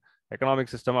படிங்க.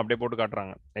 Economic system அப்படியே போட்டு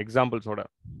காட்டுறாங்க எக்ஸாம்பிள்ஸோட.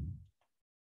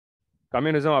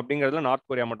 Communism அப்படிங்கிறதுல north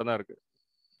Korea மட்டும் தான் இருக்கு.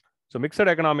 ஸோ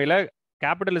மிக்சட் எக்கனாமியில்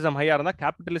கேபிட்டலிசம் ஹையா இருந்தால்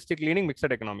capitalistic leaning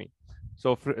mixed economy. So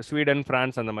Sweden,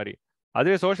 France அந்த மாதிரி.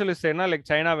 அதுவே சோஷியலிஸ்ட் என்ன லைக்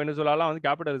சைனா வெனிசுலாலாம் வந்து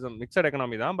கேபிட்டலிசம் மிக்சட்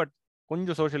எக்கனாமி தான், பட்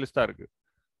கொஞ்சம் சோஷியலிஸ்டா இருக்கு.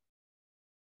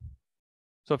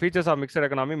 So features of mixed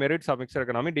economy, merits of mixed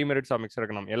economy, demerits of mixed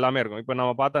economy எல்லாமே இருக்கும். இப்போ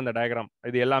நம்ம பார்த்த அந்த டயக்ராம்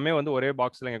இது எல்லாமே வந்து ஒரே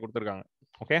பாக்ஸில் இங்கே கொடுத்துருக்காங்க.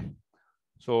 ஓகே,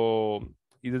 ஸோ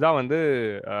இதுதான் வந்து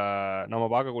நம்ம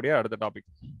பார்க்கக்கூடிய அடுத்த டாபிக்,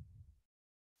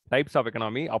 டைப்ஸ் ஆஃப்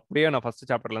எக்கனாமி. அப்படியே நான் ஃபர்ஸ்ட்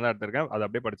சாப்டர்ல இருந்து எடுத்திருக்கேன், அதை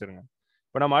அப்படியே படிச்சிருங்க.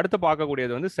 இப்போ நம்ம அடுத்து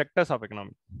பார்க்கக்கூடியது வந்து sectors of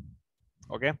economy.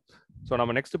 Okay, so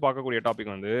நம்ம நெக்ஸ்ட் பார்க்கக்கூடிய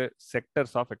டாபிக் வந்து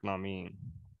செக்டர்ஸ் ஆஃப் எக்கனாமி.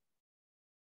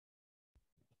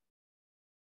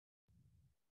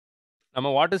 நம்ம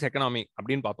வாட் இஸ் எக்கனாமி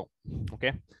அப்படின்னு பார்த்தோம். ஓகே,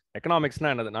 எக்கனாமிக்ஸ்னா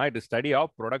என்னதுன்னா it is study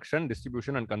of production,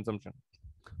 distribution and consumption.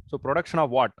 So production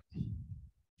of what?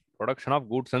 Production of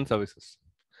goods and services.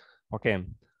 Okay,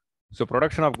 so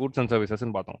production of goods and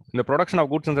சர்வீசஸ்ன்னு பார்த்தோம். இந்த production of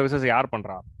goods and services யார்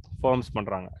பண்றா? Firms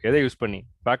பண்றாங்க. எதை use பண்ணி?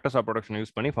 Factors of production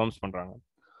use பண்ணி firms பண்றாங்க.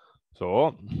 So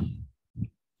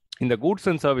இந்த கூட்ஸ்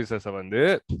அண்ட் சர்வீசஸை வந்து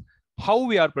how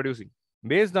we are producing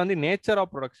based on the nature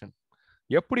of production,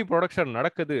 எப்படி ப்ரொடக்ஷன்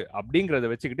நடக்குது அப்படிங்கிறத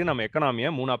வச்சுக்கிட்டு நம்ம எக்கனாமியை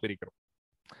மூணா பிரிக்கிறோம்.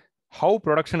 ஹவு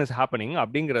ப்ரொடக்ஷன் இஸ் ஹேப்பனிங்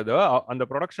அப்படிங்கிறத, அந்த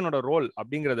ப்ரொடக்ஷனோட ரோல்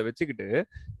அப்படிங்கிறத வச்சுக்கிட்டு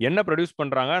என்ன ப்ரொடியூஸ்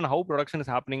பண்றாங்க அண்ட் ஹவு ப்ரொடக்ஷன்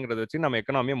இஸ் ஹேப்பனிங்கிறத வச்சு நம்ம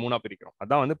எக்கனாமியை மூணா பிரிக்கிறோம்.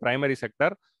 அதான் வந்து primary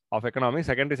sector of economy,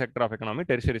 secondary sector of economy,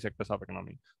 tertiary sectors of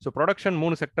economy. So production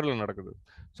 3 செக்டர்ல நடக்குது.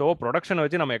 ஸோ ப்ரொடக்ஷனை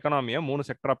வச்சு நம்ம எக்கனாமியை 3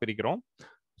 செக்டரா பிரிக்கிறோம்.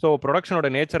 ஸோ ப்ரொடக்ஷனோட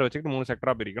நேச்சரை வச்சுக்கிட்டு 3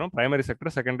 செக்டரா பிரிக்கிறோம், primary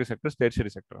sector, secondary sector,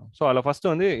 tertiary sector. So அதில் ஃபர்ஸ்ட்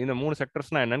வந்து இந்த 3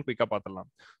 செக்டர்ஸ்னா என்னன்னு குயிக்காக பார்த்துடலாம்.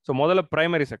 ஸோ முதல்ல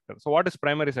primary sector. So what is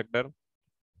primary sector?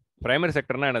 Primary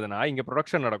செக்டர்னா என்னதுன்னா இங்க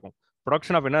ப்ரொடக்ஷன் நடக்கும்.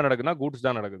 ப்ரொடக்ஷன் ஆஃப் என்ன நடக்குதுன்னா கூட்ஸ்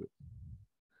தான் நடக்குது.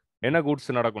 என்ன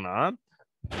கூட்ஸ் நடக்கும்னா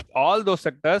all those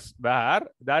sectors where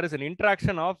there is an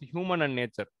interaction of human and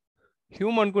nature.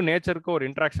 ஹியூமனுக்கும் நேச்சருக்கும் ஒரு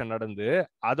இன்ட்ராக்ஷன் நடந்து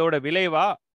அதோட விளைவா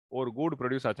ஒரு கூட்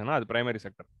ப்ரொடியூஸ் ஆச்சுன்னா அது பிரைமரி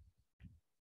செக்டர்.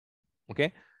 ஓகே,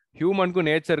 ஹியூமனுக்கும்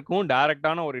நேச்சருக்கும்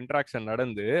டைரக்டான ஒரு இன்ட்ராக்ஷன்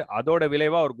நடந்து அதோட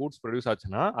விளைவா ஒரு கூட்ஸ் ப்ரொடியூஸ்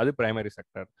ஆச்சுன்னா அது பிரைமரி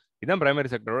செக்டர். இதுதான் primary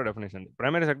செக்டரோட definition.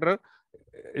 Primary sector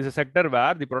is a sector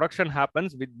where the production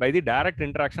happens by the direct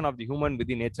interaction of the human with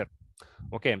the nature.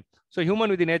 Okay, so human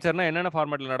with the nature na enna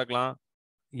formatla nadakalam?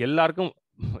 எல்லாருக்கும்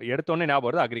எடுத்தோன்னே ஞாபகம்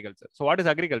வருது agriculture. So what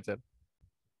is agriculture?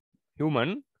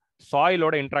 Human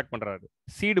சாயிலோட interact பண்றாரு,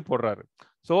 seed போடுறாரு.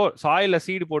 So சாயில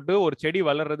seed போட்டு ஒரு செடி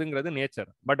வளர்றதுங்கிறது nature.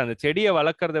 But அந்த செடியை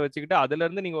வளர்க்கறத வச்சுக்கிட்டு அதுல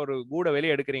இருந்து நீங்க ஒரு கூட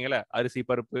வெளியே எடுக்கிறீங்களே, அரிசி,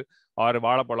 பருப்பு, ஆறு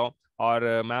வாழைப்பழம்,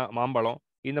 ஆறு மாம்பழம்,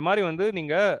 இந்த மாதிரி வந்து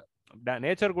நீங்க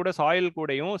நேச்சர் கூட, சாயில்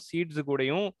கூடயும், சீட்ஸ்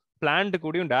கூடயும், பிளான்ட்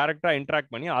கூடயும் டைரக்டா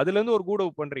இன்ட்ராக்ட் பண்ணி அதுல இருந்து ஒரு கூடு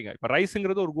பண்றீங்க. இப்ப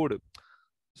ரைஸ்ங்கிறது ஒரு கூடு.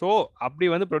 ஸோ அப்படி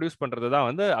வந்து ப்ரொடியூஸ் பண்றது தான்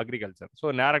வந்து அக்ரிகல்ச்சர். ஸோ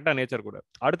டைரக்டா நேச்சர் கூட.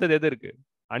 அடுத்தது எது இருக்கு?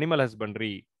 Animal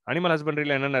husbandry. அனிமல்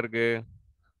ஹஸ்பண்ட்ரியில என்னென்ன இருக்கு?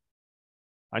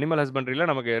 அனிமல் ஹஸ்பண்ட்ரியில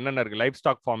நமக்கு என்னென்ன இருக்கு? லைஃப்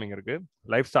ஸ்டாக் ஃபார்மிங் இருக்கு.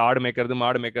 லைஃப் ஸ்டாக், ஆடு மேய்க்கிறது,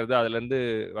 மாடு மேய்க்கிறது, அதுல இருந்து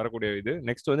வரக்கூடிய இது.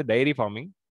 நெக்ஸ்ட் வந்து diary farming,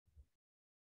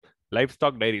 life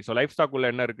stock diary. So life stock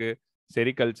உள்ள என்ன இருக்கு?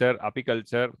 செரிகல்ச்சர்,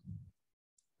 அபிகல்ச்சர்.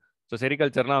 ஸோ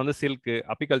செரிகல்ச்சர்னா வந்து சில்க்,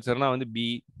 அபிகல்ச்சர்னா வந்து பீ,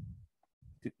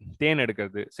 தேன்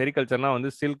எடுக்கிறது. செரிகல்ச்சர்னா வந்து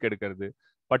சில்க் எடுக்கிறது,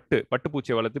 பட்டு,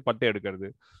 பட்டுப்பூச்சியை வளர்த்து பட்டு எடுக்கிறது.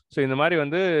 ஸோ இந்த மாதிரி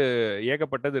வந்து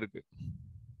ஏகப்பட்டது இருக்கு.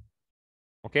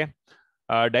 ஓகே,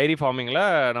 டைரி ஃபார்மிங்ல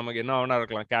நமக்கு என்ன வேணா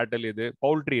இருக்கலாம், கேட்டல், இது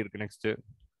பவுல்ட்ரி இருக்கு. நெக்ஸ்ட்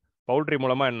பவுல்ட்ரி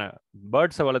மூலமா என்ன?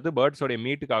 பேர்ட்ஸை வளர்த்து பேர்ட்ஸோடைய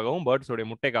மீட்டுக்காகவும் பேர்ட்ஸோடைய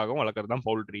முட்டைக்காகவும் வளர்க்கறது தான்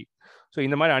பவுல்ட்ரி. ஸோ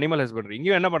இந்த மாதிரி அனிமல் ஹஸ்பண்ட்ரி.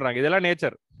 இங்கேயும் என்ன பண்றாங்க? இதெல்லாம்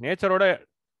நேச்சர். நேச்சரோட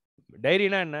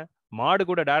டைரினா என்ன? மாடு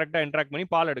கூட டைரக்டா இன்ட்ராக்ட் பண்ணி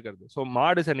பால் எடுக்கிறது. ஸோ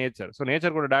மாடு is a nature. So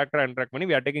nature கூட டைரக்டா இன்ட்ராக்ட் பண்ணி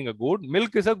we are taking a good.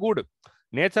 Milk is a good.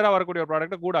 நேச்சரா வரக்கூடிய ஒரு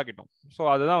ப்ராடக்ட்டை குட் ஆக்கிட்டோம். ஸோ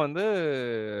அதுதான் வந்து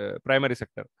பிரைமரி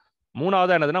செக்டர்.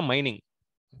 மூணாவது என்னதுன்னா மைனிங்.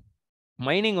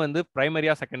 மைனிங் வந்து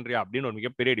பிரைமரியா செகண்டரியா அப்படின்னு ஒரு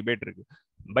மிகப்பெரிய டிபேட் இருக்கு.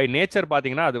 பை நேச்சர்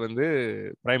பாத்தீங்கன்னா அது வந்து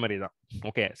பிரைமரி தான்.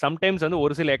 ஓகே, சம்டைம்ஸ் வந்து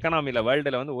ஒரு சில எக்கனாமில,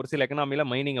 வேர்ல்டுல வந்து ஒரு சில எக்கனாமில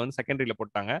மைனிங் வந்து செகண்டரியில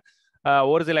போட்டாங்க.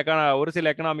 ஒரு சில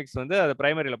எக்கனாமிக்ஸ் வந்து அது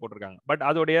பிரைமரியில போட்டிருக்காங்க. பட்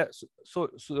அதோடைய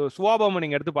சுவாபம்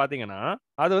நீங்க எடுத்து பாத்தீங்கன்னா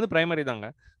அது வந்து பிரைமரி தாங்க.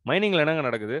 மைனிங்ல என்னங்க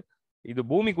நடக்குது? இது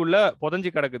பூமிக்குள்ள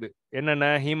புதஞ்சு கிடக்குது. என்னென்ன?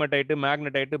 ஹீமடைட்டு,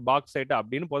 மேக்னடைட்டு, பாக்சைட்டு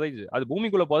அப்படின்னு புதைஞ்சு, அது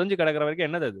பூமிக்குள்ள புதஞ்சு கிடக்கிற வரைக்கும்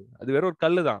என்னது? அது வெறும் ஒரு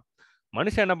கல்லு தான்.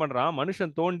 மனுஷன் என்ன பண்றான்?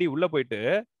 மனுஷன் தோண்டி உள்ள போயிட்டு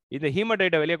இந்த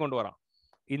ஹீமடைட்டை வெளியே கொண்டு வரான்.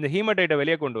 இந்த ஹீமடைட்டை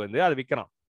வெளியே கொண்டு வந்து அதை விற்கிறான்.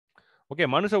 ஓகே,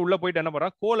 மனுஷன் உள்ள போயிட்டு என்ன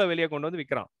பண்றான்? கோலை வெளியே கொண்டு வந்து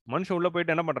விற்கிறான். மனுஷன் உள்ள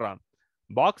போயிட்டு என்ன பண்றான்?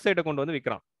 பாக்சைட்டை கொண்டு வந்து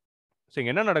விற்கிறான். ஸோ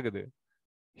இங்க என்ன நடக்குது?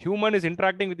 Human is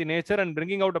interacting with nature and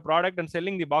bringing out a product and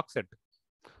selling the bauxite.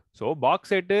 So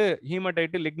bauxite,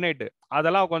 ஹீமடைட்டு, lignite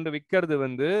அதெல்லாம் கொண்டு விற்கிறது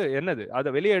வந்து என்னது?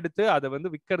 அதை வெளியே எடுத்து அதை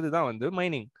வந்து விற்கிறது தான் வந்து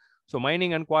mining. So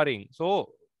mining and quarrying. So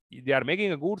they are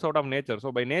making a goods out of nature. So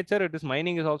by nature it is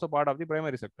mining is also part of the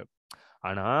primary sector.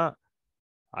 ஆனா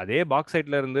அதே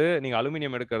பாக்சைட்ல இருந்து நீங்க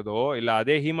அலுமினியம் எடுக்கிறதோ, இல்ல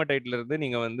அதே ஹீமடைட்ல இருந்து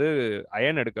நீங்க வந்து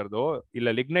அயன் எடுக்கிறதோ,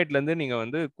 இல்ல லிக்னைட்ல இருந்து நீங்க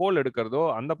வந்து கோல் எடுக்கிறதோ,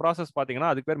 அந்த ப்ராசஸ்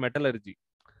பாத்தீங்கன்னா அதுக்கு பேர் மெட்டலர்ஜி.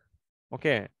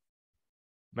 ஓகே,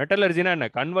 மெட்டலர்ஜினா என்ன?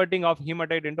 Converting of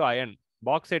ஹீமடைட் into iron,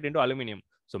 bauxite into aluminium.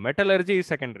 So metallurgy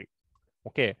is secondary.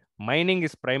 Okay, mining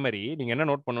is primary. நீங்க என்ன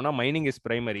நோட் பண்ணணும்னா mining is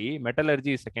primary,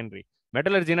 metallurgy is secondary.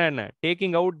 மெட்டலர்ஜினா என்ன?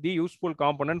 Taking out the useful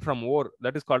component from wore,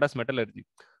 that is called as metallurgy.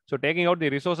 So taking out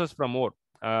the resources from wore,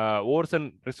 ores and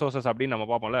resources அப்படின்னு நம்ம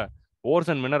பார்ப்போம்ல,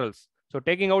 ores and minerals. So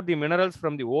taking out the minerals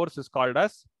from the ores is called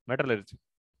as metallurgy.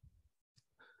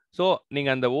 So நீங்க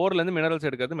அந்த ஓர்லேருந்து minerals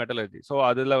எடுக்கிறது metallurgy. So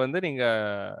அதில் வந்து நீங்க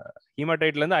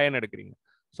ஹீமடைட்லேருந்து iron எடுக்கிறீங்க.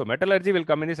 So metallurgy will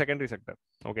come in the secondary sector.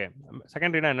 Okay,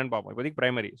 செகண்டரினா என்னன்னு பார்ப்போம். இப்போதைக்கு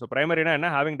பிரைமரி. ஸோ பிரைமரினா என்ன?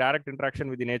 Having direct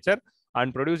interaction with nature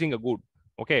and producing a good.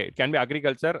 Okay, it can be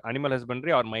agriculture, animal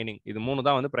husbandry R mining. இது மூணு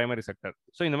தான் வந்து பிரைமரி செக்டர்.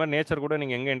 ஸோ இந்த மாதிரி நேச்சர் கூட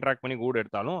நீங்க எங்க இன்ட்ராக்ட் பண்ணி குட்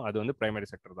எடுத்தாலும் அது வந்து பிரைமரி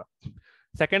செக்டர் தான்.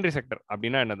 செகண்டரி செக்டர்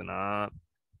அப்படின்னா என்னதுன்னா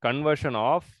conversion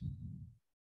of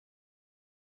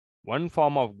one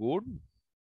form of good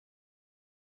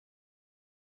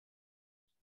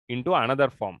into another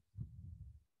form.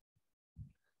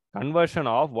 Conversion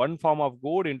of one form of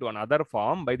good into another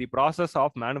form by the process of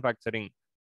manufacturing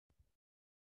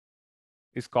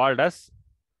is called as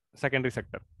secondary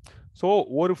sector. So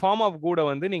ஒரு form of கூட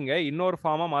வந்து நீங்க இன்னொரு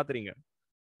pharma மாத்துறீங்க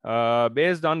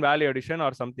based on value addition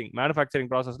or something. Manufacturing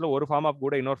ப்ராசஸ்ல ஒரு form of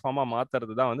கூட இன்னொரு pharma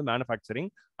மாத்துறது தான் வந்து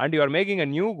manufacturing. And you are making a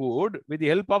new good with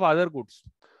help of other goods.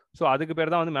 So அதுக்கு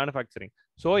பேர் தான் வந்து மேனுஃபேக்சரிங்.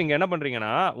 ஸோ இங்க என்ன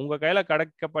பண்றீங்கன்னா உங்க கையில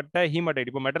கிடைக்கப்பட்ட ஹீமடைட்,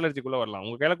 இப்போ மெட்டலர்ஜிக்குள்ள வரலாம்.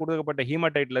 உங்க கையில கொடுக்கப்பட்ட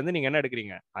ஹீமடைட்ல இருந்து நீங்க என்ன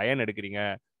எடுக்கிறீங்க? அயன் எடுக்கிறீங்க.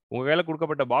 உங்க கையில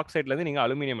கொடுக்கப்பட்ட பாக்சைட்ல இருந்து நீங்க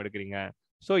அலுமினியம் எடுக்கிறீங்க.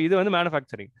 ஸோ இது வந்து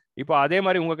மேனுஃபேக்சரிங். இப்போ அதே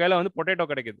மாதிரி உங்க கையில வந்து பொட்டேட்டோ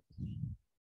கிடைக்குது.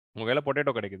 உங்க கையில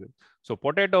பொட்டேட்டோ கிடைக்குது. ஸோ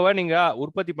பொட்டேட்டோவை நீங்க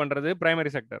உற்பத்தி பண்றது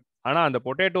பிரைமரி செக்டர். ஆனா அந்த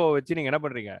பொட்டேட்டோவை வச்சு நீங்க என்ன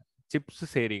பண்றீங்க? சிப்ஸ்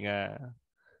செய்றீங்க.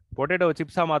 பொட்டேட்டோவை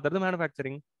சிப்ஸா மாத்துறது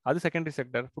மேனுஃபேக்சரிங். அது secondary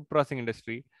sector, food processing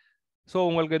industry. So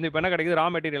உங்களுக்கு வந்து இப்போ என்ன கிடைக்குது? ரா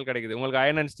மெட்டீரியல் கிடைக்குது. உங்களுக்கு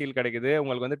அயன் அண்ட் ஸ்டீல் கிடைக்குது,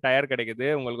 உங்களுக்கு வந்து டயர் கிடைக்குது,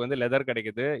 உங்களுக்கு வந்து லெதர்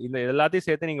கிடைக்குது. இந்த எல்லாத்தையும்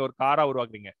சேர்த்து நீங்க ஒரு காரா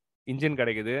உருவாக்குறீங்க. இன்ஜின்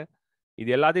கிடைக்குது. இது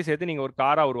எல்லாத்தையும் சேர்த்து நீங்க ஒரு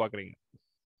காரா உருவாக்குறீங்க.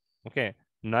 ஓகே,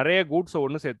 நிறைய கூட்ஸ்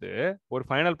ஒன்று சேர்த்து ஒரு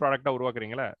final ப்ராடக்டா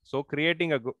உருவாக்குறீங்களா? So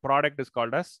creating a product is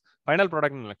called as final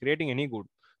product. இல்லை, creating any good.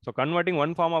 So converting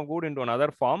one form of good into another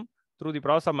form through the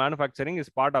process of manufacturing is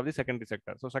part of the secondary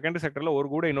sector. So secondary sectorல ஒரு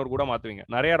கூட இன்னொரு கூட மாத்துவீங்க.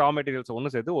 நிறைய raw materials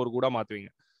ஒன்று சேர்த்து ஒரு கூட மாத்துவீங்க.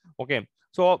 ஓகே,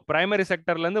 ஸோ பிரைமரி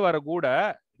செக்டர்ல இருந்து வர கூட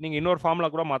நீங்க இன்னொரு ஃபார்ம்ல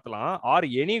கூட மாத்தலாம், ஆர்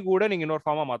எனி கூட நீங்க இன்னொரு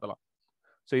ஃபார்மா மாத்தலாம்.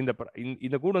 ஸோ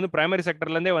இந்த கூட வந்து பிரைமரி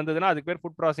செக்டர்ல இருந்தே வந்ததுன்னா அதுக்கு பேர்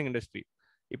ஃபுட் ப்ராசஸிங் இண்டஸ்ட்ரி.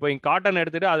 இப்போ இங்க காட்டன்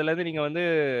எடுத்துட்டு அதுல இருந்து நீங்க வந்து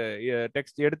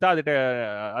டெக்ஸ்ட் எடுத்தா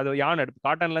அது யான் எடுப்போம்.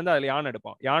 காட்டன்ல இருந்து அதுல யான்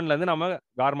எடுப்போம். யான்ல இருந்து நம்ம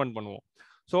கார்மெண்ட் பண்ணுவோம்.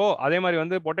 ஸோ அதே மாதிரி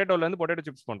வந்து பொட்டேட்டோல இருந்து பொட்டேட்டோ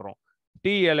சிப்ஸ் பண்றோம்.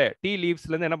 டீ இலை, டீ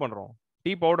லீவ்ஸ்ல இருந்து என்ன பண்றோம்?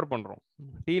 டீ பவுடர் பண்றோம்.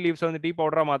 டீ லீவ்ஸ் வந்து டீ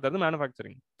பவுடரா மாத்துறது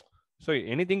manufacturing. So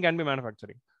anything can be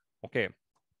manufacturing. Okay,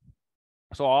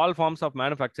 so all forms of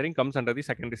manufacturing comes under the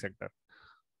secondary sector.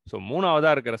 So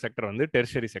மூணாவதா இருக்கிற செக்டர் வந்து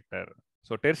டெர்ஷரி செக்டர்.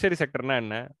 ஸோ டெர்ஷரி செக்டர்னா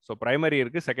என்ன? ஸோ பிரைமரி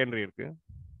இருக்கு, செகண்டரி இருக்கு.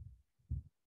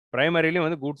 பிரைமரிலையும்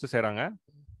வந்து கூட்ஸ் செய்றாங்க,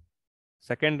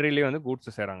 செகண்டரிலையும் வந்து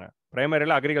கூட்ஸ் செய்றாங்க.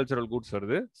 பிரைமரியில அக்ரிகல்ச்சரல் கூட்ஸ்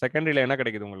வருது, செகண்டரியில என்ன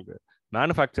கிடைக்குது? உங்களுக்கு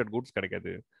மேனுஃபேக்சர்ட் கூட்ஸ்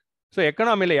கிடைக்காது. ஸோ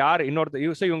எக்கனாமில யார் இன்னொருத்தர்?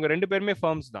 ஸோ இவங்க ரெண்டு பேருமே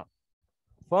ஃபர்ம்ஸ் தான்.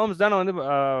 ஃபர்ம்ஸ் தானே வந்து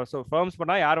ஸோ ஃபர்ம்ஸ்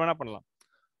பண்ணா யார் வேணா பண்ணலாம்.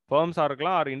 ஃபர்ம்ஸா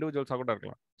இருக்கலாம், ஆர் இண்டிவிஜுவல்ஸா கூட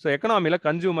இருக்கலாம். ஸோ எக்கனாமில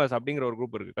கன்சூமர்ஸ் அப்படிங்கிற ஒரு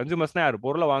குரூப் இருக்கு. கன்சூமர்ஸ்னா யார்?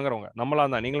 பொருளை வாங்குறவங்க. நம்மளா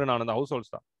தான், நீங்களும் நானும் தான், ஹவுஸ்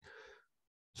ஹோல்ட்ஸ் தான்.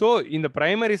 ஸோ இந்த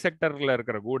பிரைமரி செக்டர்ல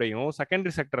இருக்கிற கூடையும்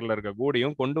செகண்டரி செக்டர்ல இருக்கிற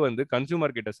கூடையும் கொண்டு வந்து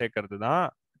கன்சூமர் கிட்ட சேர்க்கறது தான்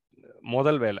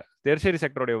முதல் வேலை. டெர்ஷரி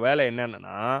செக்டருடைய வேலை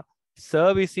என்னன்னா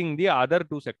servicing the other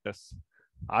two sectors.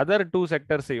 Other two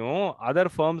செக்டர்ஸையும் other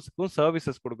ஃபர்ம்ஸ்க்கும்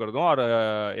services கொடுக்கறதும், ஒரு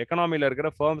எக்கனாமில இருக்கிற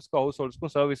ஃபர்ம்ஸ்க்கும் ஹவுஸ்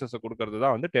ஹோல்ட்ஸ்க்கும் சர்வீசஸ் கொடுக்கறது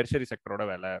தான் வந்து டெர்ஷரி செக்டரோட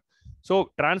வேலை. So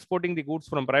transporting the goods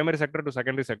from primary sector to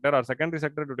secondary sector, R secondary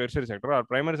sector to tertiary sector, R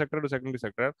primary sector to secondary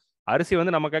sector. அரிசி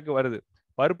வந்து நம்ம கைக்கு வருது,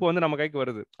 பருப்பு வந்து நம்ம கைக்கு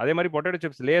வருது, அதே மாதிரி பொட்டேட்டோ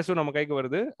சிப்ஸ் லேஸும் நம்ம கைக்கு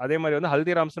வருது, அதே மாதிரி வந்து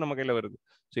ஹல்திராம்ஸும் நம்ம கையில வருது.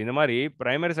 ஸோ இந்த மாதிரி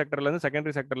பிரைமரி செக்டர்ல இருந்து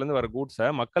செகண்டரி செக்டர்ல இருந்து வர கூட்ஸை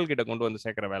மக்கள் கிட்ட கொண்டு வந்து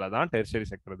சேர்க்கிற வேலை தான் டெர்ஷரி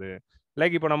செக்டர்.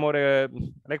 லைக் இப்போ நம்ம ஒரு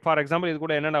லைக் ஃபார் எக்ஸாம்பிள் இது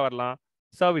கூட என்னென்ன வரலாம்?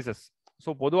 சர்வீசஸ். ஸோ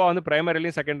பொதுவாக வந்து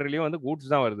பிரைமரிலையும் செகண்டரிலையும் வந்து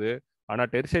கூட்ஸ் தான் வருது, ஆனால்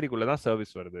டெர்ஷரிக்குள்ள தான்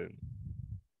சர்வீஸ் வருது.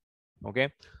 Okay,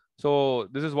 so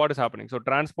this is what is happening. So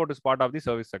transport is part of the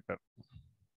service sector.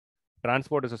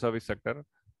 Transport is a service sector.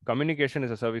 Communication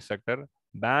is a service sector.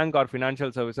 Bank or financial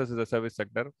services is a service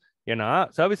sector. ஏன்னா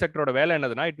service செக்டரோட வேலை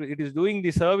என்னதுன்னா it is doing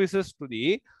the services to the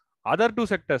other two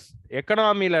sectors.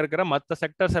 எக்கனாமியில் இருக்கிற மற்ற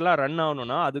sectors எல்லாம் run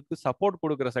ஆகணும்னா அதுக்கு support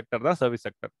கொடுக்குற sector தான் சர்வீஸ்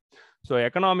செக்டர். ஸோ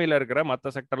எக்கனாமியில் இருக்கிற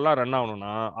மற்ற செக்டர்லாம் ரன்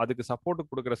ஆகணும்னா அதுக்கு சப்போர்ட்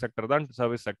கொடுக்குற செக்டர் தான்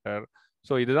சர்வீஸ் செக்டர்.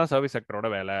 ஸோ இதுதான் சர்வீஸ் செக்டரோட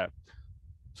வேலை.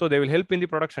 So they will help in the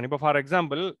production. இப்போ ஃபார்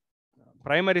எக்ஸாம்பிள்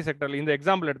பிரைமரி செக்டர்ல இந்த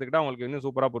எக்ஸாம்பிள் எடுத்துக்கிட்டா உங்களுக்கு இன்னும்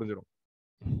சூப்பராக புரிஞ்சிடும்.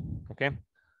 ஓகே,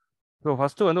 ஸோ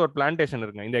ஃபர்ஸ்ட் வந்து ஒரு பிளான்டேஷன்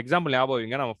இருக்குங்க. இந்த எக்ஸாம்பிள் ஞாபகம்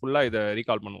வைங்க, நம்ம ஃபுல்லாக இதை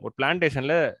ரீகால் பண்ணுவோம். ஒரு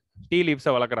பிளான்டேஷன்ல டீ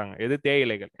லீவ்ஸை வளர்க்குறாங்க. எது?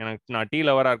 தேயிலைகள். எனக்கு நான் டீ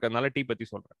லவராக இருக்கிறதுனால டீ பற்றி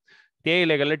சொல்கிறேன்.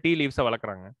 தேயிலைகள்ல டீ லீவ்ஸை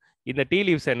வளர்க்குறாங்க. இந்த டீ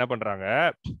லீவ்ஸை என்ன பண்ணுறாங்க?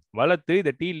 வளர்த்து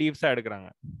இதை டீ லீவ்ஸாக எடுக்கிறாங்க.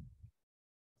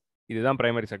 இதுதான்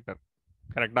பிரைமரி செக்டர்.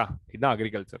 கரெக்டா? இதுதான்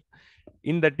அக்ரிகல்ச்சர்.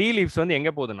 இந்த டீ லீவ்ஸ் வந்து எங்க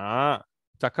போகுதுன்னா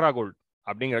சக்ரா கோல்ட்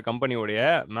அப்படிங்கிற கம்பெனியோடைய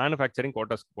மேனுஃபேக்சரிங்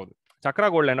கோட்டர்ஸ்க்கு போகுது. சக்ரா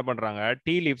கோல்ட்ல என்ன பண்றாங்க,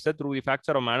 tea லீவ்ஸை through the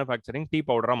ஃபேக்சர் of manufacturing tea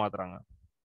பவுடரா மாத்துறாங்க,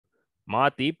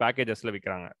 மாத்தி பேக்கேஜஸ்ல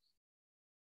விற்கிறாங்க.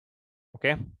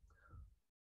 ஓகே,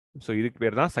 ஸோ இதுக்கு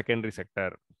பேர் தான் செகண்டரி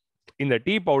செக்டர். இந்த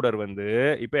டீ பவுடர் வந்து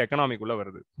இப்போ எக்கனாமிக்குள்ள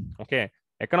வருது. ஓகே,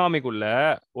 எக்கனாமிக்குள்ள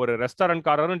ஒரு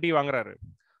ரெஸ்டாரண்ட்காரரும் டீ வாங்குறாரு,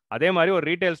 அதே மாதிரி ஒரு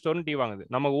ரீட்டைல் ஸ்டோரும் டீ வாங்குது.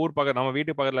 நம்ம ஊர் பக்கம், நம்ம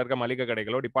வீட்டு பக்கத்தில் இருக்க மளிகை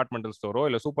கடைகளோ, டிபார்ட்மெண்டல் ஸ்டோரோ,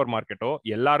 இல்லை சூப்பர் மார்க்கெட்டோ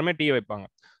எல்லாருமே டீ வைப்பாங்க.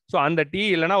 ஸோ அந்த டீ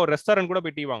இல்லைன்னா ஒரு ரெஸ்டாரண்ட் கூட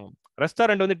போய் டீ வாங்கும்.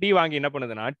 ரெஸ்டாரண்ட் வந்து டீ வாங்கி என்ன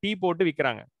பண்ணுதுன்னா டீ போட்டு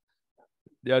விற்கிறாங்க.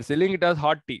 they are selling it as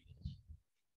hot tea.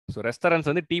 So restaurants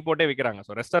வந்து டீ போட்டே விற்கிறாங்க.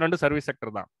 ஸோ ரெஸ்டாரண்ட் சர்வீஸ்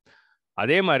செக்டர் தான்.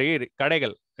 அதே மாதிரி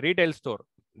கடைகள், ரீட்டைல் ஸ்டோர்,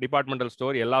 டிபார்ட்மெண்டல்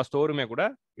ஸ்டோர், எல்லா ஸ்டோருமே கூட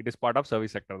it is part of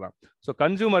service sector தான். ஸோ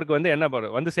கன்சூமருக்கு வந்து என்ன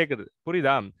வந்து சேர்க்குது,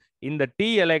 புரியுதா? இந்த டீ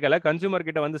இலைகளை கன்சூமர்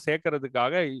கிட்ட வந்து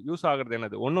சேர்க்கறதுக்காக யூஸ் ஆகுறது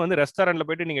என்னது, ஒன்று வந்து ரெஸ்டாரண்ட்ல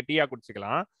போயிட்டு நீங்க டீயா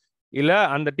குடிச்சிக்கலாம், இல்ல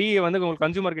அந்த டீ வந்து உங்களுக்கு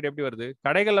கன்சூமர் கிட்ட எப்படி வருது,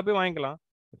 கடைகள்ல போய் வாங்கிக்கலாம்.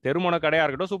 தெருமுனை கடையா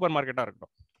இருக்கட்டும், சூப்பர் மார்க்கெட்டா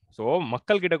இருக்கட்டும். ஸோ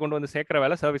மக்கள் கிட்ட கொண்டு வந்து சேர்க்கிற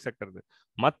வேலை சர்வீஸ் செக்டர்.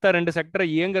 மற்ற ரெண்டு செக்டரை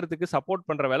இயங்குறதுக்கு சப்போர்ட்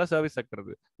பண்ற வேலை சர்வீஸ் செக்டர்.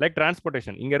 லைக்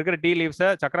டிரான்ஸ்போர்ட்டேஷன், இங்க இருக்கிற டீ லீவ்ஸை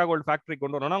சக்ரா கோல்ட் ஃபேக்டரி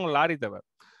கொண்டு வரணும்னா உங்களுக்கு லாரி தேவை.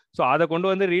 ஸோ அதை கொண்டு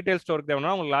வந்து ரீட்டைல் ஸ்டோருக்கு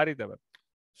தேவைன்னா உங்களுக்கு லாரி தேவை.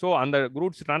 ஸோ அந்த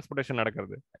குரூட்ஸ் டிரான்ஸ்போர்ட்டேஷன்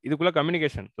நடக்கிறது. இதுக்குள்ள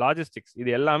கம்யூனிகேஷன், லாஜிஸ்டிக்ஸ்,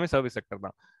 இது எல்லாமே சர்வீஸ் செக்டர்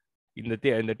தான்.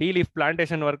 இந்த டீ லீஃப்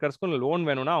பிளான்டேஷன் ஒர்க்கர்ஸ்க்கும் லோன்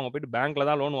வேணும்னா அவங்க போயிட்டு பேங்க்ல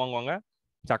தான் லோன் வாங்குவாங்க.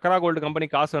 சக்ரா கோல்டு கம்பெனி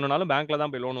காசு வேணும்னாலும் பேங்க்ல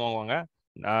தான் போய் லோன் வாங்குவாங்க.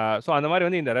 ஸோ அந்த மாதிரி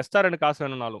வந்து இந்த ரெஸ்டாரண்ட் காசு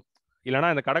வேணும்னாலும், இல்லைனா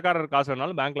இந்த கடைக்காரர் காசு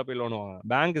வேணாலும் பேங்க்ல போய் லோன் வாங்க.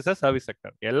 Bank is a service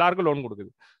sector, எல்லாருக்கும் லோன்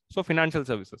கொடுக்குது. So financial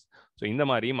services. ஸோ இந்த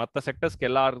மாதிரி மற்ற செக்டர்ஸ்க்கு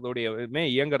எல்லாருடைய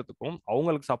இயங்குறதுக்கும்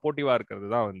அவங்களுக்கு சப்போர்ட்டிவா இருக்கிறது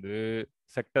தான் வந்து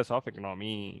செக்டர்ஸ் ஆஃப்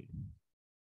எக்கனாமி.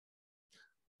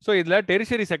 ஸோ இதில்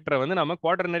டெரிஷரி செக்டரை வந்து நம்ம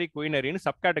குவார்டர்னரி, குயினரின்னு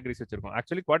சப் கேட்டகரிஸ் வச்சிருக்கோம்.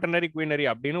 ஆக்சுவலி குவார்டர்னரி, குயினரி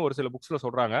அப்படின்னு ஒரு சில புக்ஸில்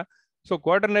சொல்றாங்க. ஸோ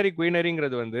குவார்டர்னரி,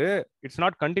 குயினரிங்கிறது வந்து இட்ஸ்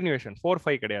நாட் கண்டினியூஷன்,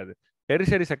 4-5 கிடையாது,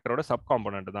 டெரிஷரி செக்டரோட சப்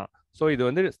காம்பனண்ட் தான். ஸோ இது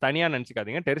வந்து தனியாக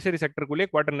நினச்சிக்காதீங்க. டெரிஷரி செக்டருக்குள்ளேயே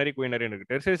குவார்டர்னரி, குயினரி இருக்கு.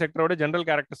 டெரிஷரி செக்டரோட ஜென்ரல்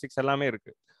கேரக்டரிஸ்டிக்ஸ் எல்லாமே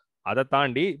இருக்கு. அதை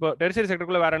தாண்டி இப்போ டெரிஷரி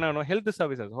செக்டருக்குள்ள வேற என்ன வேணும், ஹெல்த்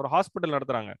சர்வீசஸ். ஒரு ஹாஸ்பிட்டல்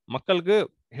நடத்துறாங்க, மக்களுக்கு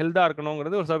ஹெல்த்தா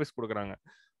இருக்கணுங்கிறது ஒரு சர்வீஸ் கொடுக்குறாங்க.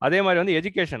 அதே மாதிரி வந்து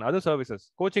எஜுகேஷன், அதுவும் சர்வீசஸ்.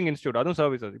 கோச்சிங் இன்ஸ்டியூட், அதுவும்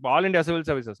சர்வீசஸ். இப்போ ஆல் இந்தியா சிவில்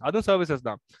சர்வீசஸ், அதுவும் சர்வீசஸ்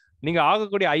தான். நீங்க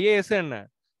ஆகக்கூடிய ஐஏஎஸ் என்ன,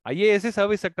 ஐஏஎஸ்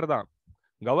சர்வீஸ் செக்டர் தான்.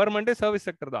 கவர்மெண்டே சர்வீஸ்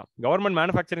செக்டர் தான். கவர்மெண்ட்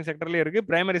மேனுஃபேக்சரிங் செக்டர்லயே இருக்கு,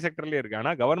 பிரைமரி செக்டர்லயே இருக்கு.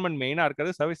 ஆனா கவர்மெண்ட் மெயினா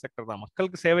இருக்கிறது சர்வீஸ் செக்டர் தான்,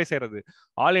 மக்களுக்கு சேவை செய்யறது.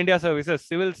 All India services,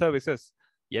 civil services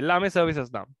எல்லாமே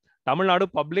சர்வீசஸ் தான். Tamil Nadu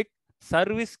public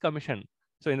service commission.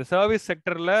 So இந்த சர்வீஸ்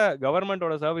செக்டர்ல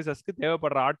கவர்மெண்டோட சர்வீசஸ்க்கு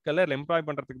தேவைப்படுற ஆட்களை எம்ப்ளாய்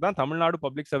பண்றதுக்கு தான் Tamil Nadu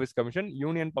public service commission,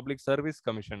 union public service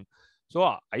commission. So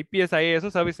IPS,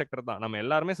 ஐஏஎஸும் service sector தான். நம்ம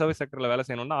எல்லாருமே சர்வீஸ் செக்டர்ல வேலை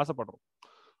செய்யணும்னு ஆசைப்படுறோம்.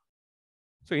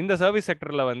 ஸோ இந்த சர்வீஸ்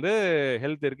செக்டர்ல வந்து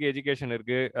ஹெல்த் இருக்கு, எஜுகேஷன்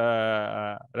இருக்கு,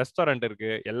 ரெஸ்டாரண்ட்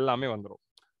இருக்கு, எல்லாமே வந்துடும்.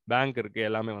 பேங்க் இருக்கு,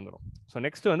 எல்லாமே வந்துடும். ஸோ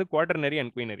நெக்ஸ்ட் வந்து குவார்டர்னரி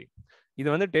அண்ட் குயினரி. இது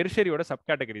வந்து டெரிஷரியோட சப்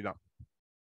கேட்டகரி தான்.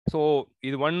 ஸோ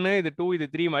இது 1, இது 2, இது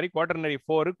 3 மாதிரி. குவார்டர்னரி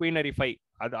 4, குயினரி 5.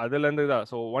 அதுல இருந்து தான்.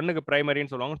 ஸோ 1க்கு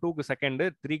பிரைமரின்னு சொல்லுவாங்க, 2க்கு செகண்ட்,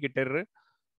 3க்கு டெர்ரு,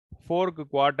 4க்கு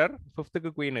குவார்டர்,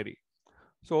 5க்கு குயினரி.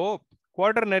 ஸோ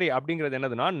குவார்டர்னரி அப்படிங்கிறது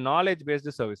என்னதுன்னா நாலேஜ்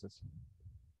பேஸ்டு சர்வீசஸ்.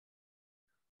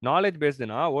 நாலேஜ்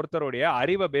பேஸ்டுனா ஒருத்தருடைய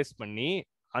அறிவை பேஸ் பண்ணி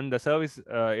அந்த சர்வீஸ்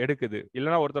எடுக்குது,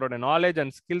 இல்லைன்னா ஒருத்தரோட நாலேஜ்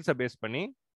அண்ட் ஸ்கில்ஸை பேஸ் பண்ணி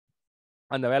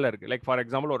அந்த வேலை இருக்கு. லைக் ஃபார்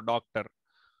எக்ஸாம்பிள் ஒரு டாக்டர்,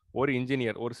 ஒரு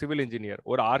இன்ஜினியர், ஒரு சிவில் இன்ஜினியர்,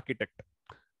 ஒரு ஆர்கிடெக்ட்,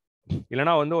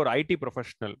 இல்லைனா வந்து ஒரு ஐடி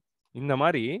ப்ரொஃபஷனல். இந்த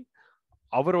மாதிரி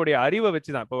அவருடைய அறிவை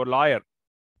வச்சு தான். இப்போ ஒரு லாயர்,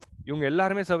 இவங்க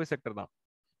எல்லாருமே சர்வீஸ் செக்டர் தான்.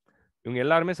 இவங்க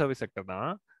எல்லாருமே சர்வீஸ் செக்டர்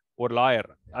தான். ஒரு லாயர்,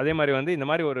 அதே மாதிரி வந்து இந்த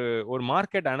மாதிரி ஒரு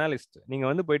மார்க்கெட் அனாலிஸ்ட். நீங்க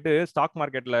வந்து போயிட்டு ஸ்டாக்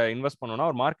மார்க்கெட்ல இன்வெஸ்ட் பண்ணணும்னா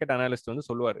ஒரு மார்க்கெட் அனாலிஸ்ட் வந்து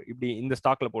சொல்லுவார், இப்படி இந்த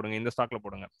ஸ்டாக்ல போடுங்க, இந்த ஸ்டாக்ல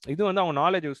போடுங்க. இது வந்து அவங்க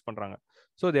நாலேஜ் யூஸ் பண்றாங்க.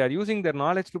 So they are using there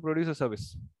knowledge to produce a service.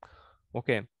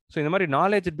 Okay, so இந்த மாதிரி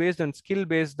knowledge paste and skill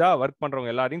பேஸ்டா work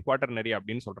பண்றவங்க எல்லாரையும் குவார்டர்னரி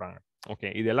அப்படின்னு சொல்றாங்க. ஓகே,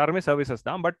 இது எல்லாருமே சர்வீசஸ்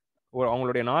தான், பட்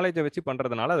அவங்களுடைய நாலேஜை வச்சு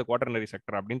பண்றதுனால அது குவார்டர்னரி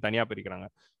செக்டர் அப்படின்னு தனியா பிரிக்கிறாங்க.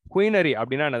 குயினரி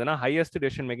அப்படின்னா என்னதுன்னா highest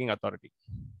decision making authority.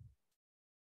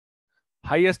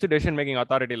 Highest decision making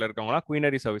அத்தாரிட்டியில் இருக்கவங்களா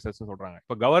quinary services சொல்றாங்க.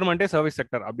 இப்போ கவர்மெண்டே சர்வீஸ்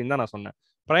செக்டர் அப்படின்னு தான் நான் சொன்னேன்.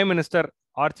 Prime minister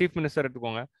R chief minister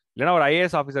எடுத்துக்கோங்க, இல்லைன்னா ஒரு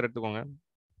ஐஏஎஸ் ஆஃபீஸர் எடுத்துக்கோங்க,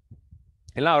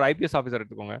 இல்லை ஒரு ஐபிஎஸ் ஆஃபீஸர்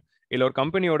எடுத்துக்கோங்க, இல்லை ஒரு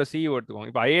கம்பெனியோட சிஇஓ எடுத்துக்கோங்க.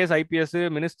 இப்போ IAS, IPS,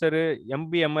 minister,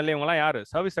 MP, MLA இவங்கலாம் யாரு,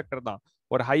 சர்வீஸ் செக்டர் தான்.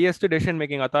 ஒரு ஹையஸ்ட் டெசிஷன்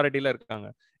மேக்கிங் அத்தாரிட்டியில இருக்காங்க.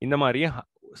 இந்த மாதிரி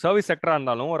சர்வீஸ் செக்டரா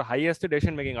இருந்தாலும் ஒரு ஹையஸ்ட்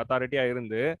டெசிஷன் மேக்கிங் அத்தாரிட்டியா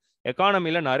இருந்து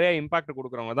எக்கானமில நிறைய இம்பாக்ட்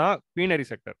கொடுக்குறவங்க தான் quinary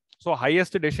sector. So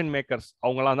highest decision makers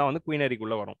அவங்களாம் தான் வந்து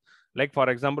குயினரிக்குள்ள வரும். லைக்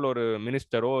ஃபார் எக்ஸாம்பிள் ஒரு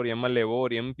மினிஸ்டரோ, ஒரு எம்எல்ஏவோ,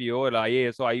 ஒரு எம்பியோ, இல்லை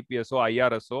ஐஏஎஸ்ஓ, ஐபிஎஸ்ஓ,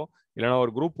 ஐஆர்எஸ்ஓ, இல்லைனா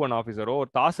ஒரு குரூப் 1 ஆஃபீஸரோ,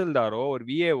 ஒரு தாசில்தாரோ, ஒரு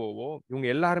விஏஓவோ, இவங்க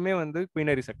எல்லாருமே வந்து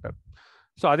குயினரி செக்டர்.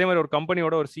 ஸோ அதே மாதிரி ஒரு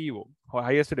கம்பெனியோட ஒரு CEO,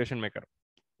 highest decision maker.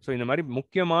 So இந்த மாதிரி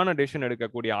முக்கியமான டெசிஷன்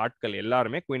எடுக்கக்கூடிய ஆட்கள்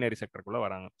எல்லாருமே குயினரி செக்டருக்குள்ள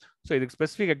வராங்க. ஸோ இதுக்கு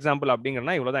ஸ்பெசிஃபிக் எக்ஸாம்பிள்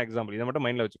அப்படிங்கிறனா இவ்வளோதான் எக்ஸாம்பிள். இதை மட்டும்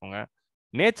மைண்ட்ல வச்சுக்கோங்க.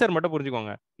 நேச்சர் மட்டும்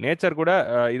புரிஞ்சுக்கோங்க. நேச்சர் கூட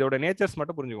இதோட நேச்சர்ஸ்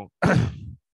மட்டும் புரிஞ்சுக்கோங்க.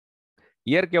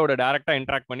 இயற்கையோட டைரக்டா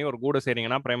இன்டராக்ட் பண்ணி ஒரு கூட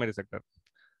செய்றீங்கன்னா பிரைமரி செக்டர்.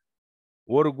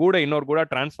 ஒரு கூட இன்னொரு கூட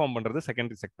டிரான்ஸ்ஃபார்ம் பண்றது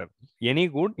செகண்டரி செக்டர். எனி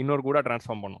குட் இன்னொரு கூட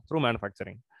டிரான்ஸ்ஃபார்ம் பண்ணும் த்ரூ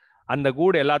மேனுஃபேக்சரிங். அந்த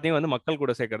கூட எல்லாத்தையும் வந்து மக்கள்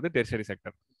கூட சேர்க்கறது டெர்ஷரி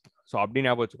செக்டர். ஸோ அப்படி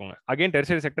ஞாபகம் வச்சுக்கோங்க. Again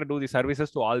tertiary sector two the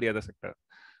services to all the other sector.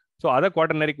 So அதை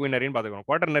குவார்டர்னரி குயினரின்னு பார்த்துக்கணும்.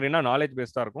 குவார்டர்னரினா நாலேஜ்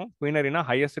பேஸ்டாக இருக்கும். குயினரினா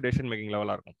ஹையஸ்ட் டெசிஷன் மேக்கிங்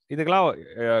லெவலாக இருக்கும். இதுக்கெல்லாம்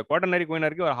குவார்டர்னரி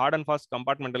குயினரிக்கு ஒரு ஹார்ட் அண்ட் ஃபாஸ்ட்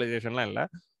கம்பார்ட்மெண்டலைசேஷன்லாம் இல்லை.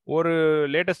 ஒரு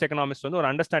லேட்டஸ்ட் எக்கனாமிஸ்ட் வந்து ஒரு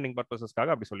அண்டர்ஸ்டாண்டிங்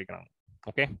பர்பஸஸ்க்காக அப்படி சொல்லிக்கிறாங்க.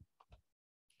 ஓகே,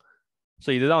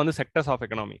 ஸோ இதுதான் வந்து செக்டர்ஸ் ஆஃப்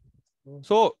எக்கனாமி.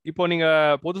 ஸோ இப்போ நீங்க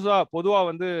பொதுவா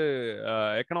வந்து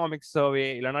எக்கனாமிக்ஸ் சர்வே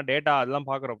இல்லைன்னா டேட்டா அதெல்லாம்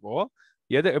பார்க்குறப்போ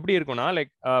எப்படி இருக்கும்னா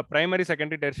லைக் பிரைமரி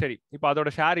செகண்டரி டெர்ஷரி. இப்போ அதோட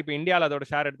ஷேர், இப்போ இந்தியாவில் அதோட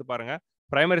ஷேர் எடுத்து பாருங்க.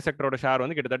 பிரைமரி செக்டரோட ஷேர்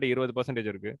வந்து கிட்டத்தட்ட 20%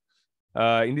 இருக்கு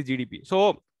இந்த ஜிடிபி. ஸோ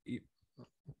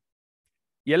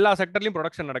எல்லா செக்டர்லயும்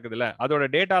ப்ரொடக்ஷன் நடக்குது இல்ல, அதோட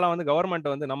டேட்டாலாம் வந்து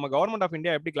கவர்மெண்ட் வந்து நம்ம கவர்மெண்ட் ஆஃப்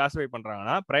இந்தியா எப்படி கிளாஸிஃபை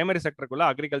பண்றாங்கன்னா primary செக்டருக்குள்ள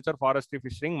agriculture, forestry,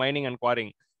 phishing, mining and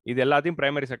quarrying இது எல்லாத்தையும்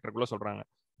பிரைமரி செக்டருக்குள்ள சொல்றாங்க.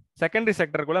 Secondary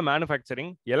செக்டருக்குள்ள manufacturing,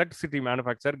 electricity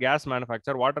manufacture, case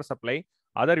manufacture, water supply,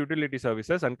 other utility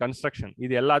services and construction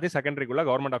இது எல்லாத்தையும் செகண்டரிக்குள்ள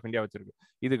கவர்மெண்ட் ஆஃப் இந்தியா வச்சிருக்கு.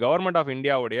 இது கவர்மெண்ட் ஆஃப்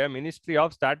இந்தியாவுடைய ministry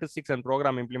of statistics and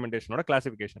program இம்ப்ளிமெண்டேஷனோட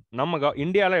classification. நம்ம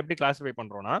இந்தியாவில் எப்படி கிளாசிஃபை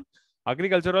பண்றோம்னா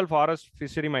agricultural, forest,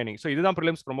 fishery, mining. So இதுதான்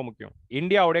ப்ரிலிம்ஸ் ரொம்ப முக்கியம்.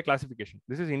 இந்தியாவுடைய classification,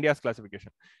 this is India's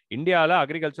classification. இந்தியாவில்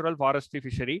agricultural, forestry,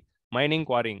 fishery, mining,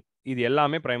 quarrying இது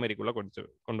எல்லாமே பிரைமரிக்குள்ள கொண்டு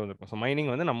வந்திருக்கும். ஸோ மைனிங்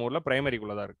வந்து நம்ம ஊர்ல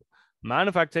பிரைமரிக்குள்ள தான் இருக்கு.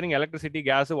 Manufacturing, electricity,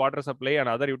 case, water supply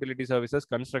and other utility services,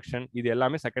 construction இது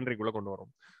எல்லாமே செகண்டரிக்குள்ள கொண்டு வரும்.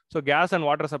 So case and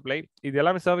water supply இது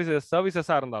எல்லாமே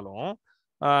சர்வீசஸா இருந்தாலும்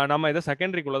நம்ம இதை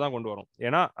செகண்டரிக்குள்ள தான் கொண்டு வரோம்.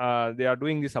 ஏன்னா they are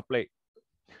doing the supply.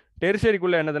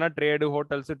 டெரிஷரிக்குள்ள என்னதுன்னா trade,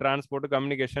 hotels, transport,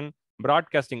 communication,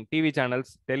 broadcasting, TV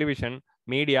channels, television,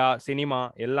 media, cinema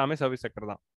எல்லாமே சர்வீஸ் செக்டர்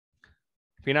தான்.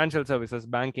 Financial services,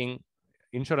 banking,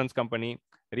 insurance company,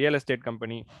 real estate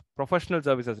company, professional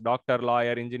services, doctor,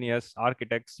 lawyer, engineers,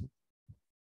 architects,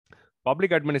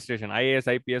 public administration, IAS,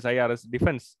 IPS, IRS,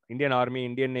 defence, Indian army,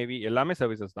 Indian navy எல்லாமே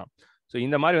services தான். So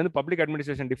இந்த மாதிரி வந்து public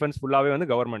administration, defence ஃபுல்லாவே வந்து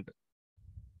government.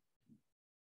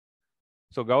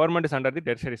 So government is under the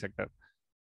tertiary sector.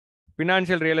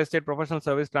 Financial, real estate, professional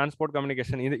service, transport,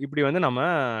 communication இது இப்படி வந்து நம்ம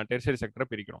டெர்ஷரி செக்டரை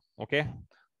பிரிக்கிறோம். ஓகே,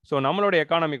 ஸோ நம்மளோட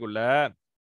எக்கானமிக்குள்ள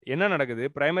என்ன நடக்குது?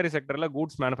 பிரைமரி செக்டர்ல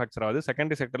கூட்ஸ் மேனுஃபேக்சர் ஆகுது,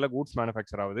 செகண்டரி செக்டர்ல கூட்ஸ்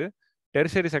மேனுஃபேக்சர் ஆகுது,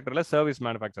 டெர்ஷரி செக்டர்ல சர்வீஸ்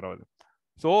மேனுஃபேக்சர் ஆகுது.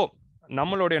 ஸோ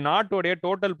நம்மளுடைய நாட்டோடைய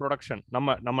டோட்டல் ப்ரொடக்ஷன்,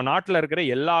 நம்ம நாட்டில் இருக்கிற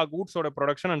எல்லா கூட்ஸோட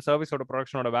ப்ரொடக்ஷன் அண்ட் சர்வீஸோட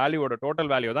ப்ரொடக்ஷனோட வேல்யூவோட டோட்டல்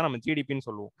வேல்யூ தான் நம்ம ஜிடிபின்னு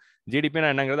சொல்லுவோம். ஜிடிபினா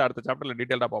என்னங்கிறது அடுத்த சாப்டர்ல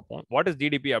டீடைல்டா பார்ப்போம். வாட் இஸ்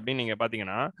ஜிடிபி அப்படின்னு நீங்க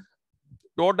பாத்தீங்கன்னா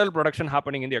total production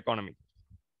happening in the economy.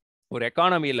 ஒரு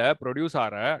எக்கானமியில ப்ரொடியூஸ்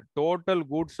ஆகிற டோட்டல்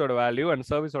கூட்ஸோட வேல்யூ அண்ட்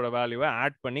சர்வீஸோட வேல்யூவை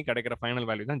ஆட் பண்ணி கிடைக்கிற ஃபைனல்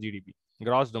வேல்யூ தான் GDP,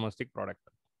 gross domestic product.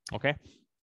 Okay,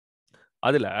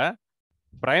 அதுல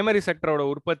பிரைமரி செக்டரோட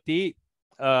உற்பத்தி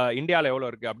இந்தியாவில் எவ்வளோ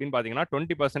இருக்கு அப்படின்னு பார்த்தீங்கன்னா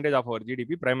 20% of our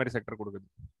GDP primary sector கொடுக்குது.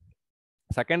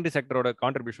 செகண்டரி செக்டரோட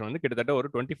கான்ட்ரிபியூஷன் வந்து கிட்டத்தட்ட ஒரு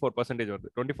 24%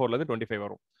 வருது. 24லேருந்து 25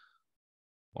 வரும்.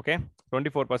 Okay,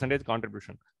 24%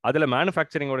 contribution. அதுல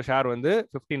மேனுஃபேக்சரிங்கோட ஷேர் வந்து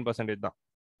 15% தான்.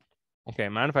 ஓகே,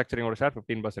 மேனுஃபேக்சரிங்கோட ஷேர்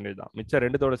 15% தான். மிச்சம்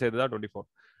ரெண்டுத்தோட சேர்த்து தான் 24.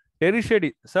 டெரிஷரி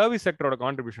சர்வீஸ் செக்டரோட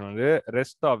கான்ட்ரிபியூஷன் வந்து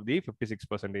ரெஸ்ட் ஆஃப் தி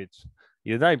 56%.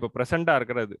 இதுதான் இப்போ ப்ரெசென்ட்டா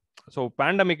இருக்கிறது. ஸோ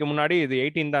பேண்டமிக்கு முன்னாடி இது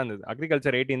 18 தான் இருந்தது,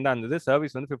 அக்ரிகல்ச்சர் 18 தான் இருந்தது,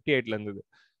 சர்வீஸ் வந்து 58ல இருந்தது.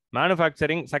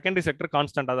 மேனுஃபேக்சரிங் செகண்டரி செக்டர்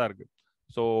கான்ஸ்டன்டா தான் இருக்கு.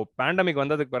 ஸோ பேண்டமிக்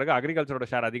வந்ததுக்கு பிறகு அக்ரிகல்ச்சரோட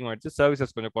ஷேர் அதிகமாகிடுச்சு,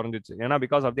 சர்வீசஸ் கொஞ்சம் குறைஞ்சிச்சு, ஏன்னா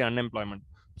because of the unemployment.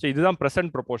 So இதுதான்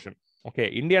ப்ரெசென்ட் ப்ரொபோர்ஷன். ஓகே,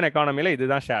 இந்தியன் எக்கானமியில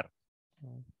இதுதான் ஷேர்.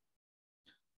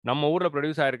 நம்ம ஊர்ல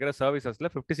ப்ரொடியூஸ் ஆயிருக்கிற சர்வீசஸ்ல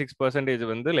 56%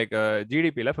 வந்து லைக்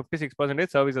ஜிடிபியில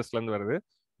 56% சர்வீசஸ்ல இருந்து வருது,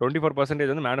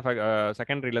 24% வந்து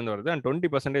செகண்டரில இருந்து வருது, அண்ட்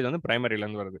 20% வந்து பிரைமரில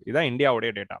இருந்து வருது. இதுதான்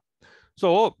இந்தியாவுடைய டேட்டா. ஸோ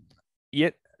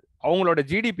அவங்களோட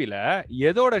ஜிடிபியில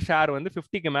எதோட ஷேர் வந்து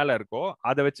 50க்கு மேல இருக்கோ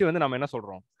அதை வச்சு வந்து நம்ம என்ன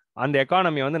சொல்றோம், அந்த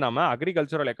எக்கானமி வந்து நம்ம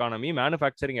agricultural economy,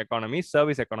 manufacturing economy,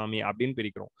 service economy அப்படின்னு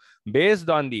பிரிக்கிறோம்.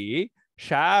 Based on the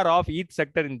share of each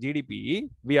sector in GDP,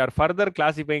 we are further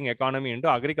classifying economy into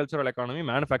agricultural economy,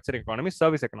 manufacturing economy,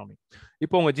 service economy.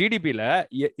 இப்போ உங்க ஜிடிபியில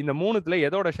இந்த மூணுத்துல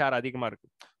எதோட ஷேர் அதிகமா இருக்கு?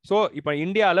 ஸோ இப்போ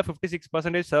இந்தியாவில்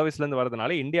 56% சர்வீஸ்ல இருந்து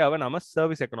வரதுனால இந்தியாவை நம்ம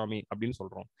சர்வீஸ் எக்கனாமி அப்படின்னு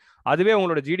சொல்றோம். அதுவே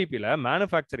உங்களோட ஜிடிபியில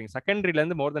மேனுஃபேக்சரிங் செகண்டரில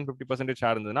இருந்து மோர் தென் 50%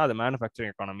 ஷேர் இருந்ததுன்னா அது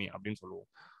மேனுஃபேக்சரிங் எக்கானமி அப்படின்னு சொல்லுவோம்.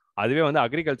 அதுவே வந்து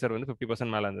அக்ரிகல்ச்சர் வந்து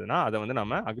 50% மேல இருந்ததுன்னா அதை வந்து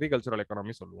நம்ம அக்ரிகல்ச்சரல்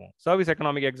எக்கானமி சொல்லுவோம். சர்வீஸ்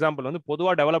எக்கனாமிக் எக்ஸாம்பிள் வந்து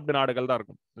பொதுவாக டெவலப்டு நாடுகள் தான்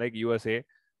இருக்கும், லைக் யூஎஸ்ஏ,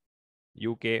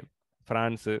 யூகே,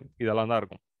 பிரான்ஸ் இதெல்லாம் தான்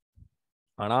இருக்கும்.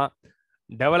 ஆனா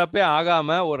டெவலப்பே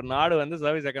ஆகாம ஒரு நாடு வந்து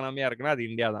சர்வீஸ் எக்கனாமியா இருக்குன்னா அது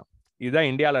இந்தியா தான். இதுதான்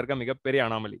இந்தியாவில் இருக்க மிகப்பெரிய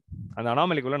அனாமலி. அந்த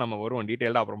அனாமலிக்குள்ள நம்ம வருவோம்,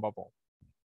 டீட்டெயில்டா அப்புறம் பார்ப்போம்.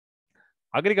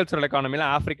 அக்ரிகல்ச்சரல் எக்கானமில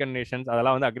ஆப்பிரிக்கன் நேஷன்ஸ்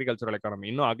அதெல்லாம் வந்து அக்ரிகல்ச்சரல் எக்கானமி.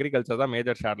 இன்னும் அக்ரிகல்ச்சர் தான்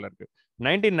மேஜர் ஷேர்ல இருக்கு.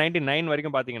 1999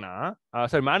 வரைக்கும் பாத்தீங்கன்னா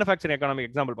சாரி மேனுஃபேக்சரிங் எக்கானமிக்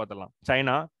எக்ஸாம்பிள் பார்த்துடலாம்.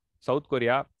 சைனா, சவுத்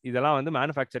கொரியா இதெல்லாம் வந்து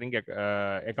மேனுஃபேக்சரிங்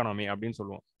எக்கானமி அப்படின்னு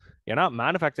சொல்லுவோம். ஏன்னா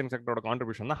மேனுஃபேக்சரிங் செக்டரோட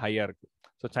கான்ட்ரிபியூஷன் தான் ஹையா இருக்கு.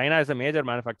 So China is a major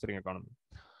manufacturing economy.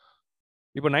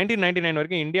 இப்போ 1999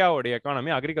 வரைக்கும் இந்தியாவோட எக்கானமி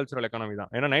அக்ரிகல்ச்சரல் எக்கானமி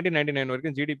தான். ஏன்னா 1999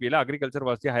 வரைக்கும் ஜிடிபியில் agriculture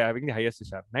was having the highest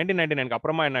share. 1999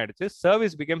 அப்புறமா என்ன ஆயிடுச்சு,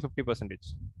 சர்வீஸ் பிகேம் 50%.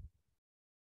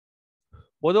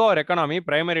 பொதுவாக ஒரு எக்கானமி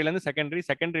பிரைமரியிலேருந்து செகண்டரி,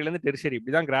 செகண்டரியிலேருந்து டெரிஷரி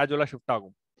இப்படிதான் கிராஜுவலாக ஷிஃப்ட்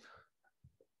ஆகும்.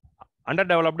 அண்டர்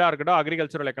டெவலப்டா இருக்கட்டும்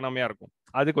அக்ரிகல்ச்சரல் எக்கானமியா இருக்கும்.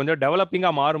 அது கொஞ்சம்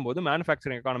டெவலப்பிங்கா மாறும்போது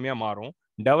மேனுஃபேக்சரிங் எக்கானமியா மாறும்.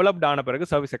 டெவலப்ட் ஆன பிறகு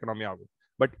சர்வீஸ் எக்கானமி ஆகும்.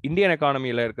 பட் இந்தியன்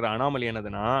எக்கானமியில இருக்கிற அனாமலி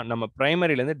என்னதுன்னா, நம்ம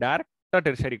பிரைமரியிலேருந்து டைரக்டா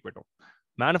டெரிஷரிக்கு போயிட்டோம்.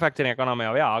 மேனுஃபேக்சரிங்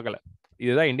எக்கானமியாவே ஆகல.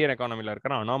 இதுதான் இந்தியன் எக்கானமியில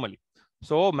இருக்கிற அனாமலி.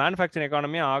 ஸோ மேனுஃபேக்சரிங்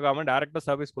எக்கானமியே ஆகாம டேரக்டா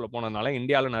சர்வீஸ்குள்ள போனதுனால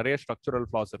இந்தியாவில் நிறைய ஸ்ட்ரக்சரல்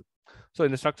ஃபிளாஸ் இருக்கு. ஸோ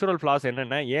இந்த ஸ்ட்ரக்சரல் ஃபிளாஸ்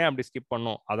என்னென்ன, ஏன் அப்படி ஸ்கிப்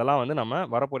பண்ணோம், அதெல்லாம் வந்து நம்ம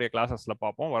வரப்போறிய கிளாஸஸ்ல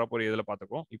பார்ப்போம், வரப்போறிய இதில்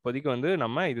பார்த்துக்கோம். இப்போதைக்கு வந்து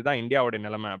நம்ம இதுதான் இந்தியாவுடைய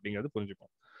நிலைமை அப்படிங்கிறது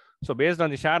புரிஞ்சுப்போம். So based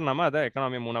on the share நம்ம அதை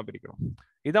எக்கனாமியை மூணா பிரிக்கிறோம்.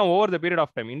 இதுதான் over the period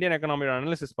of time Indian எக்கனாமியோட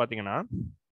analysis பார்த்தீங்கன்னா,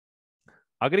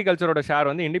 அக்ரிகல்ச்சரோட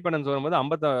ஷேர் வந்து இண்டிபெண்டன்ஸ் வரும்போது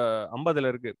 50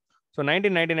 இருக்கு. ஸோ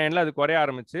 1999 அது குறைய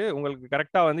ஆரம்பிச்சு உங்களுக்கு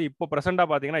கரெக்டாக வந்து இப்போ ப்ரெசென்ட்டாக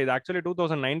பார்த்தீங்கன்னா இது ஆக்சுவலி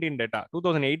 2019 டேட்டா,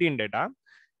 2018 டேட்டா.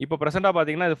 இப்போ ப்ரெசென்ட்டாக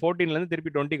பார்த்தீங்கன்னா இது 14லேருந்து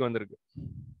திருப்பி 20க்கு வந்திருக்கு.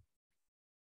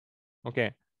 ஓகே,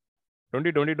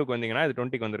 2022க்கு வந்தீங்கன்னா இது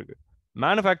 20க்கு வந்திருக்கு.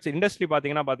 மேனுஃபேக்சர் இண்டஸ்ட்ரி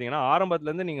பார்த்தீங்கன்னா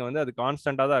ஆரம்பத்துலேருந்து நீங்கள் வந்து அது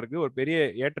கான்ஸ்டன்டாக தான் இருக்குது, ஒரு பெரிய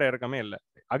ஏற்ற இறக்கமே இல்லை.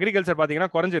 அக்ரிகல்ச்சர் பார்த்தீங்கன்னா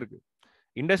குறைஞ்சிருக்கு,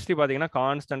 இண்டஸ்ட்ரி பார்த்தீங்கன்னா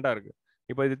கான்ஸ்டன்டாக இருக்குது.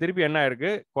 இப்போ இது திருப்பி என்ன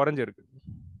இருக்கு, குறைஞ்சிருக்கு,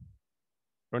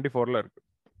 24ல இருக்கு.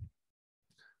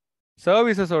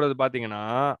 சர்வீசஸோடது பார்த்தீங்கன்னா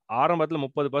ஆரம்பத்தில்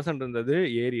 30% இருந்தது,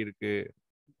 ஏறி இருக்கு.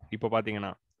 இப்போ பார்த்தீங்கன்னா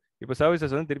இப்போ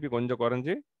சர்வீசஸ் வந்து திருப்பி கொஞ்சம்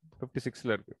குறைஞ்சு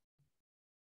 56ல இருக்கு.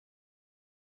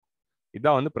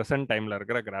 இதான் வந்து ப்ரெசென்ட் டைம்ல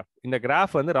இருக்கிற கிராஃப். இந்த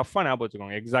கிராஃப் வந்து ரஃபா ஞாபகம்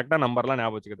வச்சுக்கோங்க, எக்ஸாக்டா நம்பர்லாம்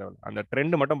ஞாபகம் வச்சுக்க தேவை, அந்த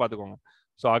ட்ரெண்ட் மட்டும் பார்த்துக்கோங்க.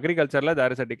 So அக்ரிகல்ச்சர்ல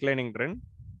there is a declining trend.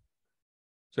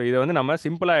 So இதை வந்து நம்ம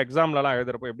சிம்பிளா எக்ஸாம்லலாம்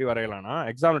எழுதுறப்போ எப்படி வரையலாம்னா,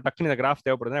 எக்ஸாம்ல டக்குனு இந்த கிராஃப்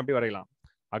தேவைப்படுதுன்னா எப்படி வரையலாம்,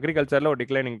 அக்ரிகல்ச்சர்ல ஒரு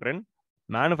declining trend,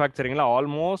 மேனுஃபேக்சரிங்ல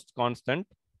almost constant,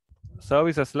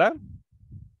 சர்வீசஸ்ல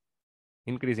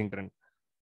increasing trend.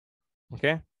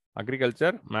 Okay,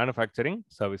 agriculture, manufacturing,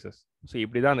 services. So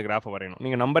இப்படி தான் அந்த கிராஃபை வரையணும்.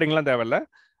 நீங்கள் நம்பரிங்லாம் தேவையில்ல.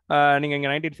 நீங்கள் இங்கே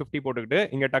 1950 போட்டுக்கிட்டு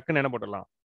இங்கே டக்குன்னு என்ன போட்டுடலாம்,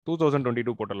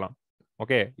 2022 போட்டுடலாம்.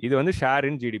 ஓகே, இது வந்து ஷேர்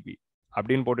இன் ஜிடிபி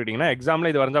அப்படின்னு போட்டுட்டீங்கன்னா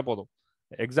எக்ஸாமில் இது வரைஞ்சா போதும்,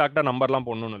 எக்ஸாக்டாக நம்பர்லாம்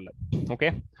போடணும்னு இல்லை. Okay,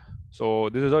 so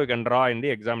this is how you can draw in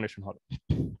the examination hall.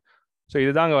 So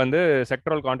இதுதாங்க வந்து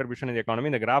செக்டரல் கான்ட்ரிபியூஷன் இன்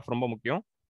எக்கானமி. இந்த கிராஃப் ரொம்ப முக்கியம்.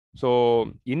 ஸோ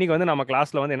இன்னைக்கு வந்து நம்ம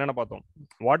கிளாஸ்ல வந்து என்னென்ன பார்த்தோம்,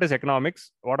 what is economics,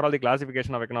 what are the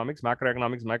classification of economics, macro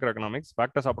economics, micro economics,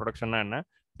 factors of ப்ரொடக்ஷன்னா என்ன,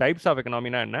 டைப்ஸ் ஆஃப்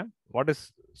எக்கனாமினா என்ன, what is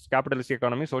capitalistic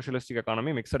economy, socialistic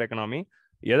economy, mixed economy,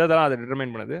 எதெல்லாம் அதை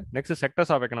டிட்டர்மைன் பண்ணுது. Next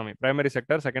sectors of economy, primary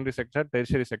sector, secondary sector,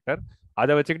 tertiary sector.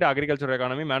 அதை வச்சுக்கிட்டு agriculture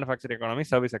economy, manufacturing economy,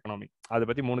 service economy, அதை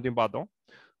பற்றி மூணுத்தையும் பார்த்தோம்.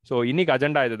 ஸோ இன்னைக்கு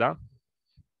அஜெண்டா இதுதான்.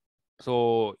 ஸோ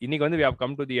இன்னைக்கு வந்து we have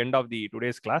come to the end of the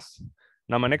today's class.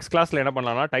 நம்ம நெக்ஸ்ட் கிளாஸ்ல என்ன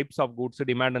பண்ணலாம்னா, types of goods,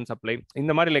 demand and supply,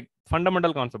 இந்த மாதிரி like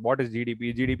fundamental concept, what is GDP,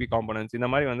 GDP components, இந்த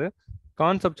மாதிரி வந்து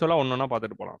கான்செப்ட்ஸுவலா ஒன்னொன்னா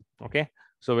பார்த்துட்டு போகலாம். Okay,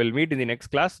 so will meet in the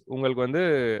next class. உங்களுக்கு வந்து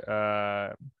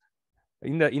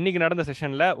இந்த இன்னைக்கு நடந்த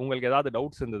செஷன்ல உங்களுக்கு ஏதாவது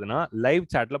டவுட்ஸ் இருந்ததுன்னா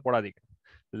லைவ் சாட்ல போடாதீங்க,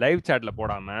 லைவ் சாட்ல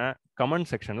போடாம கமெண்ட்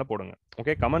செக்ஷன்ல போடுங்க.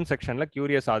 ஓகே, கமெண்ட் செக்ஷன்ல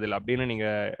கியூரியஸ் ஆதில் அப்படின்னு நீங்க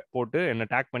போட்டு என்ன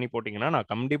டேக் பண்ணி போட்டீங்கன்னா நான்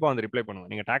கண்டிப்பா வந்து ரிப்ளை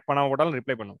பண்ணுவேன். நீங்க டேக் பண்ணாம போட்டாலும்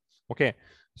ரிப்ளை பண்ணுவேன். ஓகே,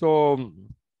 ஸோ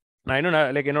நான் இன்னும்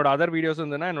லைக் என்னோட அதர் வீடியோஸ்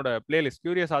இருந்ததுன்னா என்னோட பிளேலிஸ்ட்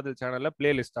கியூரியஸ் ஆதில் சேனல்ல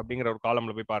பிளேலிஸ்ட் அப்படிங்கிற ஒரு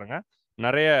காலம்ல போய் பாருங்க,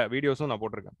 நிறைய வீடியோஸும் நான்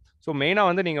போட்டிருக்கேன். ஸோ மெயினா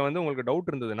வந்து நீங்க வந்து உங்களுக்கு டவுட்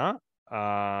இருந்ததுன்னா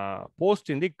post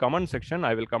in the comment section,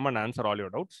 I will come and answer all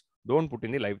your doubts, don't put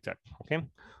in the live chat. Okay,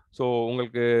 so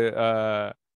உங்களுக்கு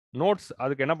நோட்ஸ்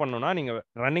அதுக்கு என்ன பண்ணணும்னா நீங்க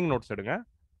ரன்னிங் நோட்ஸ் எடுங்க,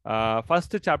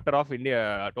 first chapter of India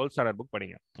 12th standard book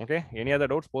படிங்க. Okay, any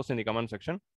other doubts post in the comment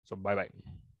section. So by by.